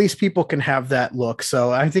at least people can have that look.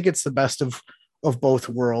 So I think it's the best of both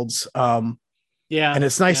worlds. And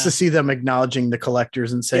it's nice to see them acknowledging the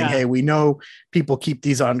collectors and saying, hey, we know people keep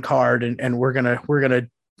these on card and we're going to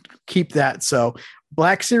keep that. So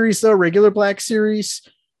Black Series though, regular Black Series,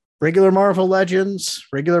 regular Marvel Legends,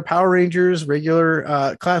 regular Power Rangers,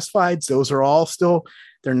 regular classifieds, those are all still,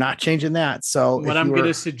 they're not changing that. So what I'm going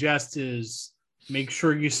to suggest is make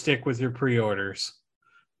sure you stick with your pre-orders,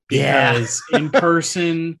 Yeah. because in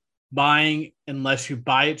person buying, unless you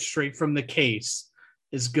buy it straight from the case,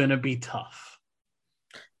 is going to be tough.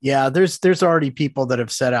 Yeah, there's already people that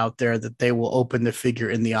have said out there that they will open the figure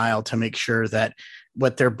in the aisle to make sure that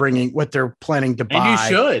what they're planning to buy. And you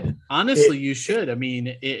should. Honestly, you should. I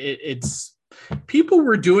mean, it's people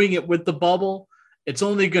were doing it with the bubble. It's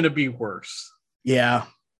only going to be worse. Yeah.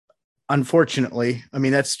 Unfortunately. I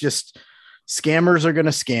mean, that's just scammers are going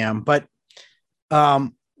to scam, but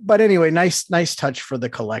anyway, nice touch for the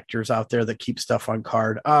collectors out there that keep stuff on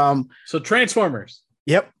card. So Transformers.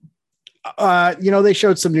 Yep. They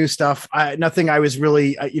showed some new stuff. Nothing I was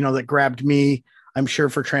really, that grabbed me. I'm sure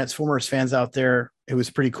for Transformers fans out there, it was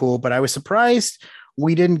pretty cool, but I was surprised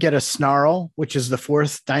we didn't get a Snarl, which is the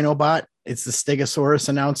 4th Dinobot. It's the Stegosaurus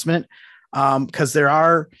announcement. Cause there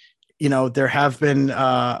have been,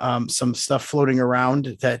 some stuff floating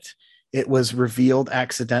around that it was revealed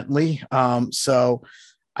accidentally. So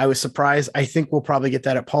I was surprised. I think we'll probably get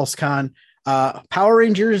that at PulseCon. Power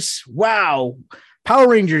Rangers. Wow. Power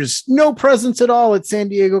Rangers, no presence at all at San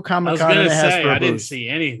Diego Comic Con. I didn't see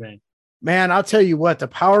anything. Man, I'll tell you what, the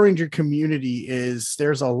Power Ranger community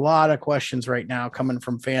there's a lot of questions right now coming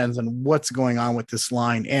from fans on what's going on with this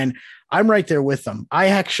line. And I'm right there with them. I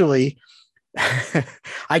actually,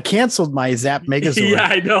 I canceled my Zap Megazord. Yeah,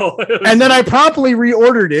 I know. And then I promptly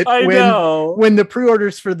reordered it when the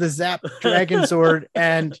pre-orders for the Zap Dragonzord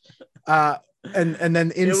and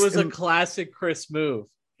then it was a classic Chris move.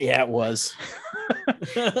 Yeah, it was.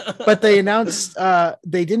 But they announced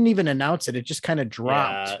they didn't even announce it. It just kind of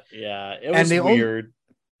dropped. Yeah. It was weird.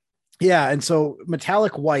 And so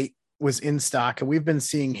Metallic White was in stock, and we've been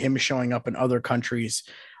seeing him showing up in other countries.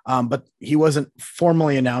 But he wasn't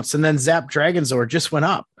formally announced. And then Zap Dragonzord just went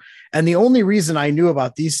up. And the only reason I knew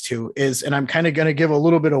about these two is, and I'm kind of going to give a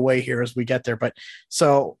little bit away here as we get there, but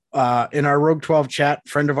so in our Rogue 12 chat,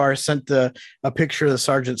 friend of ours sent a picture of the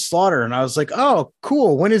Sergeant Slaughter, and I was like, oh,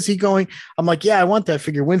 cool. When is he going? I'm like, yeah, I want that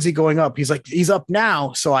figure. When's he going up? He's like, he's up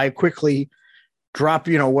now. So I quickly drop,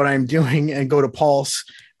 what I'm doing and go to Pulse.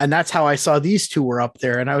 And that's how I saw these two were up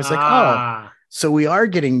there. And I was like, oh, so we are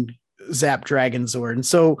getting Zap Dragonzord. And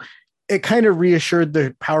so it kind of reassured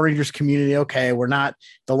the Power Rangers community. Okay,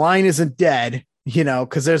 the line isn't dead,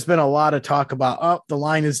 because there's been a lot of talk about, the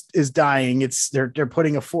line is dying. They're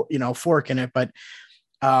putting a fork in it, but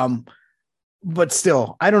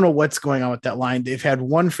still, I don't know what's going on with that line. They've had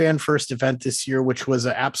one fan first event this year, which was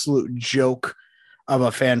an absolute joke of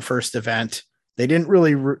a fan first event. They didn't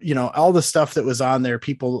really, all the stuff that was on there,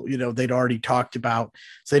 people, they'd already talked about,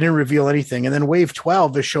 so they didn't reveal anything. And then Wave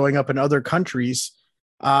 12 is showing up in other countries.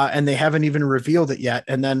 And they haven't even revealed it yet.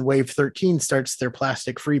 And then Wave 13 starts their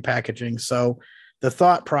plastic-free packaging. So the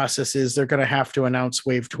thought process is they're going to have to announce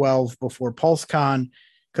Wave 12 before PulseCon,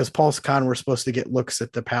 because PulseCon we're supposed to get looks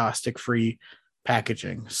at the plastic-free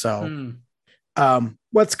packaging. So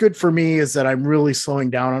what's good for me is that I'm really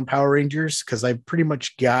slowing down on Power Rangers, because I've pretty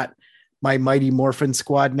much got my Mighty Morphin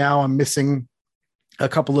Squad now. I'm missing a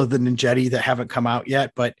couple of the Ninjetti that haven't come out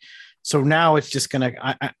yet, but so now it's just going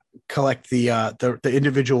to collect the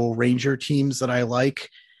individual Ranger teams that I like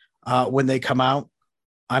when they come out.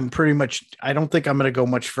 I don't think I'm going to go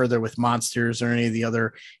much further with monsters or any of the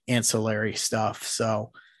other ancillary stuff.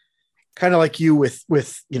 So kind of like you with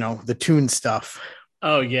the Toon stuff.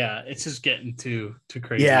 Oh yeah. It's just getting too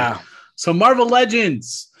crazy. Yeah. So Marvel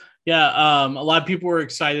Legends. Yeah. A lot of people were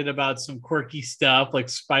excited about some quirky stuff like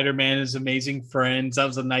Spider-Man is Amazing Friends. That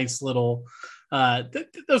was a nice little,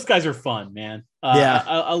 those guys are fun, man. Yeah,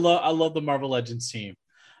 I love the Marvel Legends team.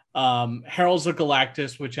 Heralds of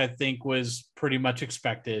Galactus, which I think was pretty much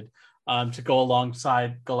expected, to go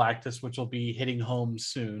alongside Galactus, which will be hitting home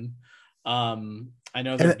soon. I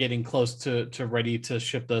know they're getting close to ready to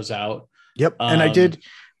ship those out. Yep, and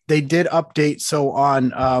they did update. So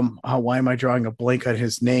on why am I drawing a blank on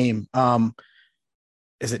his name?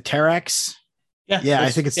 Is it Terex? Yeah, I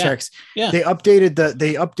think it's Terex. Yeah. They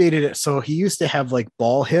updated it. So he used to have like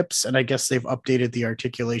ball hips, and I guess they've updated the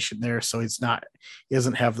articulation there. So he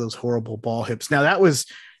doesn't have those horrible ball hips. Now that was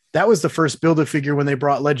the first Build-A-Figure when they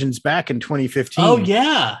brought Legends back in 2015. Oh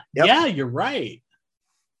yeah. Yep. Yeah, you're right.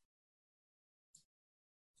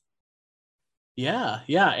 Yeah.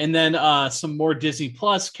 And then some more Disney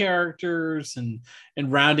Plus characters and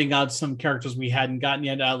rounding out some characters we hadn't gotten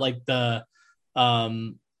yet, like the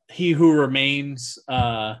He Who Remains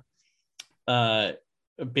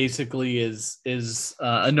basically is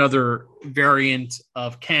another variant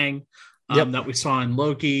of Kang that we saw in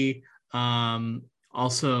Loki.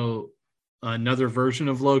 Also another version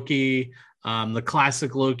of Loki, the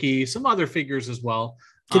classic Loki, some other figures as well.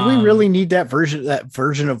 Did we really need that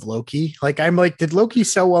version of Loki? Like, I'm like, did Loki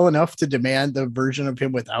sell well enough to demand the version of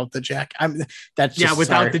him without the jacket?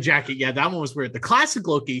 Without the jacket. Yeah, that one was weird. The classic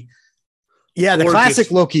Loki. Yeah, the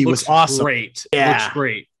classic Loki was awesome. Great. Yeah. Looks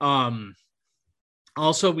great.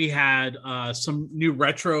 Also we had some new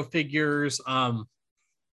retro figures.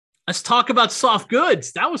 Let's talk about soft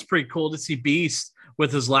goods. That was pretty cool to see Beast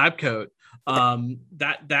with his lab coat.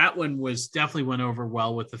 That one was definitely went over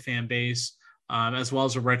well with the fan base. As well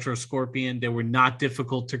as a retro Scorpion. They were not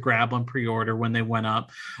difficult to grab on pre-order when they went up.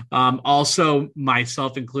 Also,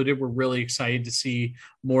 myself included, were really excited to see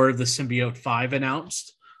more of the Symbiote 5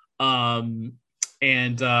 announced. Those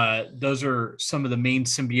are some of the main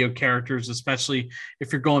Symbiote characters, especially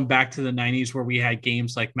if you're going back to the 90s where we had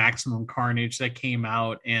games like Maximum Carnage that came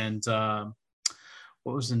out and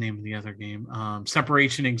what was the name of the other game?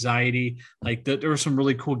 Separation Anxiety. Like there were some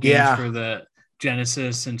really cool games for the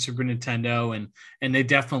Genesis and Super Nintendo, and they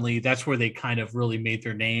definitely, that's where they kind of really made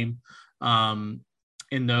their name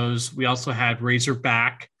in those. We also had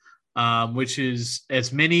Razorback, which is,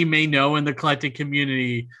 as many may know in the collecting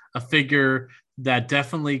community, a figure that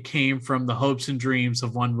definitely came from the hopes and dreams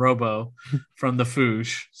of one Robo from the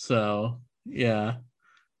Foosh. So yeah,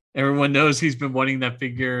 everyone knows he's been wanting that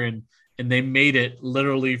figure, and they made it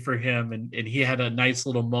literally for him. And he had a nice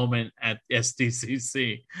little moment at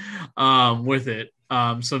SDCC with it.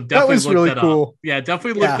 So definitely look really that cool up. Yeah,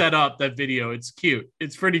 definitely look that up, that video. It's cute.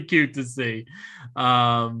 It's pretty cute to see.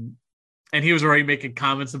 And he was already making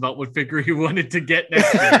comments about what figure he wanted to get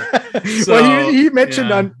next year. So, well, he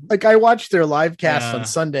mentioned on, like, I watched their live cast on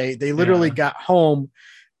Sunday. They literally got home.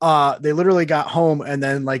 And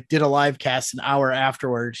then like did a live cast an hour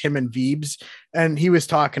afterwards, him and Veebs, and he was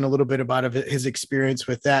talking a little bit about his experience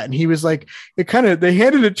with that. And he was like, they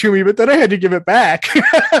handed it to me, but then I had to give it back.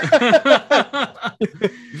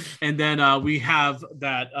 And then we have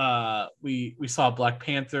that we saw Black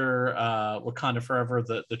Panther, Wakanda Forever,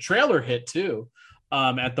 the trailer hit too,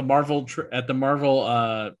 at the Marvel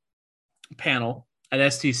panel at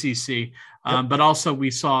STCC. But also we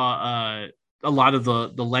saw a lot of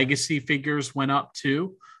the legacy figures went up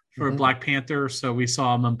too for Black Panther. So we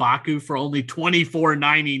saw M'Baku for only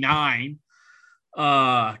 $24.99.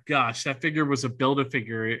 Gosh, that figure was a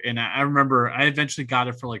Build-A-Figure. And I remember I eventually got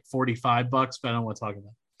it for like $45, but I don't want to talk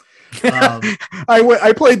about it.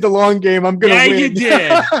 I played the long game. I'm going to win. Yeah, you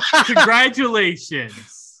did.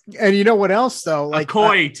 Congratulations. And you know what else though? Like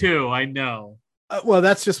Koi too. I know. Well,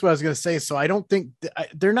 that's just what I was going to say. So I don't think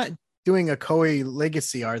they're not doing a Koi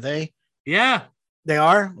legacy, are they? Yeah, they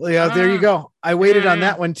are. Yeah, there you go. I waited on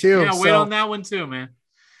that one too. Yeah, wait on that one too, man.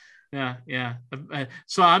 Yeah.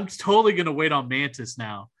 So I'm totally gonna wait on Mantis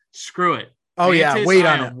now. Screw it. Oh Mantis, wait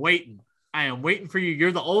on it. I am waiting for you.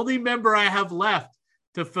 You're the only member I have left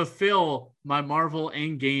to fulfill my Marvel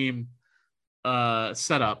Endgame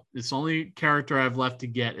setup. It's the only character I've left to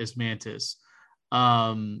get is Mantis.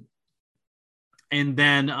 And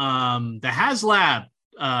then the HasLab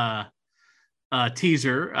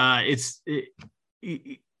teaser.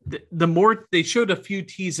 The more they showed a few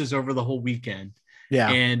teases over the whole weekend,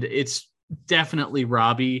 and it's definitely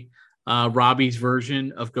Robbie's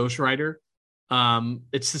version of Ghost Rider.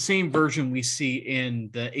 It's the same version we see in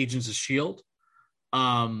the Agents of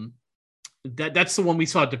S.H.I.E.L.D. That's the one we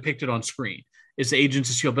saw depicted on screen. It's the Agents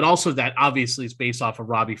of S.H.I.E.L.D., but also that obviously is based off of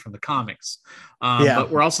Robbie from the comics. But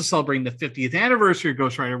we're also celebrating the 50th anniversary of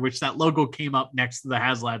Ghost Rider, which that logo came up next to the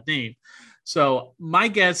HasLab name. So my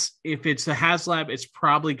guess, if it's a HasLab, it's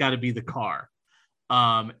probably got to be the car.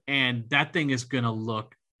 And that thing is going to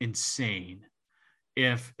look insane.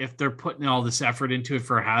 If they're putting all this effort into it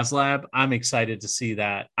for a HasLab, I'm excited to see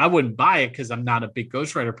that. I wouldn't buy it because I'm not a big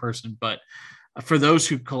Ghost Rider person, but for those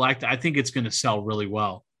who collect, I think it's going to sell really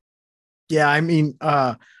well. Yeah, I mean,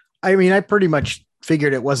 I pretty much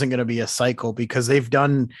figured it wasn't going to be a cycle because they've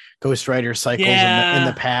done Ghost Rider cycles in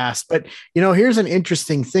the past. But, here's an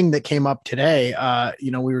interesting thing that came up today.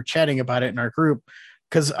 We were chatting about it in our group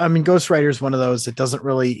because, Ghost Rider is one of those that doesn't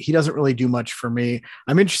really do much for me.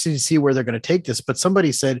 I'm interested to see where they're going to take this. But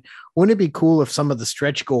somebody said, wouldn't it be cool if some of the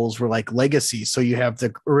stretch goals were like legacy? So you have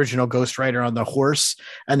the original Ghost Rider on the horse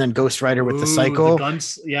and then Ghost Rider with the cycle. The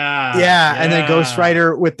guns, and then Ghost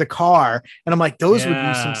Rider with the car. And I'm like, those would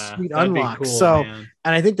be some sweet unlocks. Cool, so, man.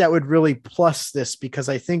 And I think that would really plus this because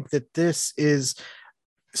I think that this is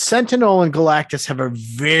Sentinel and Galactus have a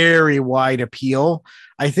very wide appeal.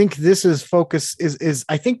 I think this is focus is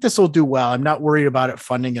I think this will do well. I'm not worried about it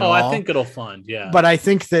funding at all. I think it'll fund. Yeah. But I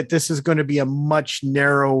think that this is going to be a much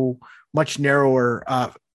narrower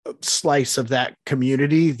slice of that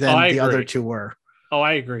community than the other two were. Oh,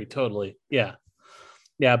 I agree. Totally. Yeah.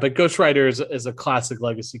 Yeah, but Ghost Rider is a classic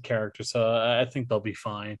legacy character, so I think they'll be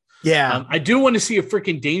fine. Yeah. I do want to see a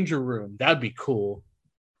freaking Danger Room. That'd be cool.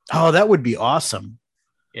 Oh, that would be awesome.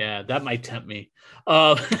 Yeah, that might tempt me.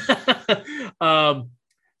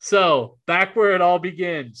 So back where it all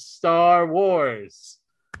begins, Star Wars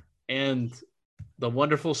and the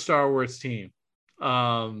wonderful Star Wars team.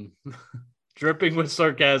 Dripping with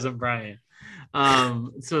sarcasm, Brian.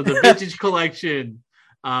 So the Vintage Collection,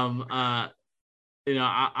 I'll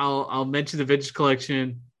mention the Vintage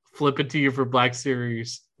Collection, flip it to you for Black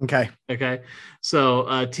Series. Okay. So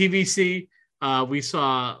TVC, we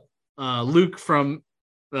saw Luke from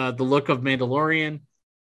the look of Mandalorian.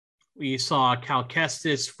 We saw Cal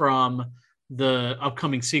Kestis from the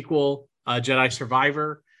upcoming sequel, Jedi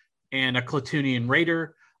Survivor, and a Klatooinian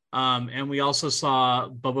Raider. And we also saw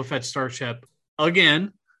Boba Fett starship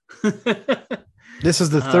again. This is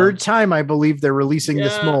the third time I believe they're releasing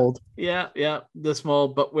this mold. Yeah, this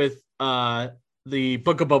mold, but with the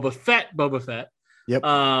Book of Boba Fett. Yep.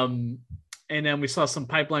 And then we saw some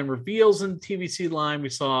pipeline reveals in the TVC line. We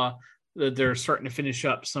saw that they're starting to finish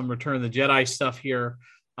up some Return of the Jedi stuff here,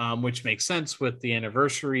 which makes sense with the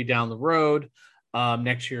anniversary down the road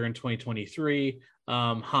next year in 2023.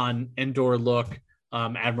 Han Endor look,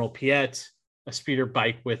 Admiral Piet, a speeder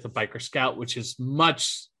bike with a biker scout, which is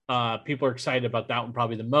much people are excited about that one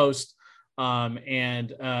probably the most,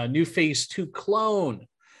 and new Phase 2 clone,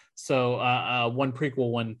 so one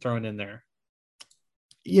prequel, one thrown in there.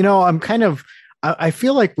 I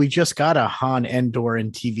feel like we just got a Han Endor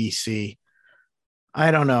in TVC.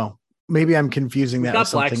 I don't know, maybe I'm confusing that with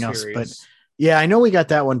something else, but yeah, I know we got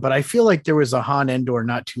that one, but I feel like there was a Han Endor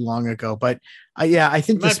not too long ago. But I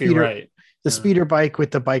think the speeder, speeder bike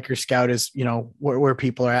with the biker scout is, where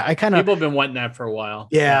people are at. People have been wanting that for a while.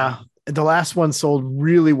 Yeah. The last one sold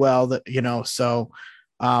really well, but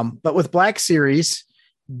with Black Series,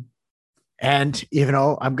 and,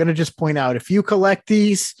 I'm going to just point out, if you collect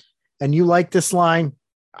these and you like this line,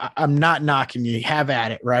 I'm not knocking you, have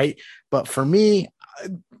at it. Right. But for me,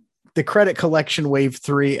 the Credit Collection Wave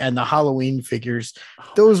 3 and the Halloween figures,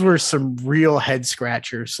 those were some real head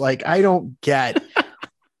scratchers. Like, I don't get,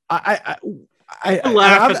 I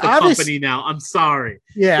laugh at the company now. I'm sorry.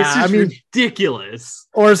 Yeah. This is ridiculous.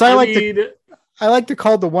 Or as I like to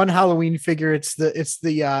call the one Halloween figure, it's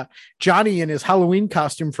the Johnny in his Halloween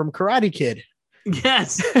costume from Karate Kid.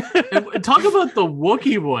 Yes. And talk about the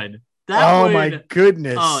Wookiee one. My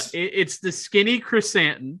goodness. Oh, it's the skinny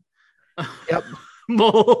chrysanthemum. Yep.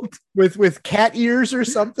 Mold with cat ears or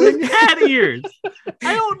something. With cat ears.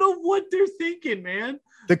 I don't know what they're thinking, man.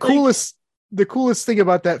 The coolest thing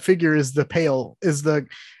about that figure is the pail, is the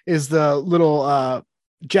little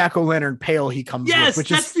jack-o'-lantern pail he comes with, which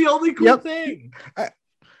that's the only cool thing.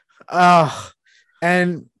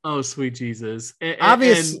 And oh, sweet Jesus.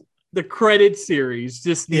 Obvious. And the credit series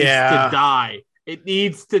just needs to die. It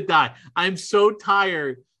needs to die. I'm so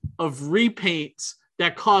tired of repaints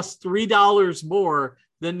that cost $3 more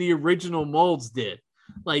than the original molds did.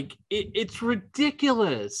 Like, it's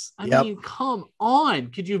ridiculous. I mean, come on.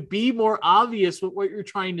 Could you be more obvious with what you're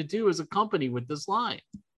trying to do as a company with this line?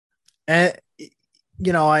 And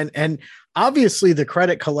and obviously the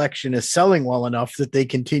Credit Collection is selling well enough that they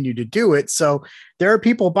continue to do it. So there are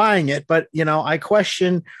people buying it, but I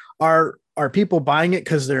question, are people buying it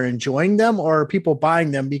because they're enjoying them, or are people buying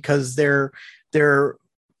them because they're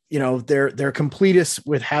completists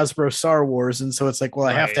with Hasbro Star Wars, and so it's like, well,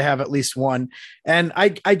 I have to have at least one, and I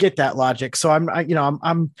get that logic. So I'm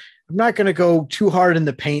not going to go too hard in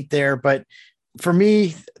the paint there, but for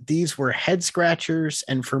me, these were head scratchers,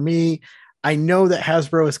 and for me, I know that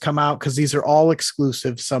Hasbro has come out, because these are all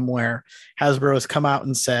exclusive somewhere. Hasbro has come out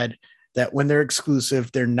and said that when they're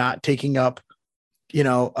exclusive, they're not taking up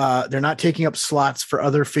slots for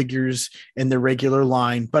other figures in the regular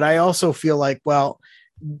line. But I also feel like, well,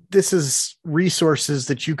 this is resources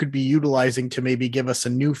that you could be utilizing to maybe give us a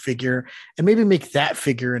new figure and maybe make that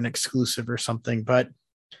figure an exclusive or something. But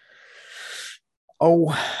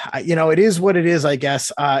it is what it is, I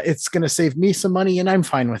guess. It's going to save me some money, and I'm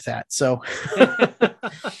fine with that. So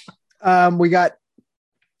we got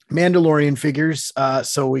Mandalorian figures.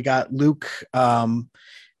 So we got Luke,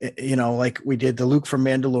 like we did the Luke from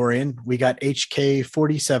Mandalorian. We got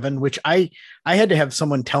HK-47, which I had to have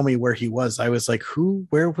someone tell me where he was. I was like,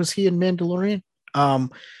 where was he in Mandalorian?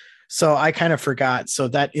 So I kind of forgot. So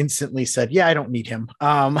that instantly said, yeah, I don't need him.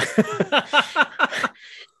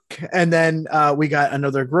 And then we got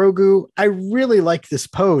another Grogu. I really like this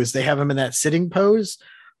pose. They have him in that sitting pose,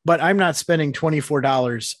 but I'm not spending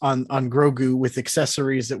 $24 on Grogu with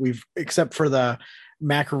accessories that except for the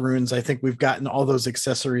macaroons. I think we've gotten all those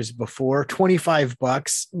accessories before.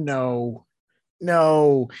 $25.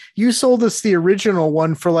 No, you sold us the original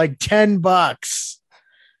one for like $10.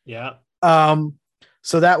 Yeah.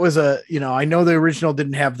 So that was I know the original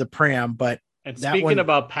didn't have the pram, but And that speaking one-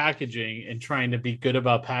 about packaging and trying to be good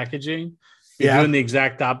about packaging, you're doing the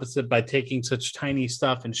exact opposite by taking such tiny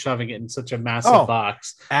stuff and shoving it in such a massive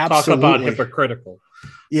box. absolutely. Talk about hypocritical.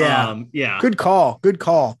 Yeah. Yeah. Good call.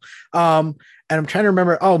 And I'm trying to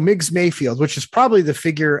remember. Oh, Miggs Mayfield, which is probably the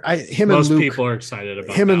figure. Most and Luke, people are excited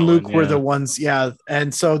about. him and that Luke one, were yeah. the ones. Yeah.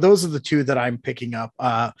 And so those are the two that I'm picking up.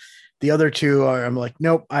 The other two are, I'm like,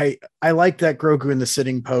 nope. I like that Grogu in the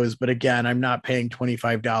sitting pose, but again, I'm not paying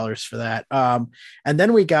 $25 for that. And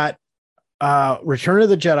then we got Return of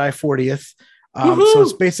the Jedi 40th. So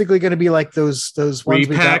it's basically going to be like those ones we got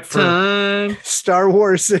Repack for time. Star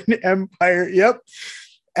Wars and Empire. Yep.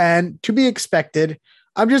 And to be expected,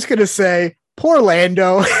 I'm just going to say, poor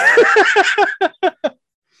Lando.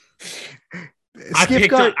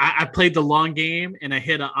 I played the long game and I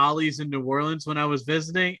hit a Ollie's in New Orleans when I was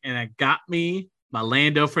visiting, and I got me my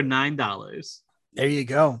Lando for $9. There you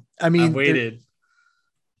go. I I mean, waited.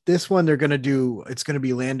 this one they're going to do, it's going to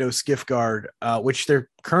be Lando Skiffguard, which there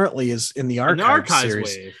currently is in the In the archives archives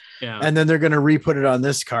series. wave. Yeah. And then they're going to re-put it on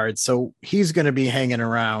this card. So he's going to be hanging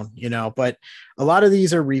around, but a lot of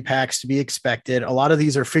these are repacks to be expected. A lot of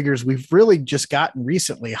these are figures we've really just gotten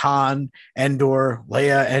recently. Han, Endor,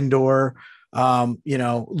 Leia, Endor,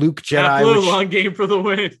 Luke Jedi. Blue, long game for the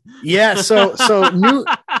win. Yeah. So new.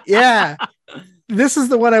 Yeah. This is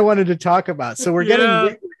the one I wanted to talk about. So we're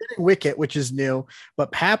getting Wicket, which is new,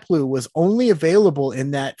 but Paplu was only available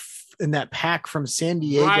in that pack from San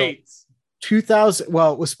Diego. Right. 2000.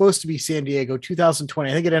 Well, it was supposed to be San Diego 2020.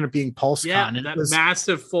 I think it ended up being PulseCon. Yeah, and that it was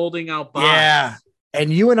massive folding out box. Yeah.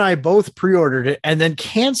 And you and I both pre-ordered it and then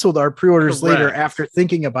canceled our pre-orders later Correct. after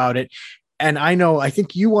thinking about it. And I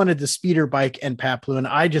think you wanted the speeder bike and Paplu, and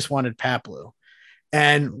I just wanted Paplu.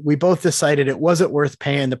 And we both decided it wasn't worth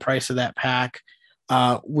paying the price of that pack.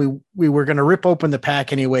 We were going to rip open the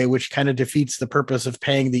pack anyway, which kind of defeats the purpose of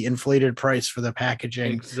paying the inflated price for the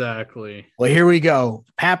packaging. Exactly. Well, here we go.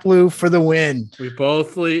 Paplu for the win. We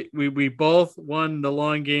both won the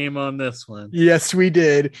long game on this one. Yes, we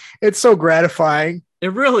did. It's so gratifying.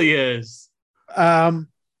 It really is. And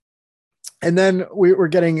then we're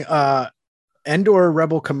getting Endor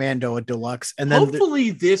Rebel Commando, a deluxe, and then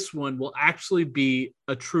hopefully this one will actually be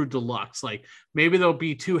a true deluxe. Like maybe there'll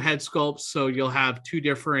be two head sculpts, so you'll have two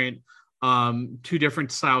different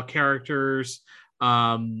style characters.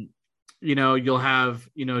 You'll have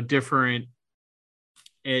different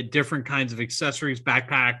kinds of accessories,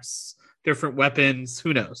 backpacks, different weapons.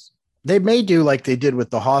 Who knows? they may do like they did with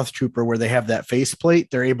the Hoth Trooper, where they have that faceplate.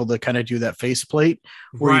 They're able to kind of do that faceplate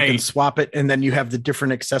where you can swap it, and then you have the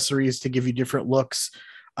different accessories to give you different looks.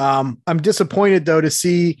 I'm disappointed though to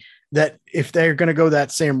see that if they're going to go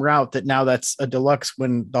that same route, that now that's a deluxe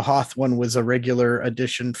when the Hoth one was a regular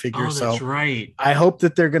edition figure. Oh, that's right. I hope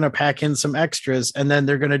that they're going to pack in some extras, and then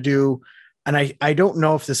they're going to do, and I don't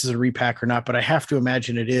know if this is a repack or not, but I have to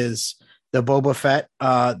imagine it is, the Boba Fett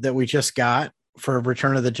that we just got for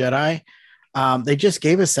Return of the Jedi. They just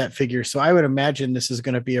gave us that figure, so I would imagine this is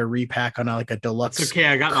going to be a repack on like a deluxe. It's okay,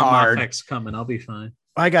 I got card. my Mofex coming. I'll be fine.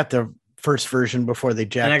 I got the first version before they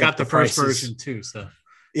jacked and I got up the first prices. version too, so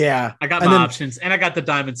yeah, I got my options, and I got the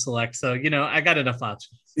Diamond Select, so I got enough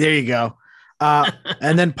options. There you go.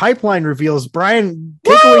 And then Pipeline reveals. Brian,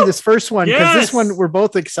 take away this first one, because this one we're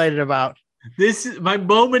both excited about. This is my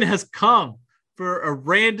moment has come for a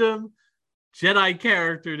random Jedi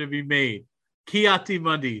character to be made.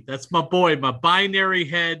 Ki-Adi-Mundi. That's my boy, my binary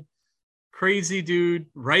head, crazy dude,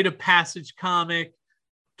 rite of passage comic,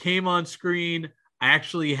 came on screen. I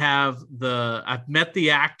actually have I've met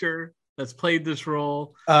the actor that's played this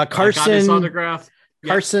role. Carson. I got his autograph.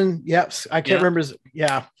 Carson, yep. I can't remember his,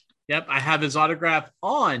 yeah. Yep, I have his autograph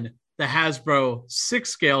on the Hasbro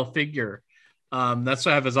 6-scale figure. That's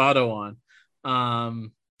what I have his auto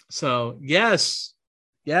on. So yes.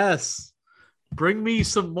 Bring me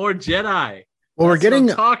some more Jedi. Well, That's what I'm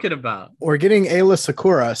talking about. We're getting Ayla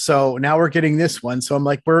Sakura, so now we're getting this one. So I'm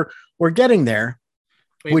like, we're getting there,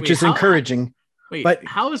 which is encouraging. But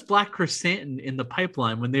how is Black Chrysanthemum in the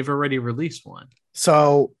pipeline when they've already released one?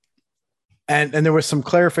 So, and there was some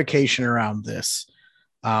clarification around this.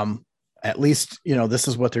 At least, this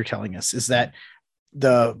is what they're telling us, is that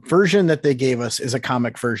the version that they gave us is a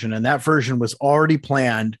comic version, and that version was already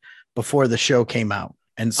planned before the show came out.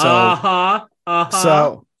 And so,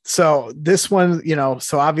 so this one,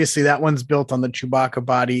 so obviously that one's built on the Chewbacca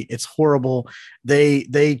body. It's horrible.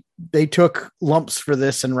 They they took lumps for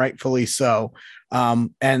this, and rightfully so.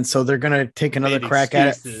 And so they're going to take another crack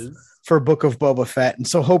at it for Book of Boba Fett. And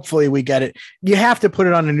so hopefully we get it. You have to put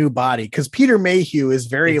it on a new body because Peter Mayhew is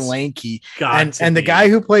very lanky. And the guy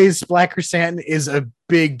who plays Black Chrysanthemum is a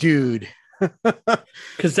big dude.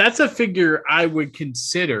 Because that's a figure I would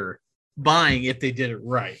consider buying if they did it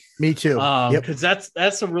right. Me too. Because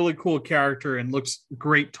that's a really cool character and looks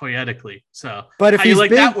great toyetically. So, but if you like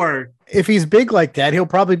that word, if he's big like that, he'll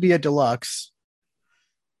probably be a deluxe.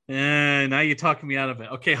 And now you're talking me out of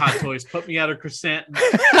it. Okay, Hot Toys, put me out of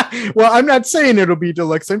Chrysanthemum. Well, I'm not saying it'll be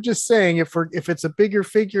deluxe. I'm just saying if it's a bigger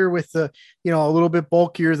figure with a little bit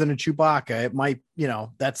bulkier than a Chewbacca, it might,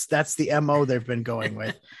 that's the MO they've been going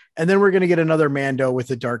with. And then we're gonna get another Mando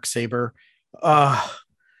with a dark saber. Of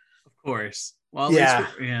course. Well, at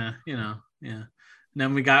least yeah. And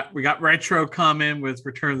then we got retro coming with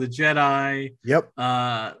Return of the Jedi. Yep.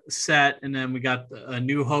 Set, and then we got a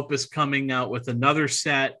New Hope is coming out with another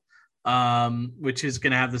set, which is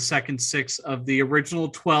going to have the second 6 of the original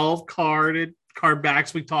 12 card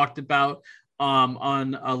backs we talked about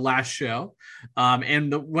on last show.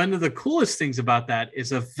 And one of the coolest things about that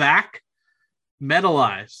is a VAC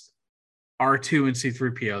metalized R2 and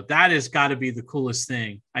C-3PO. That has got to be the coolest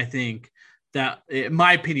thing, I think. That, in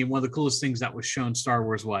my opinion, one of the coolest things that was shown Star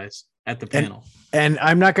Wars wise at the panel. And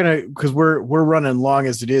I'm not gonna, because we're running long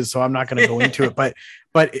as it is, so I'm not gonna go into it.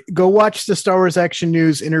 But go watch the Star Wars Action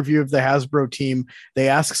News interview of the Hasbro team. They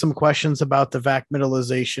ask some questions about the VAC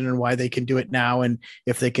metallization and why they can do it now, and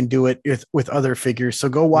if they can do it with other figures. So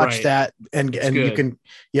go watch that, and you can.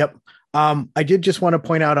 Yep. I did just want to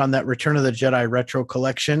point out on that Return of the Jedi retro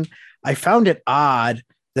collection, I found it odd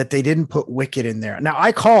that they didn't put Wicket in there. Now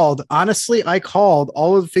I called all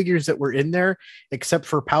of the figures that were in there, except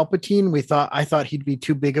for Palpatine. I thought he'd be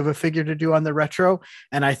too big of a figure to do on the retro.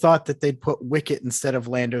 And I thought that they'd put Wicket instead of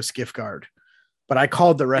Lando Skiffguard, but I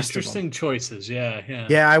called the rest of them. Interesting choices. Yeah.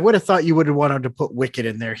 Yeah. I would have thought you would have wanted to put Wicket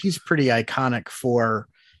in there. He's pretty iconic for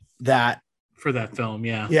that film.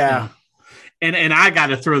 Yeah. Yeah. And I got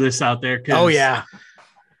to throw this out there. Oh yeah.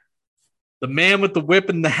 The man with the whip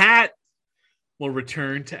and the hat will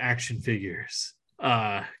return to action figures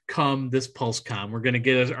come this PulseCon. We're going to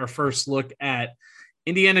get our first look at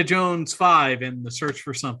Indiana Jones 5 and the search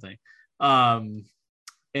for something. I'm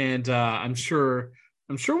sure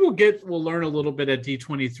we'll learn a little bit at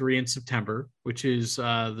D23 in September, which is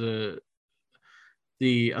the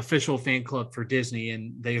official fan club for Disney,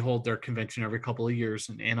 and they hold their convention every couple of years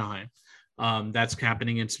in Anaheim. That's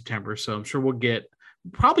happening in September, so I'm sure we'll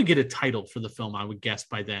probably get a title for the film, I would guess,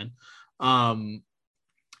 by then. And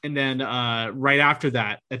then right after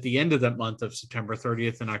that, at the end of that month of September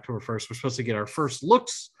 30th and October 1st, we're supposed to get our first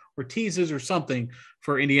looks or teases or something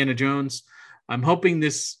for Indiana Jones. I'm hoping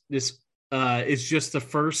this is just the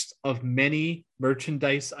first of many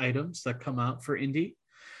merchandise items that come out for Indy,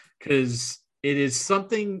 because it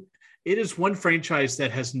is one franchise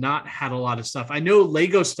that has not had a lot of stuff. I know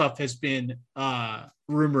Lego stuff has been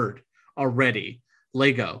rumored already.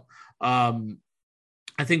 Lego.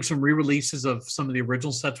 I think some re-releases of some of the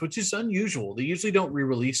original sets, which is unusual. They usually don't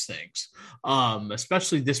re-release things,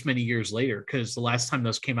 especially this many years later, because the last time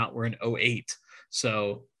those came out were in 2008.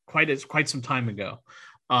 So quite some time ago.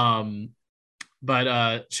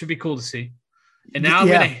 But should be cool to see. And now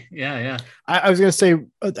I was going to say,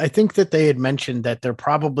 I think that they had mentioned that they're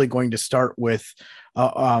probably going to start with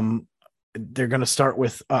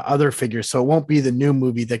other figures, so it won't be the new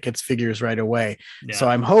movie that gets figures right away. So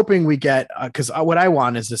I'm hoping we get, because what I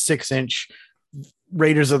want is a 6-inch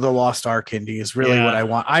Raiders of the Lost Ark Indy is really what I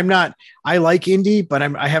want. I like Indy, but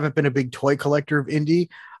I haven't been a big toy collector of Indy,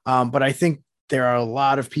 but I think there are a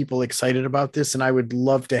lot of people excited about this, and I would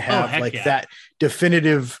love to have that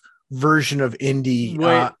definitive version of Indy.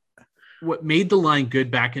 What made the line good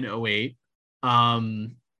back in 2008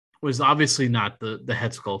 was obviously not the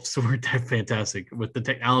head sculpts weren't that fantastic with the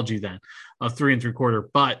technology then of 3 3/4,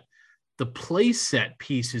 but the play set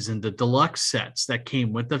pieces and the deluxe sets that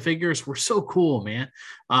came with the figures were so cool, man.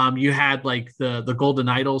 You had like the Golden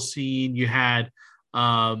Idol scene. You had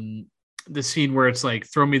the scene where it's like,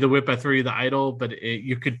 throw me the whip, I throw you the idol, but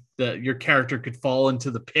your character could fall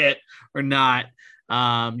into the pit or not.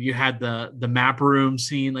 You had the map room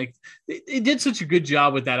scene. Like they did such a good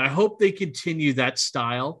job with that. I hope they continue that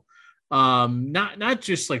style. Not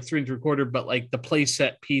just like 3 3/4, but like the play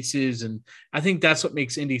set pieces. And I think that's what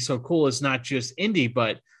makes Indy so cool, is not just Indy,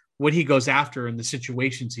 but what he goes after and the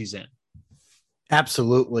situations he's in.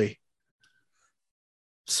 Absolutely.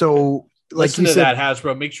 So listen to that,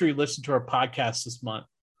 Hasbro. Make sure you listen to our podcast this month.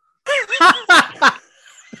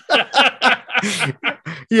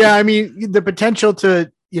 Yeah, I mean, the potential to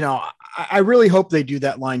I really hope they do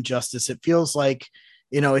that line justice. It feels like,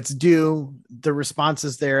 it's due. The response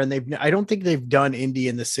is there, and I don't think they've done Indy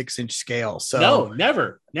in the 6-inch scale. So no,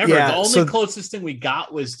 never. Yeah, the only closest thing we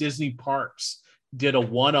got was Disney Parks did a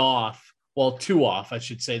one-off. Well, 2 off, I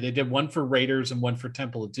should say. They did one for Raiders and one for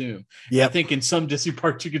Temple of Doom. Yeah, I think in some Disney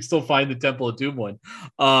parks you can still find the Temple of Doom one.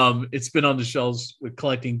 It's been on the shelves with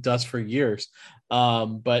collecting dust for years.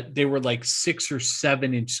 But they were like 6 or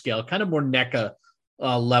 7-inch scale, kind of more NECA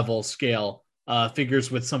level scale figures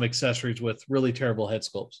with some accessories with really terrible head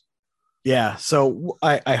sculpts. Yeah, so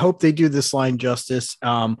I hope they do this line justice.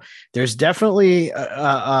 There's definitely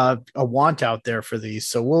a want out there for these,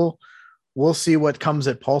 so we'll see what comes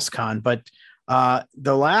at PulseCon. But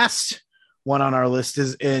the last one on our list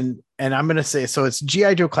is and I'm going to say, so it's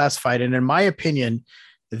G.I. Joe Classified, and in my opinion,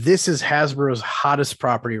 this is Hasbro's hottest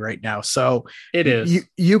property right now. So it is.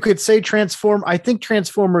 You could say I think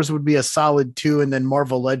Transformers would be a solid 2, and then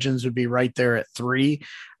Marvel Legends would be right there at 3.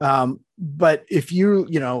 But if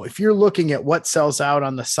you're looking at what sells out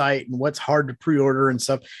on the site and what's hard to pre-order and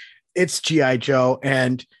stuff, it's G.I. Joe,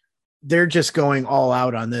 and they're just going all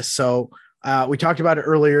out on this. So we talked about it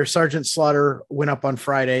earlier. Sergeant Slaughter went up on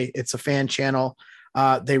Friday. It's a fan channel.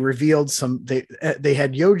 They revealed they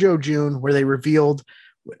had Yojo June, where they revealed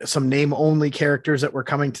some name only characters that were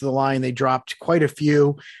coming to the line. They dropped quite a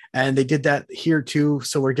few, and they did that here too.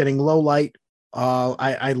 So we're getting Low Light.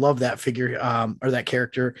 I love that figure or that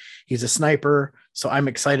character. He's a sniper. So I'm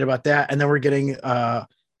excited about that. And then we're getting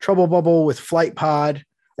Trouble Bubble with Flight Pod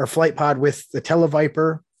with the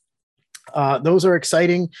Televiper. Those are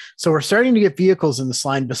exciting. So we're starting to get vehicles in this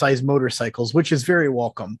line besides motorcycles, which is very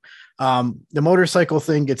welcome. The motorcycle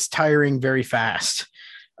thing gets tiring very fast.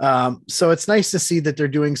 So it's nice to see that they're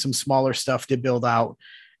doing some smaller stuff to build out,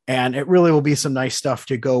 and it really will be some nice stuff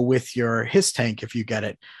to go with your HISS tank if you get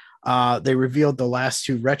it. They revealed the last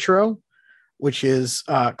 2 retro, which is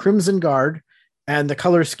Crimson Guard, and the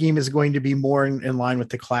color scheme is going to be more in line with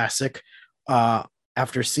the classic.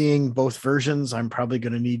 After seeing both versions, I'm probably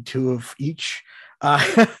going to need 2 of each.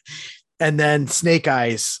 And then Snake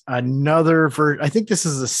Eyes, another version. I think this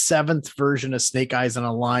is the 7th version of Snake Eyes in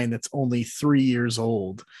a line that's only 3 years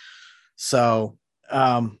old. So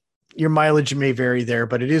your mileage may vary there,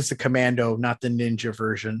 but it is the Commando, not the Ninja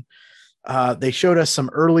version. They showed us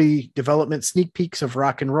some early development sneak peeks of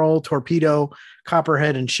Rock and Roll, Torpedo,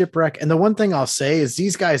 Copperhead, and Shipwreck. And the one thing I'll say is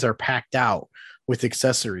these guys are packed out with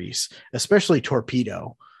accessories, especially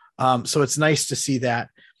Torpedo. So it's nice to see that.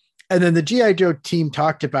 And then the G.I. Joe team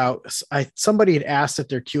talked about, somebody had asked at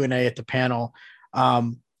their Q&A at the panel,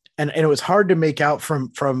 and it was hard to make out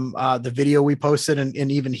from the video we posted. And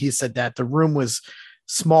even he said that the room was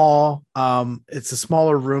small. It's a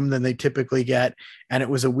smaller room than they typically get, and it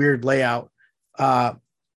was a weird layout.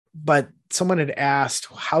 But someone had asked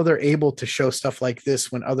how they're able to show stuff like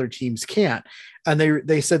this when other teams can't. And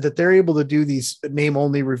they said that they're able to do these name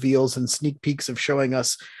only reveals and sneak peeks of showing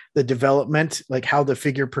us the development, like how the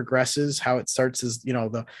figure progresses, how it starts as,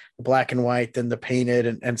 the black and white, then the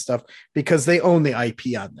painted and stuff, because they own the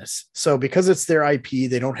IP on this. So because it's their IP,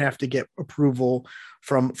 they don't have to get approval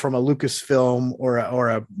from a Lucasfilm or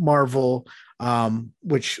a Marvel,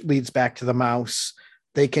 which leads back to the mouse.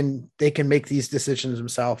 They can make these decisions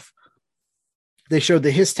themselves. They showed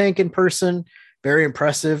the HISS tank in person. Very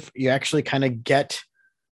impressive. You actually kind of get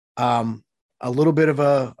a little bit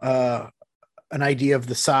of an idea of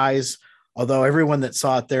the size, although everyone that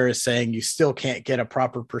saw it there is saying you still can't get a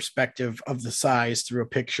proper perspective of the size through a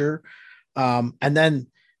picture. And then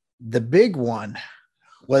the big one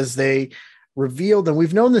was they revealed, and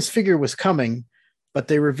we've known this figure was coming, but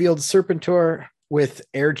they revealed Serpentor with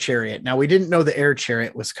Air Chariot. Now, we didn't know the Air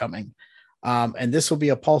Chariot was coming, and this will be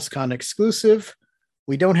a PulseCon exclusive.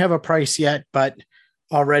 We don't have a price yet, but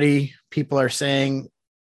already people are saying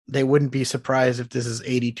they wouldn't be surprised if this is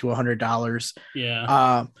 $80 to $100.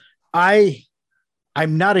 Yeah.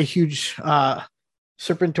 I'm not a huge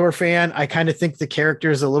Serpentor fan. I kind of think the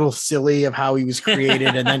character is a little silly of how he was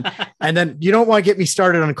created. and then you don't want to get me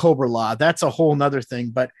started on Cobra Law. That's a whole nother thing,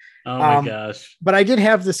 but oh my gosh. But I did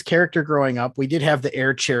have this character growing up. We did have the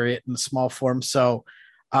Air Chariot in small form. So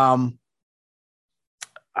I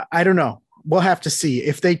don't know. We'll have to see.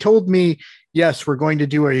 If they told me, yes, we're going to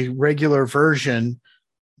do a regular version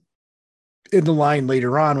in the line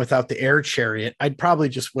later on without the Air Chariot, I'd probably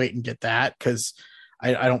just wait and get that, because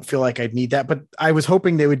I don't feel like I'd need that. But I was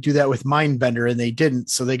hoping they would do that with Mindbender, and they didn't.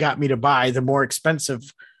 So they got me to buy the more expensive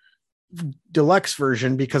deluxe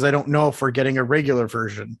version, because I don't know if we're getting a regular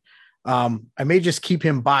version. I may just keep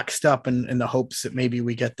him boxed up in the hopes that maybe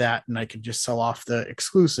we get that and I could just sell off the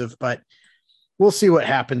exclusive. But we'll see what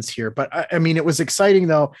happens here. But I mean, it was exciting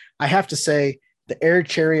though. I have to say the Air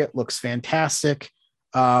Chariot looks fantastic.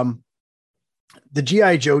 The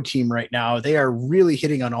G.I. Joe team right now, they are really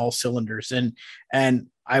hitting on all cylinders. And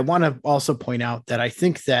I want to also point out that I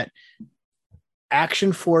think that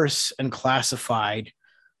Action Force and Classified,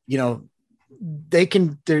 you know,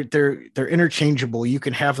 they're interchangeable. You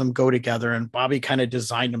can have them go together, and Bobby kind of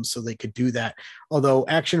designed them so they could do that. Although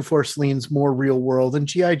Action Force leans more real world, and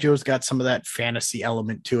G.I. Joe's got some of that fantasy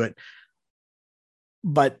element to it.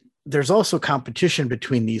 But there's also competition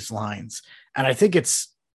between these lines, and I think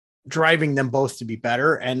it's driving them both to be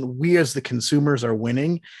better. And we as the consumers are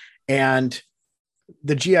winning, and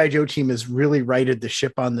the G.I. Joe team has really righted the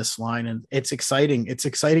ship on this line, and it's exciting. It's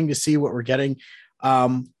exciting to see what we're getting.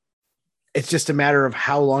 It's just a matter of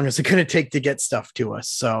how long is it going to take to get stuff to us.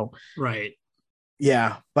 So, right.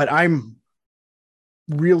 Yeah, but I'm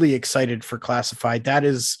really excited for Classified. That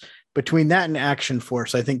is between that and Action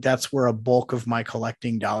Force. I think that's where a bulk of my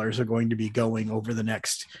collecting dollars are going to be going over the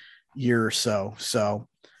next year or so. So,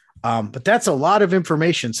 but that's a lot of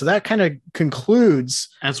information. So that kind of concludes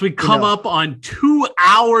as we come up on 2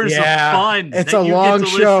 hours of fun. It's a long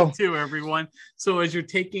show to everyone. So as you're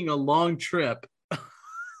taking a long trip,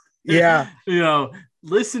 yeah, you know,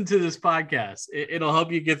 listen to this podcast. It'll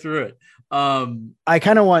help you get through it. I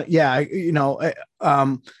kind of want,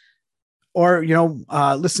 or,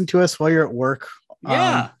 listen to us while you're at work.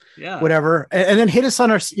 Whatever. And then hit us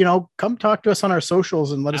on our, come talk to us on our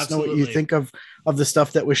socials and let us know what you think of the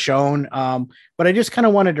stuff that was shown. But I just kind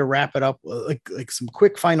of wanted to wrap it up like some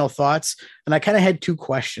quick final thoughts. And I kind of had two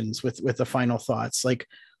questions with the final thoughts. Like,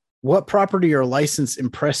 what property or license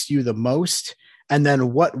impressed you the most? And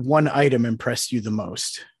then what one item impressed you the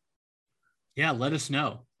most? Yeah, let us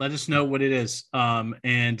know. Let us know what it is.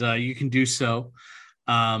 And you can do so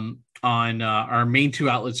on our main two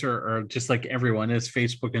outlets, or just like everyone is,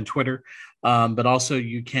 Facebook and Twitter. But also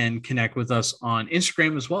you can connect with us on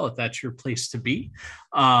Instagram as well, if that's your place to be.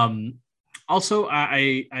 Also,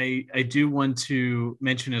 I do want to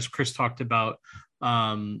mention, as Chris talked about,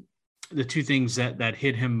 the two things that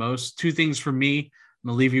hit him most. Two things for me. I'm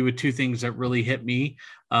going to leave you with two things that really hit me.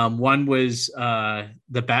 One was the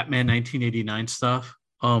Batman 1989 stuff.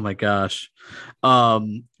 Oh my gosh.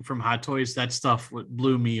 From Hot Toys, that stuff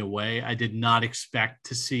blew me away. I did not expect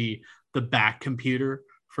to see the Bat computer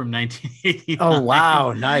from 1989. Oh,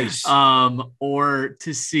 wow. Nice. Or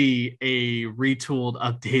to see a retooled,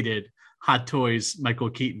 updated Hot Toys Michael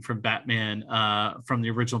Keaton from Batman, from the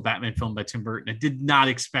original Batman film by Tim Burton. I did not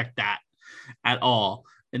expect that at all.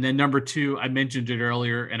 And then number two, I mentioned it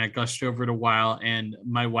earlier and I gushed over it a while, and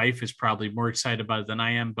my wife is probably more excited about it than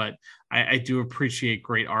I am, but I do appreciate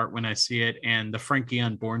great art when I see it. And the Frankie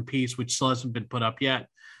Unborn piece, which still hasn't been put up yet,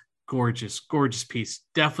 gorgeous, gorgeous piece.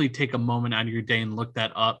 Definitely take a moment out of your day and look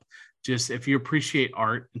that up. Just if you appreciate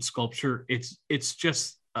art and sculpture, it's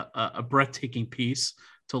just a breathtaking piece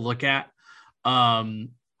to look at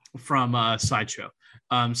from Sideshow.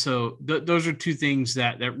 So those are two things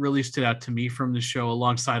that really stood out to me from the show,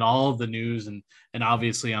 alongside all of the news. And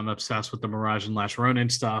obviously I'm obsessed with the Mirage and Last Ronin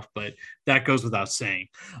stuff, but that goes without saying.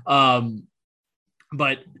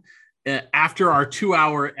 But after our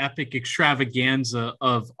 2-hour epic extravaganza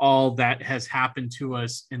of all that has happened to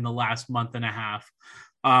us in the last month and a half,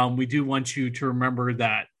 we do want you to remember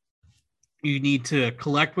that you need to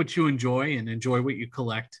collect what you enjoy and enjoy what you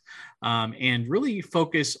collect, and really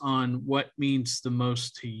focus on what means the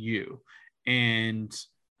most to you. And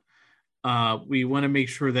we want to make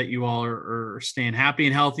sure that you all are staying happy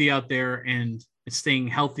and healthy out there, and staying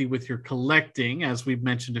healthy with your collecting, as we've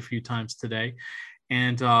mentioned a few times today.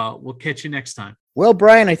 And we'll catch you next time. Well,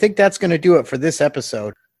 Brian, I think that's going to do it for this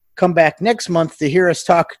episode. Come back next month to hear us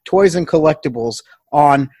talk toys and collectibles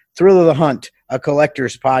on Thrill of the Hunt, a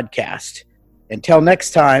collector's podcast. Until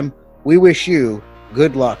next time, we wish you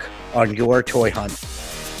good luck on your toy hunt.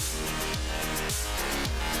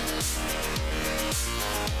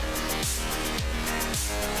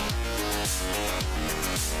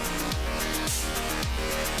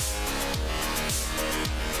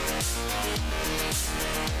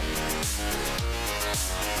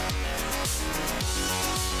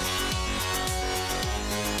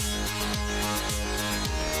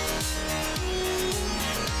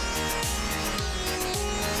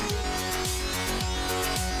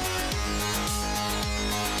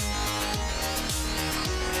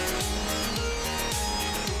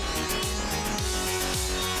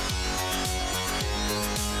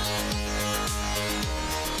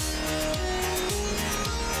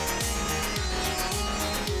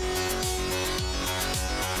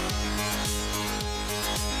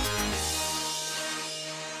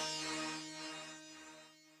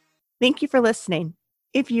 Thank you for listening.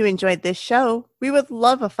 If you enjoyed this show, we would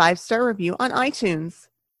love a 5-star review on iTunes.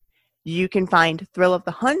 You can find Thrill of the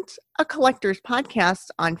Hunt, a collector's podcast,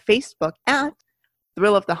 on Facebook at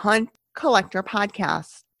Thrill of the Hunt Collector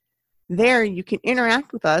Podcast. There you can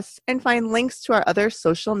interact with us and find links to our other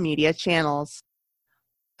social media channels.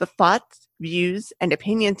 The thoughts, views, and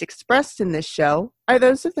opinions expressed in this show are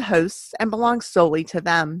those of the hosts and belong solely to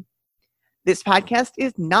them. This podcast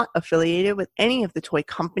is not affiliated with any of the toy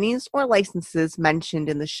companies or licenses mentioned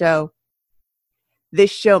in the show. This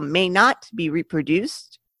show may not be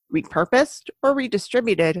reproduced, repurposed, or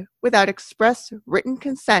redistributed without express written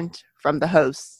consent from the hosts.